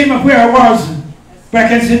 Ashamed of where I was. But I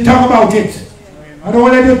can still talk about it. I don't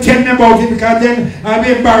want to tell me about it because then I'll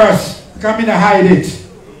be embarrassed. Because I'm going to hide it.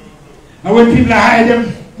 And when people hide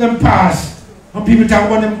them past, and people talk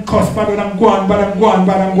about them cuss, but I'm going back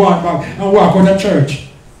and walk out of church.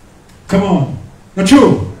 Come on. Not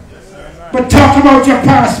true? But talk about your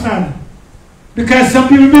past, man. Because some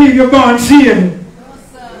people believe you're going to see him.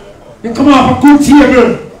 You come off a good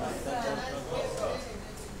table.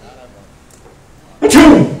 Not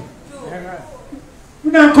true?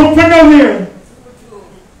 We not come from nowhere.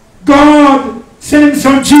 God sent his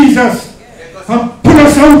son Jesus and put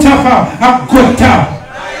us out of a gutter,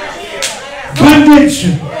 bondage,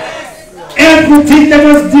 everything that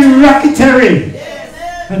was derogatory.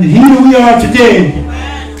 And here we are today,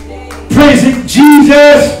 praising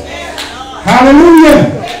Jesus. Hallelujah.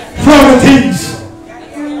 For the things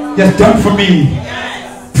that's done for me.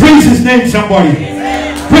 Praise his name, somebody.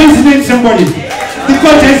 Praise his name, somebody. The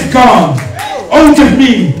gutter is gone out of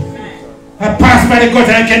me. I pass by the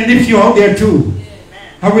gutter, I can lift you out there too.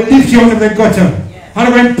 I will lift you out of the gutter. I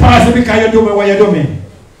don't pass it because you do me what you do me.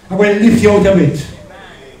 I will lift you out of it.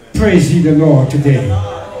 Praise ye the Lord today.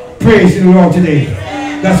 Praise ye the Lord today.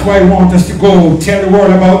 That's why I want us to go tell the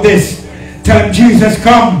world about this. Tell them Jesus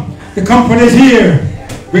come. The comfort is here.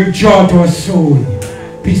 Bring joy to our soul.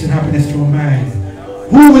 Peace and happiness to our mind.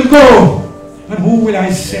 Who will go? And who will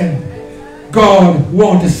I send? God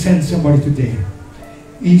wants to send somebody today.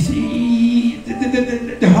 The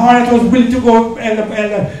harlot was willing to go,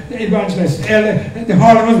 the evangelist, the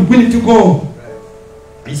harlot was willing to go.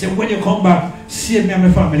 He said, when you come back, save me and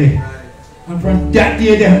my family. And from that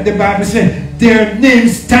day, the Bible said, their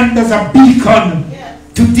names stand as a beacon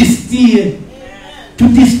to this day. To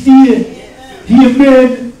this day. He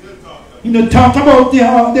made, talk about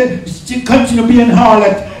she continued being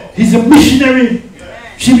harlot. He's a missionary.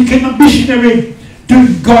 She became a missionary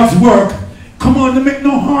doing God's work. Come on, to make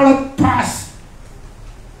no harlot pass.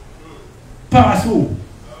 Pass who?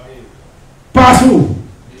 Pass who?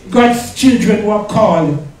 God's children were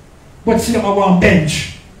called, but sit on one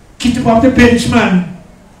bench. Get up off the bench, man.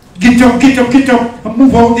 Get up, and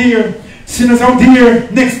move out there. Sinners out here,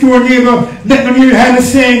 next door neighbor, let them hear you have a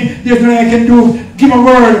saying, there's nothing I can do. Give a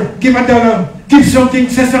word, give a dollar, give something,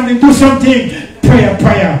 say something, do something. Prayer.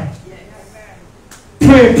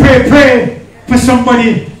 Pray for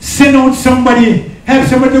somebody. Send out somebody. Help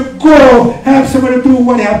somebody to go. Help somebody to do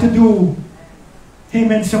what they have to do.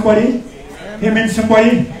 Amen, somebody. Amen,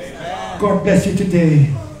 somebody. God bless you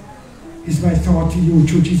today. It's my thought to you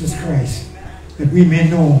through Jesus Christ, that we may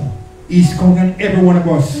know He's coming on every one of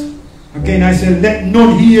us. Again, I said, let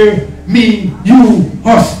none hear me, you,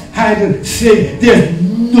 us, hide, say, there's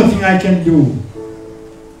nothing I can do.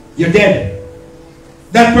 You're dead.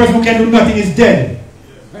 That person who can do nothing is dead.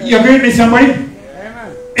 You agree with me, somebody?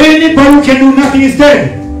 Amen. Anybody who can do nothing is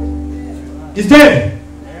dead. Is dead.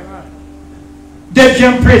 Amen. Dead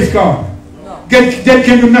can't praise God. No. Dead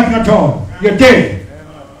can do nothing at all. You're dead.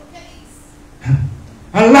 Amen.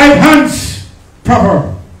 Alive hands,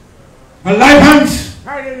 proper. Alive hands.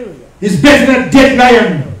 Hallelujah. Is better than a dead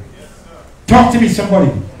lion. Talk to me,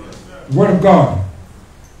 somebody. The word of God.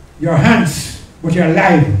 Your hands, but you're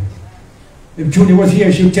alive. If Julie was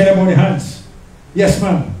here, she would tell about the hands. Yes,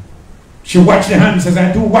 ma'am. She watched the hands, as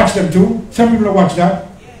I do watch them too. Some people don't watch that.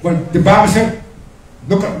 But the Bible said,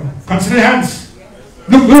 look, consider the hands.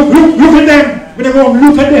 Look at them. When they go home,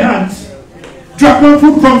 look at the hands. Drop one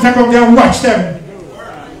food crumbs and go there and watch them.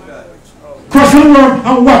 Crush one worm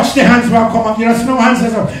and watch the hands will come up. You don't see no hands,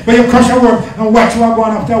 but you crush a worm and watch what go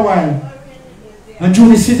on after a while. And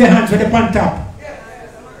Julie sees the hands with the pan top.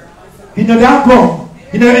 You know that go.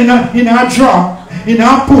 In a draw. In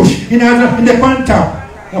a push, in the pan top.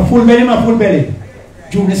 A full belly, my full belly.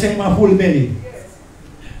 Julie saying my full belly.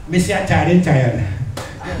 Me say I'm tired.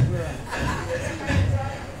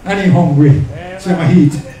 And I'm hungry. So I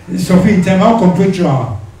eat. So feed time I'll come to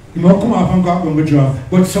draw. You might come up and go up and draw.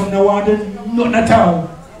 But some no want nothing at all.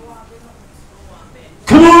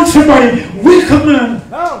 Come on, somebody. Welcome, man.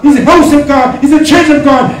 He's a house of God. He's a church of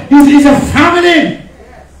God. He's a family.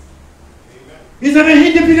 It's not an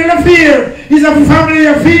individual affair. It's a family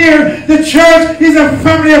affair. The church is a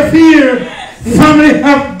family affair. Family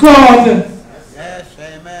of God. Yes,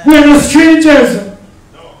 amen. We are not strangers.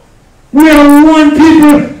 We are one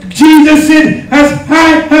people. Jesus said, as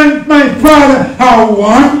I and my Father are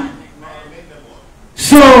one.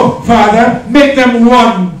 So, Father, make them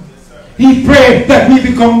one. He prayed that we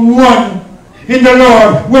become one in the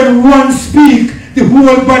Lord. When one speaks, the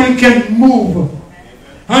whole body can move.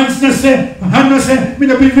 Hands not say, me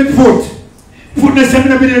not build with foot. Foot not say, me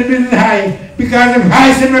not build with high. Because if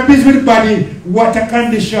high say, me not build with body, what a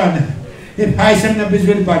condition. If high say, me not build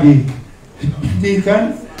with body.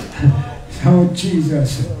 Deacon? Oh,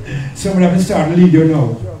 Jesus. Some of them start to lead you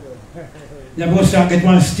now. You're going to start get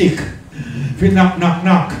one stick. If you knock, knock,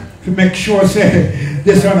 knock. If you make sure, say,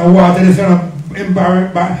 this on a water, this on a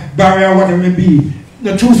barrier, whatever it may be.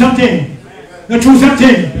 Not true something. Not true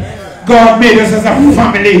something. God made us as a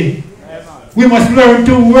family. We must learn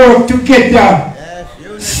to work together.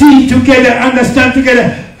 See together, understand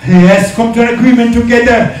together. Yes, come to an agreement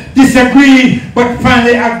together. Disagree, but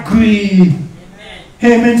finally agree.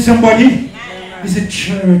 Amen, somebody. It's a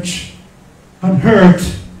church on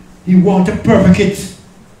earth. He wants to perfect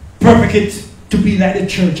it to be like the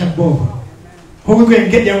church above. How we going to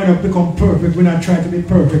get there when we become perfect? We're not trying to be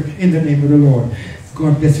perfect in the name of the Lord.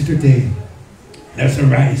 God bless you today. Let's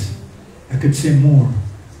arise. I could say more,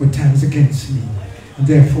 but time is against me. And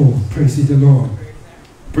therefore, praise the Lord.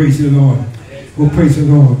 Praise the Lord. Oh, praise the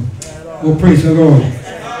Lord. Oh, praise the Lord.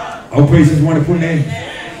 Oh, praise his wonderful name.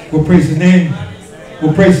 Oh, praise his name.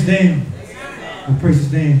 Oh, praise his name. Oh, praise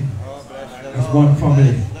his name. As one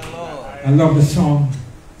family. I love the song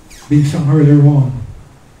being sung earlier on.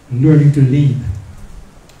 Learning to lean.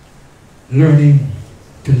 Learning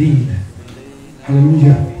to lean.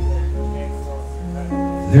 Hallelujah.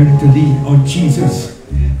 Learning to lean on Jesus.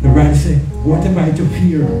 The writer said, what am I to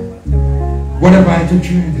fear? What am I to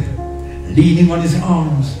dread? Leaning on his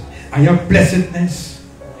arms. I have blessedness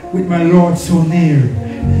with my Lord so near.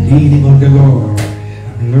 Leaning on the Lord.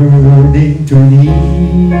 I'm learning to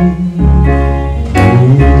lean.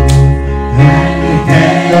 And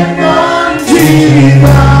depend on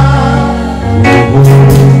Jesus.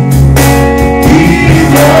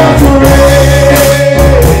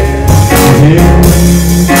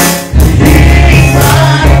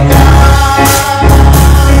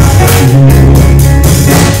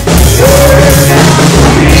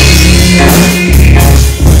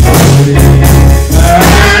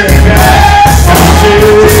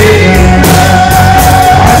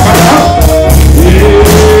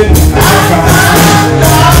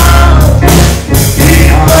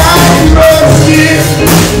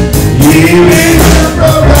 He will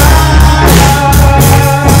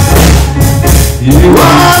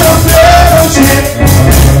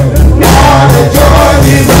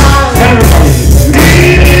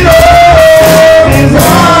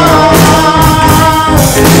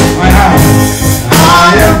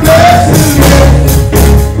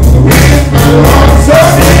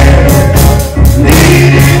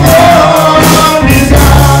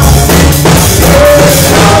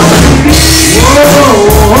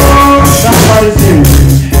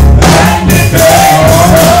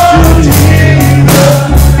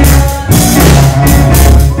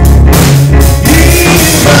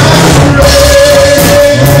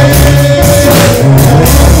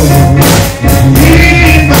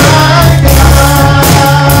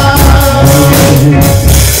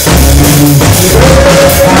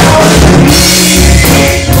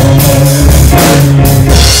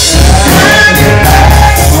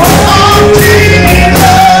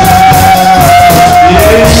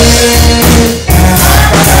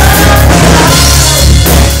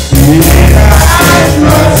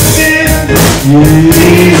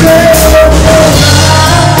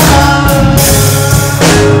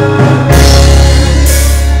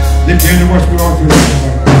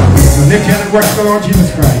works the Lord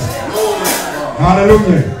Jesus Christ.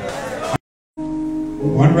 Hallelujah.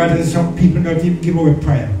 One rather than some people don't even give away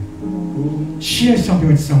prayer. Share something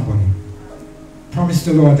with somebody. Promise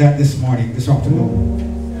the Lord that this morning, this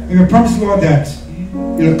afternoon. Maybe promise the Lord that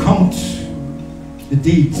you'll count the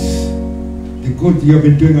deeds, the good you have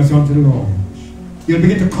been doing us unto the Lord. You'll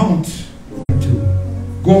begin to count to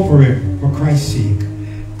go for him for Christ's sake.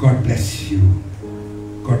 God bless you.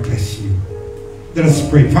 God bless you. Let us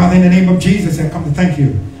pray. Father, in the name of Jesus, I come to thank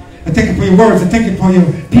you. I thank you for your words. I thank you for your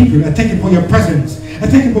people. I thank you for your presence. I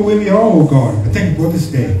thank you for where we are, oh God. I thank you for this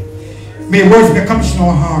day. May words be accomplished in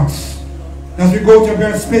our hearts. As we go to a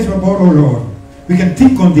very space about, oh Lord, we can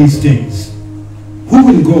think on these things. Who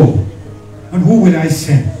will go? And who will I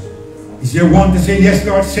send? Is there one to say, yes,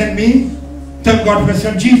 Lord, send me? Thank God for His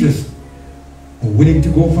Son Jesus, who is willing to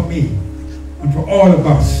go for me and for all of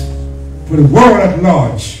us, for the world at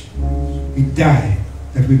large. He died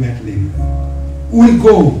that we might live. Who will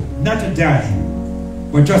go not to die,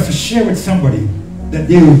 but just to share with somebody that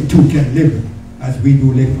they too can live as we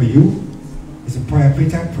do live for you. It's a prayer of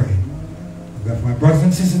faith I pray. God, for my brothers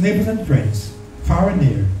and sisters, neighbors and friends, far and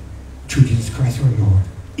near, through Jesus Christ our Lord.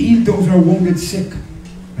 Heal those who are wounded, sick,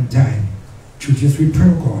 and dying. Through Jesus we pray,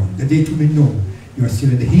 God, that they too may know you are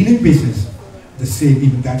still in the healing business, to save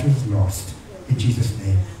even that which is lost. In Jesus'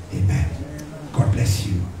 name, amen. God bless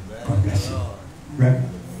you. God bless you. Reb,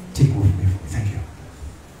 take over me. Thank you.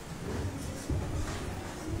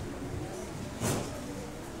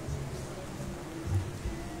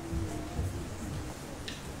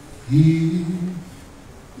 If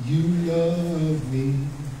you love me,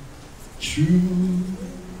 truly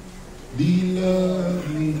love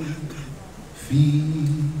me,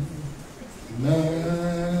 feed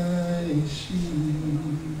my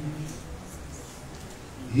sheep.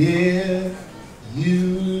 If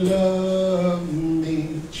you love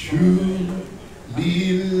me,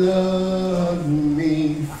 truly love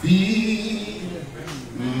me, feed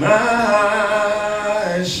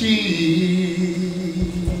my sheep.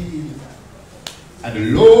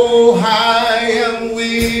 And lo, I am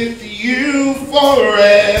with you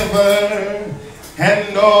forever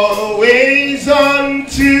and always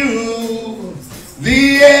unto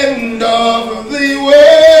the end of the world.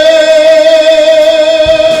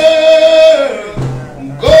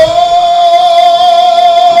 Go,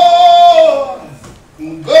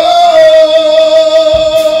 go, go,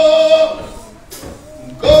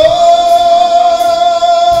 go,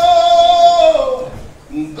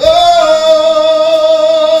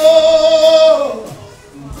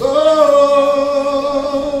 go.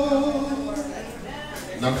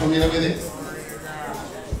 Now come here with it.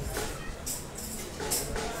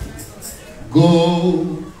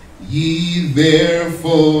 Go ye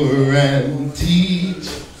therefore and teach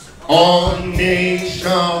all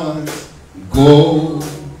nations. Go,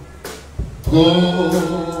 go,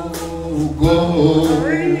 go.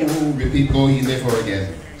 Repeat, go ye therefore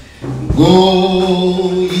again. Go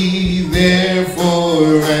ye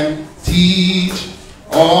therefore and teach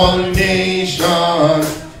all nations.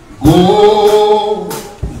 Go,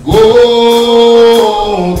 go,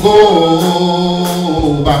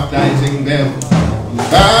 go. Baptizing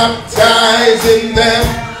them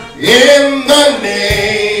in the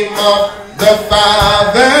name of the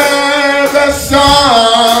Father, the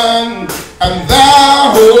Son, and the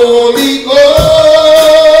Holy Ghost.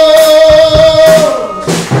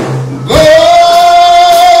 Go,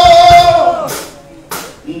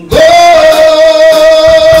 go,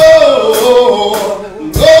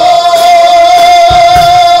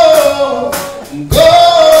 go,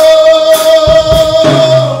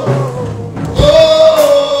 go.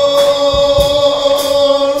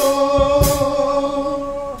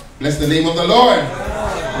 Bless the name of the Lord.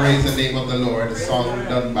 Praise the name of the Lord. A song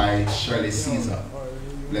done by Shirley Caesar.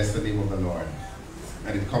 Bless the name of the Lord.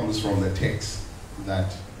 And it comes from the text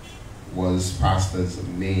that was Pastor's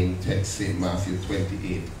main text, St. Matthew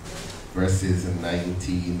 28, verses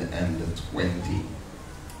 19 and 20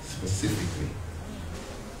 specifically.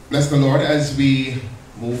 Bless the Lord. As we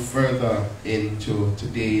move further into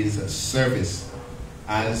today's service,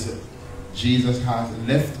 as Jesus has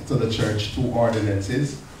left to the church two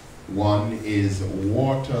ordinances. One is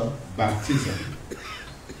water baptism,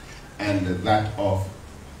 and that of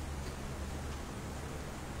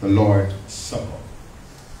the Lord's Supper,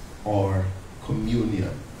 or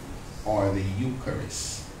communion, or the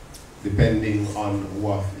Eucharist, depending on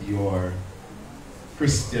what your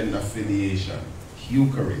Christian affiliation.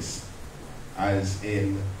 Eucharist, as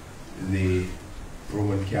in the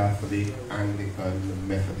Roman Catholic, Anglican,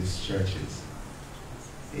 Methodist churches.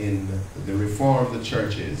 In the Reformed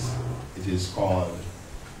churches, it is called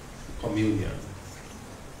communion.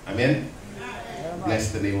 Amen?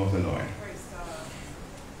 Bless the name of the Lord.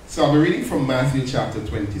 So I'll be reading from Matthew chapter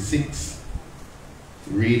 26,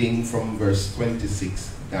 reading from verse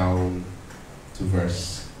 26 down to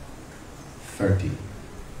verse 30.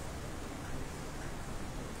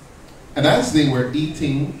 And as they were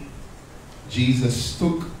eating, Jesus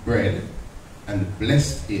took bread and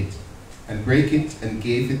blessed it, and brake it and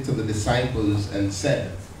gave it to the disciples and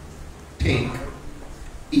said, "Take,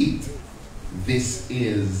 eat, this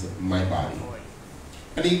is my body."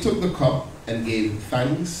 And he took the cup and gave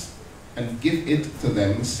thanks and gave it to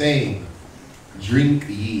them, saying, "Drink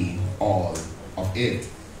ye all of it,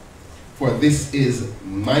 for this is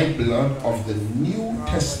my blood of the New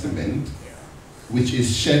Testament, which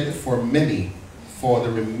is shed for many for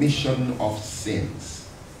the remission of sins.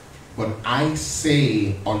 But I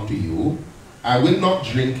say unto you, I will not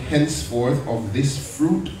drink henceforth of this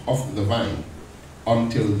fruit of the vine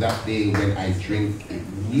until that day when I drink it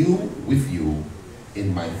new with you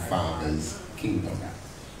in my Father's kingdom.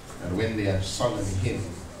 And when they had sung a hymn,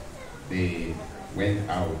 they went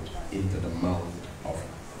out into the Mount of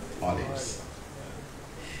Olives.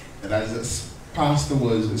 And as this pastor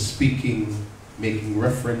was speaking, making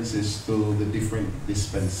references to the different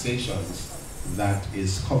dispensations that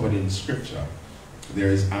is covered in Scripture, there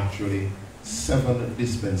is actually 7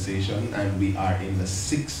 dispensations, and we are in the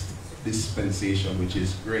 6th dispensation, which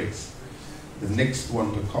is grace. The next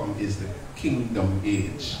one to come is the kingdom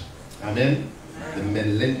age. Amen? The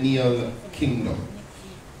millennial kingdom.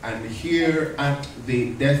 And here at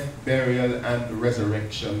the death, burial, and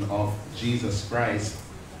resurrection of Jesus Christ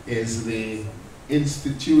is the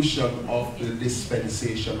institution of the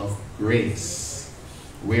dispensation of grace,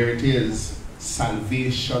 where it is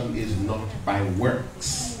salvation is not by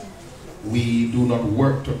works. We do not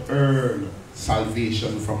work to earn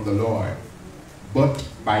salvation from the Lord, but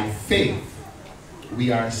by faith.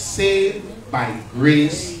 We are saved by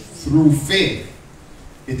grace through faith.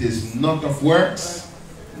 It is not of works,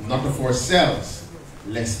 not of ourselves,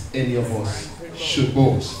 lest any of us should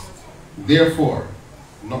boast. Therefore,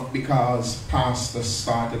 not because pastor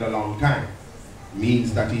started a long time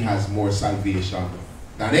means that he has more salvation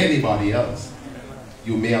than anybody else.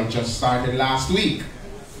 You may have just started last week.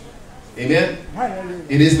 Amen?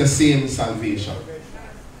 It is the same salvation.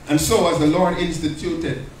 And so as the Lord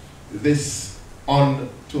instituted this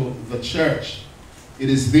unto the church, it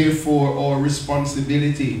is therefore our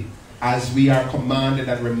responsibility, as we are commanded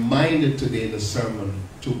and reminded today in the sermon,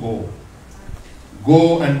 to go.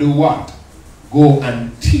 Go and do what? Go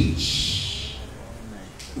and teach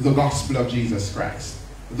the gospel of Jesus Christ,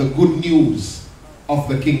 the good news of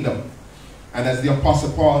the kingdom. And as the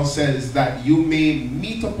Apostle Paul says, that you may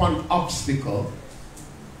meet upon obstacle,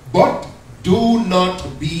 but do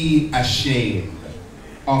not be ashamed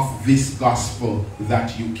of this gospel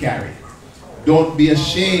that you carry. Don't be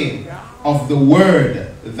ashamed of the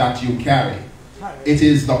word that you carry. It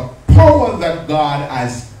is the power that God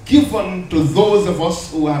has given to those of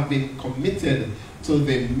us who have been committed to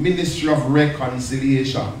the ministry of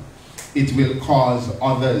reconciliation. It will cause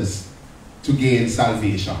others to gain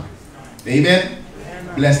salvation. Amen?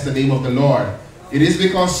 Amen. Bless the name of the Lord. It is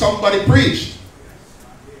because somebody preached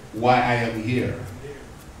why I am here.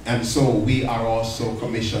 And so we are also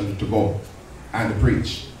commissioned to go and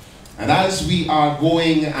preach. And as we are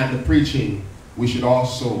going and preaching, we should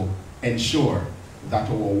also ensure that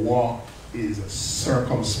our walk is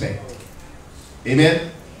circumspect.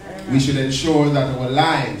 Amen? Amen. We should ensure that our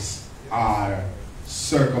lives are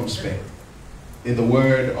circumspect. In the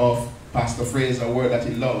word of Pastor Fraser, a word that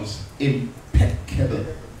he loves, impeccable.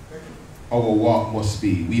 Our walk must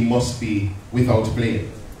be. We must be without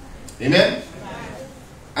blame. Amen?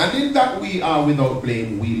 And in that we are without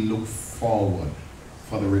blame, we look forward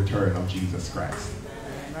for the return of Jesus Christ.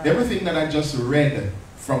 Everything that I just read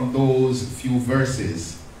from those few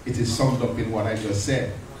verses, it is summed up in what I just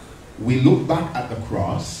said. We look back at the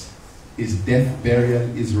cross, his death, burial,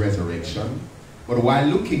 his resurrection. But while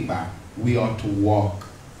looking back, we ought to walk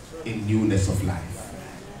in newness of life.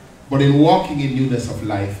 But in walking in newness of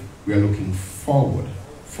life, we are looking forward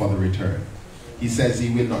for the return. He says he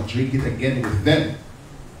will not drink it again with them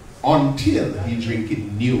until he drink it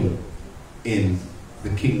new in the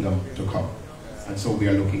kingdom to come. And so we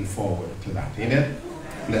are looking forward to that. Amen?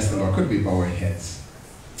 Bless the Lord. Could we bow our heads?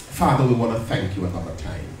 Father, we want to thank you another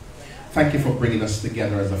time. Thank you for bringing us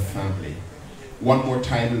together as a family. One more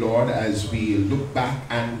time, Lord, as we look back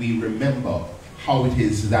and we remember how it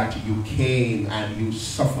is that you came and you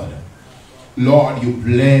suffered. Lord, you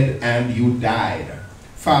bled and you died.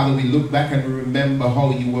 Father, we look back and remember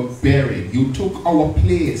how you were buried. You took our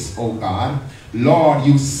place, oh God. Lord,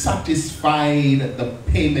 you satisfied the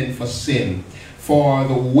payment for sin. For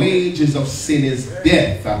the wages of sin is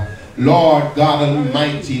death. Lord God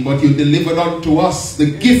Almighty, but you delivered unto us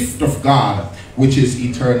the gift of God, which is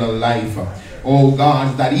eternal life. Oh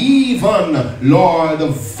God, that even, Lord, the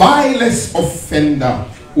vilest offender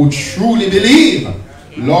who truly believe,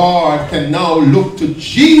 Lord, can now look to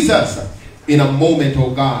Jesus. In a moment,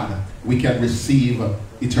 oh God, we can receive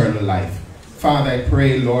eternal life. Father, I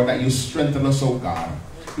pray, Lord, that you strengthen us, oh God.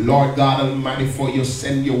 Lord God Almighty, for you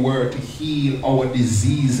send your word to heal our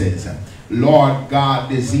diseases. Lord God,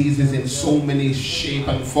 diseases in so many shape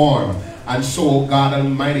and form. And so, God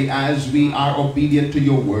Almighty, as we are obedient to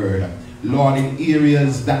your word, Lord, in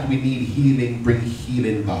areas that we need healing, bring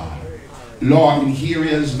healing, God. Lord, in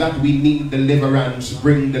areas that we need deliverance,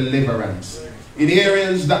 bring deliverance. In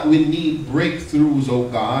areas that we need breakthroughs, oh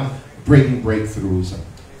God, bring breakthroughs.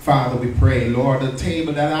 Father, we pray, Lord, the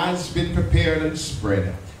table that has been prepared and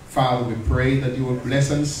spread, Father, we pray that you will bless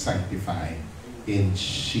and sanctify in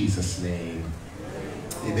Jesus' name.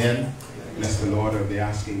 Amen. Bless the Lord. I'll be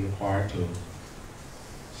asking the choir to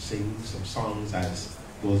sing some songs as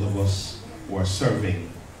those of us who are serving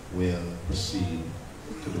will proceed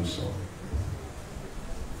to do so.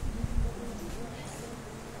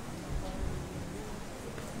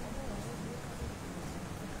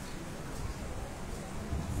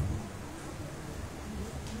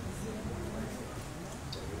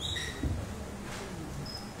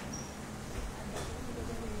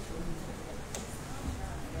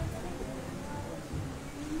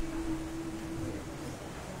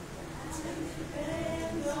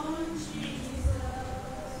 Depend on Jesus.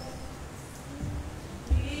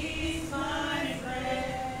 He's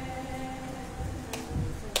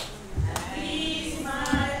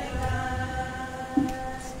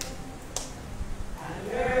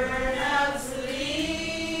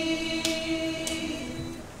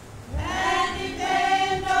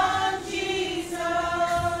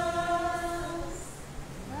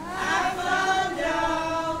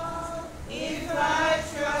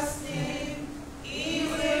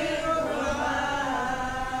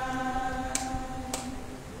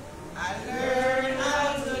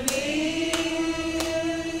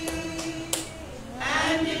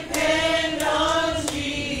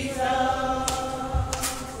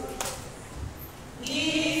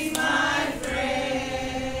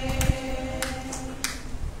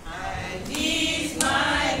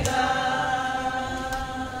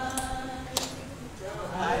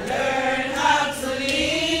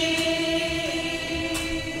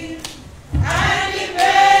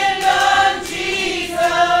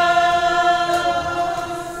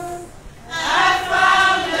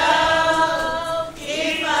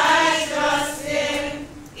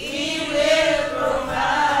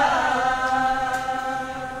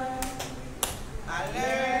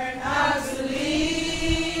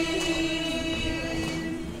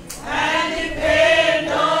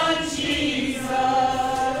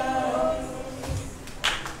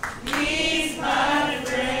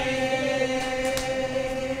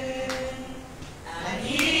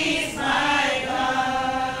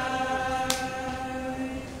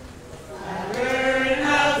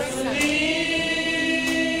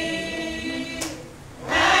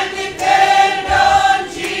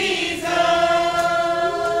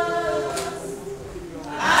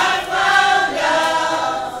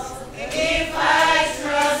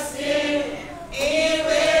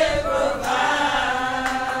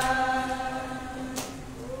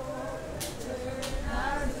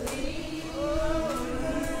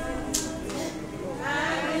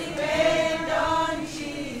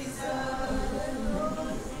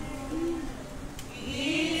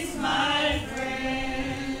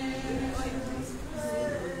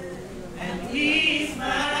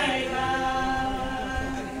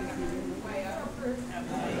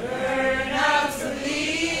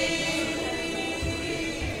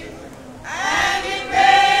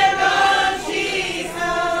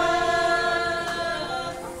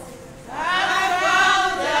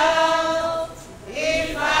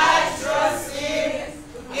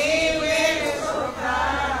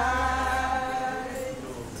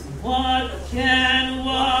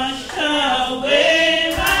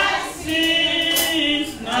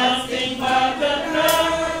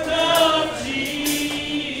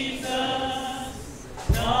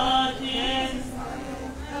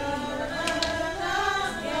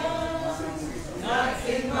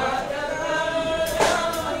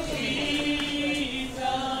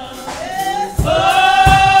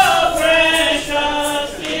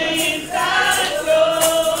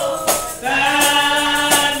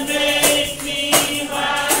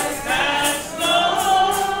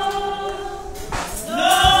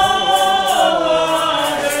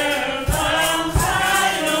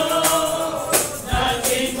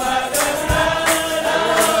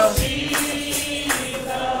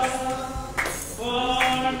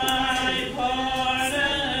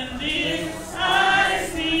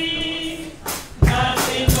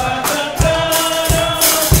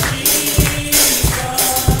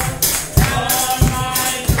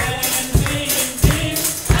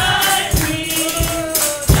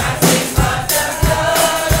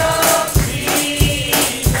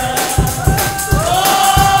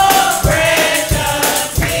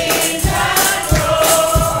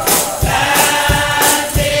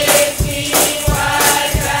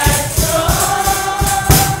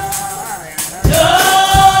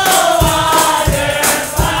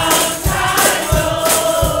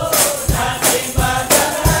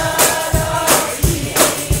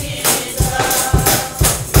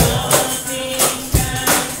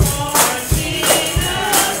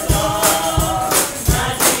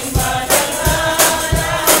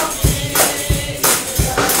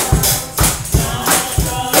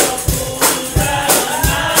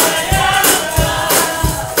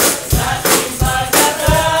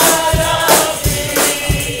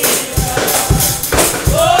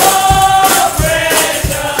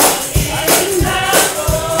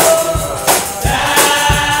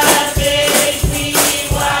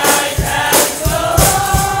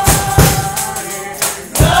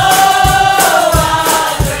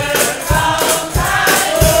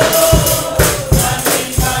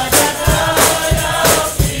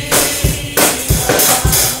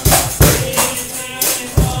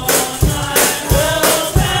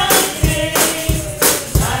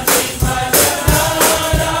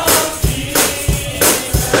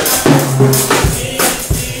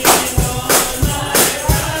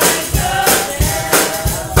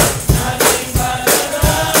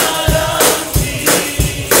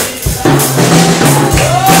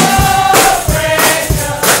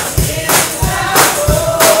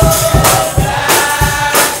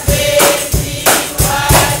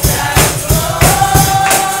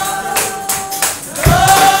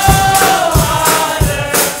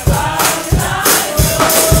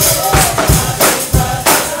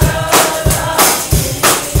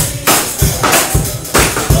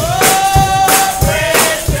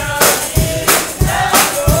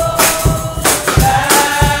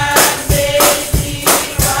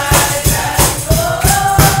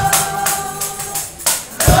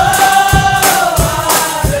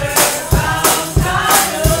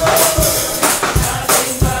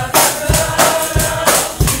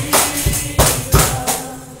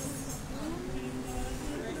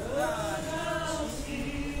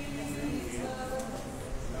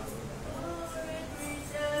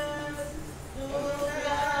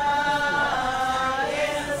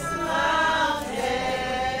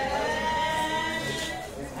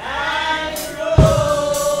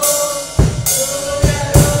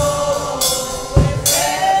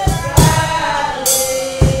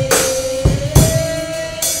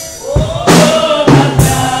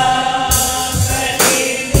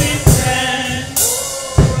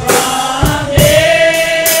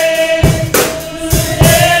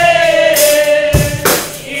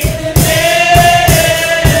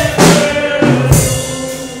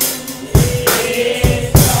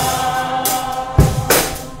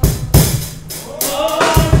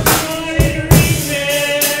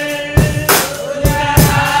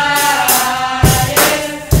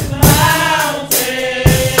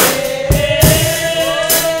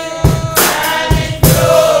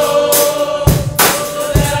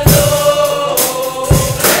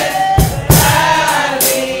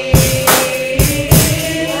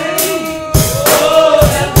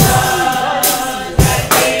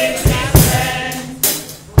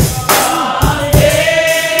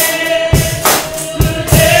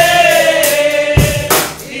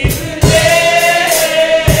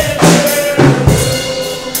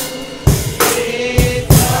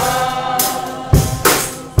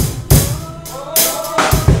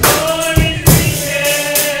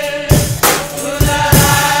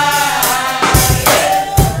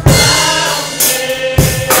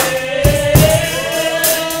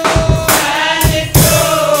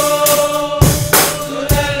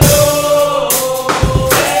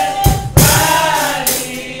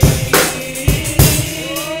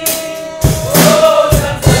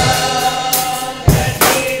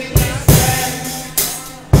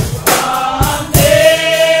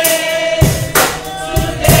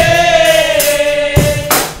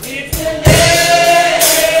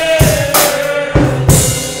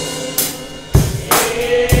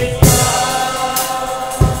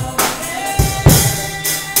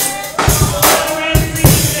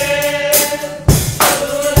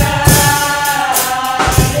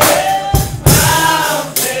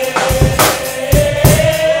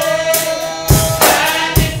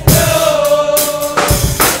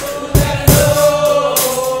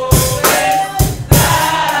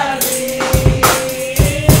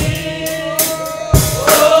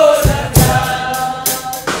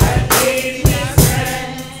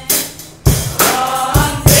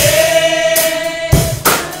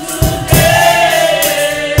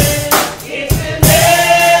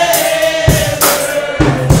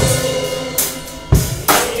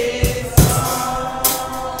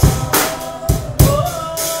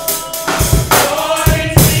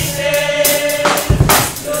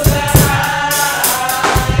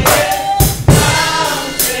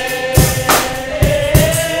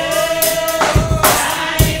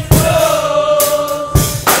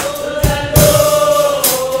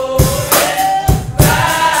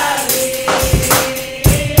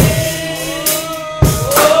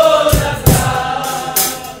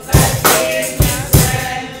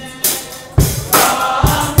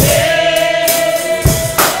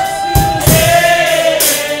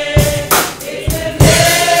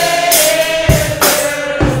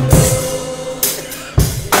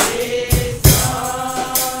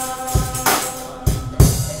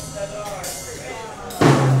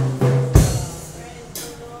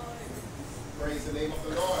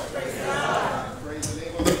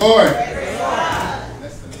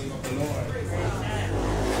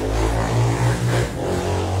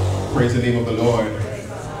Praise the name of the Lord.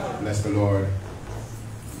 Bless the Lord.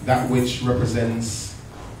 That which represents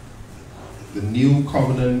the new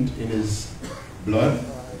covenant in his blood,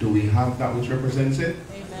 do we have that which represents it?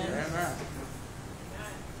 Amen.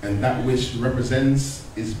 And that which represents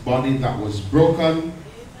his body that was broken,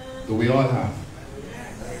 do we all have?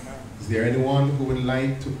 Is there anyone who would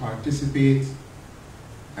like to participate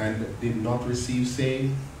and did not receive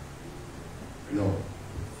saying? No.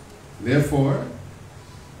 Therefore,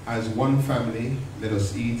 as one family, let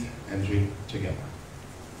us eat and drink together.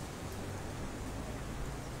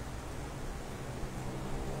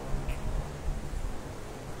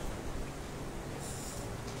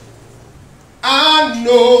 I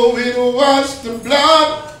know it was the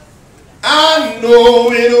blood. I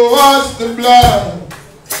know it was the blood.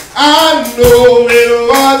 I know it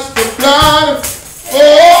was the blood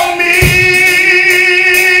for me.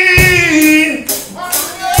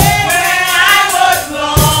 When I was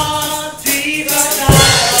lost, Jesus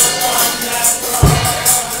died on that cross.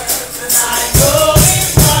 And I know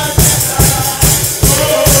it was the blood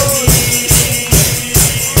for me.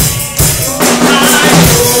 I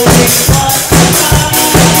know it was the blood.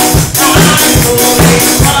 I know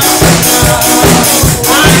it was the blood.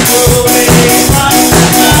 I know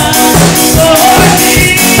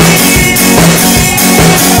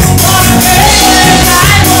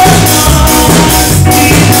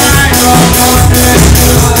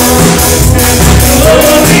it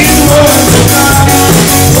was the blood.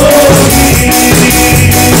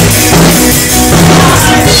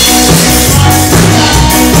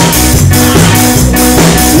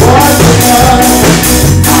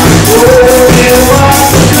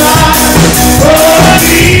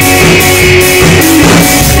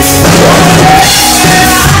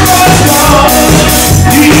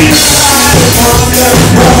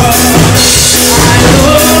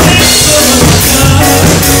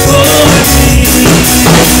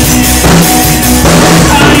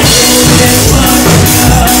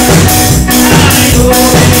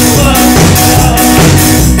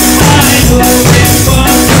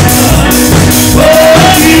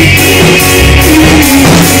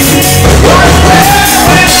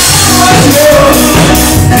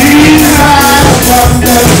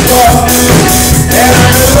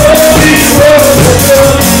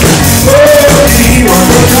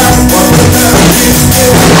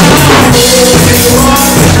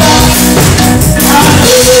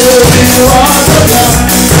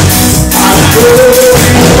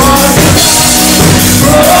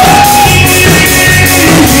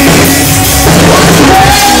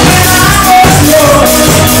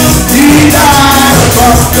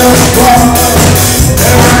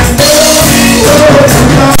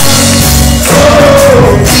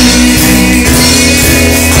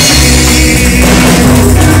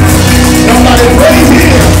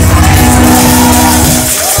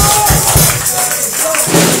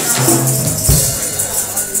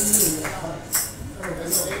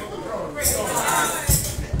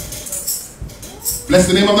 Bless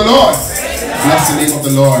the name of the Lord. Bless the name of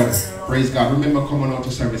the Lord. Praise God. Remember coming out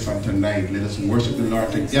to service on tonight. Let us worship the Lord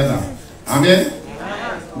together. Amen.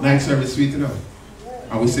 Night service sweet enough.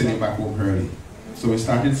 And we send you back home early. So we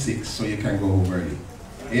started 6, so you can go home early.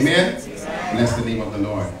 Amen. Bless the name of the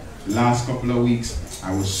Lord. Last couple of weeks,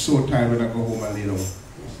 I was so tired when I go home and lay down.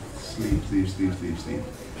 Sleep.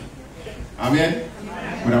 Amen.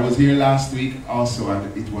 But I was here last week also,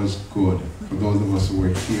 and it was good for those of us who were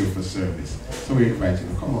here for service. So we invite you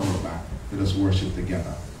to come on back. Let us worship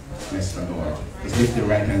together. Bless the Lord. Let's lift your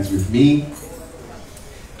right hands with me.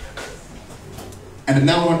 And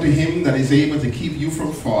now unto him that is able to keep you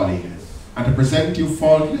from falling, and to present you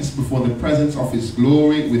faultless before the presence of his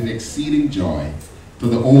glory with exceeding joy. To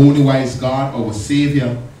the only wise God, our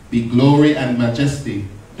Savior, be glory and majesty,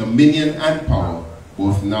 dominion and power,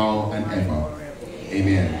 both now and ever.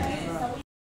 Amen.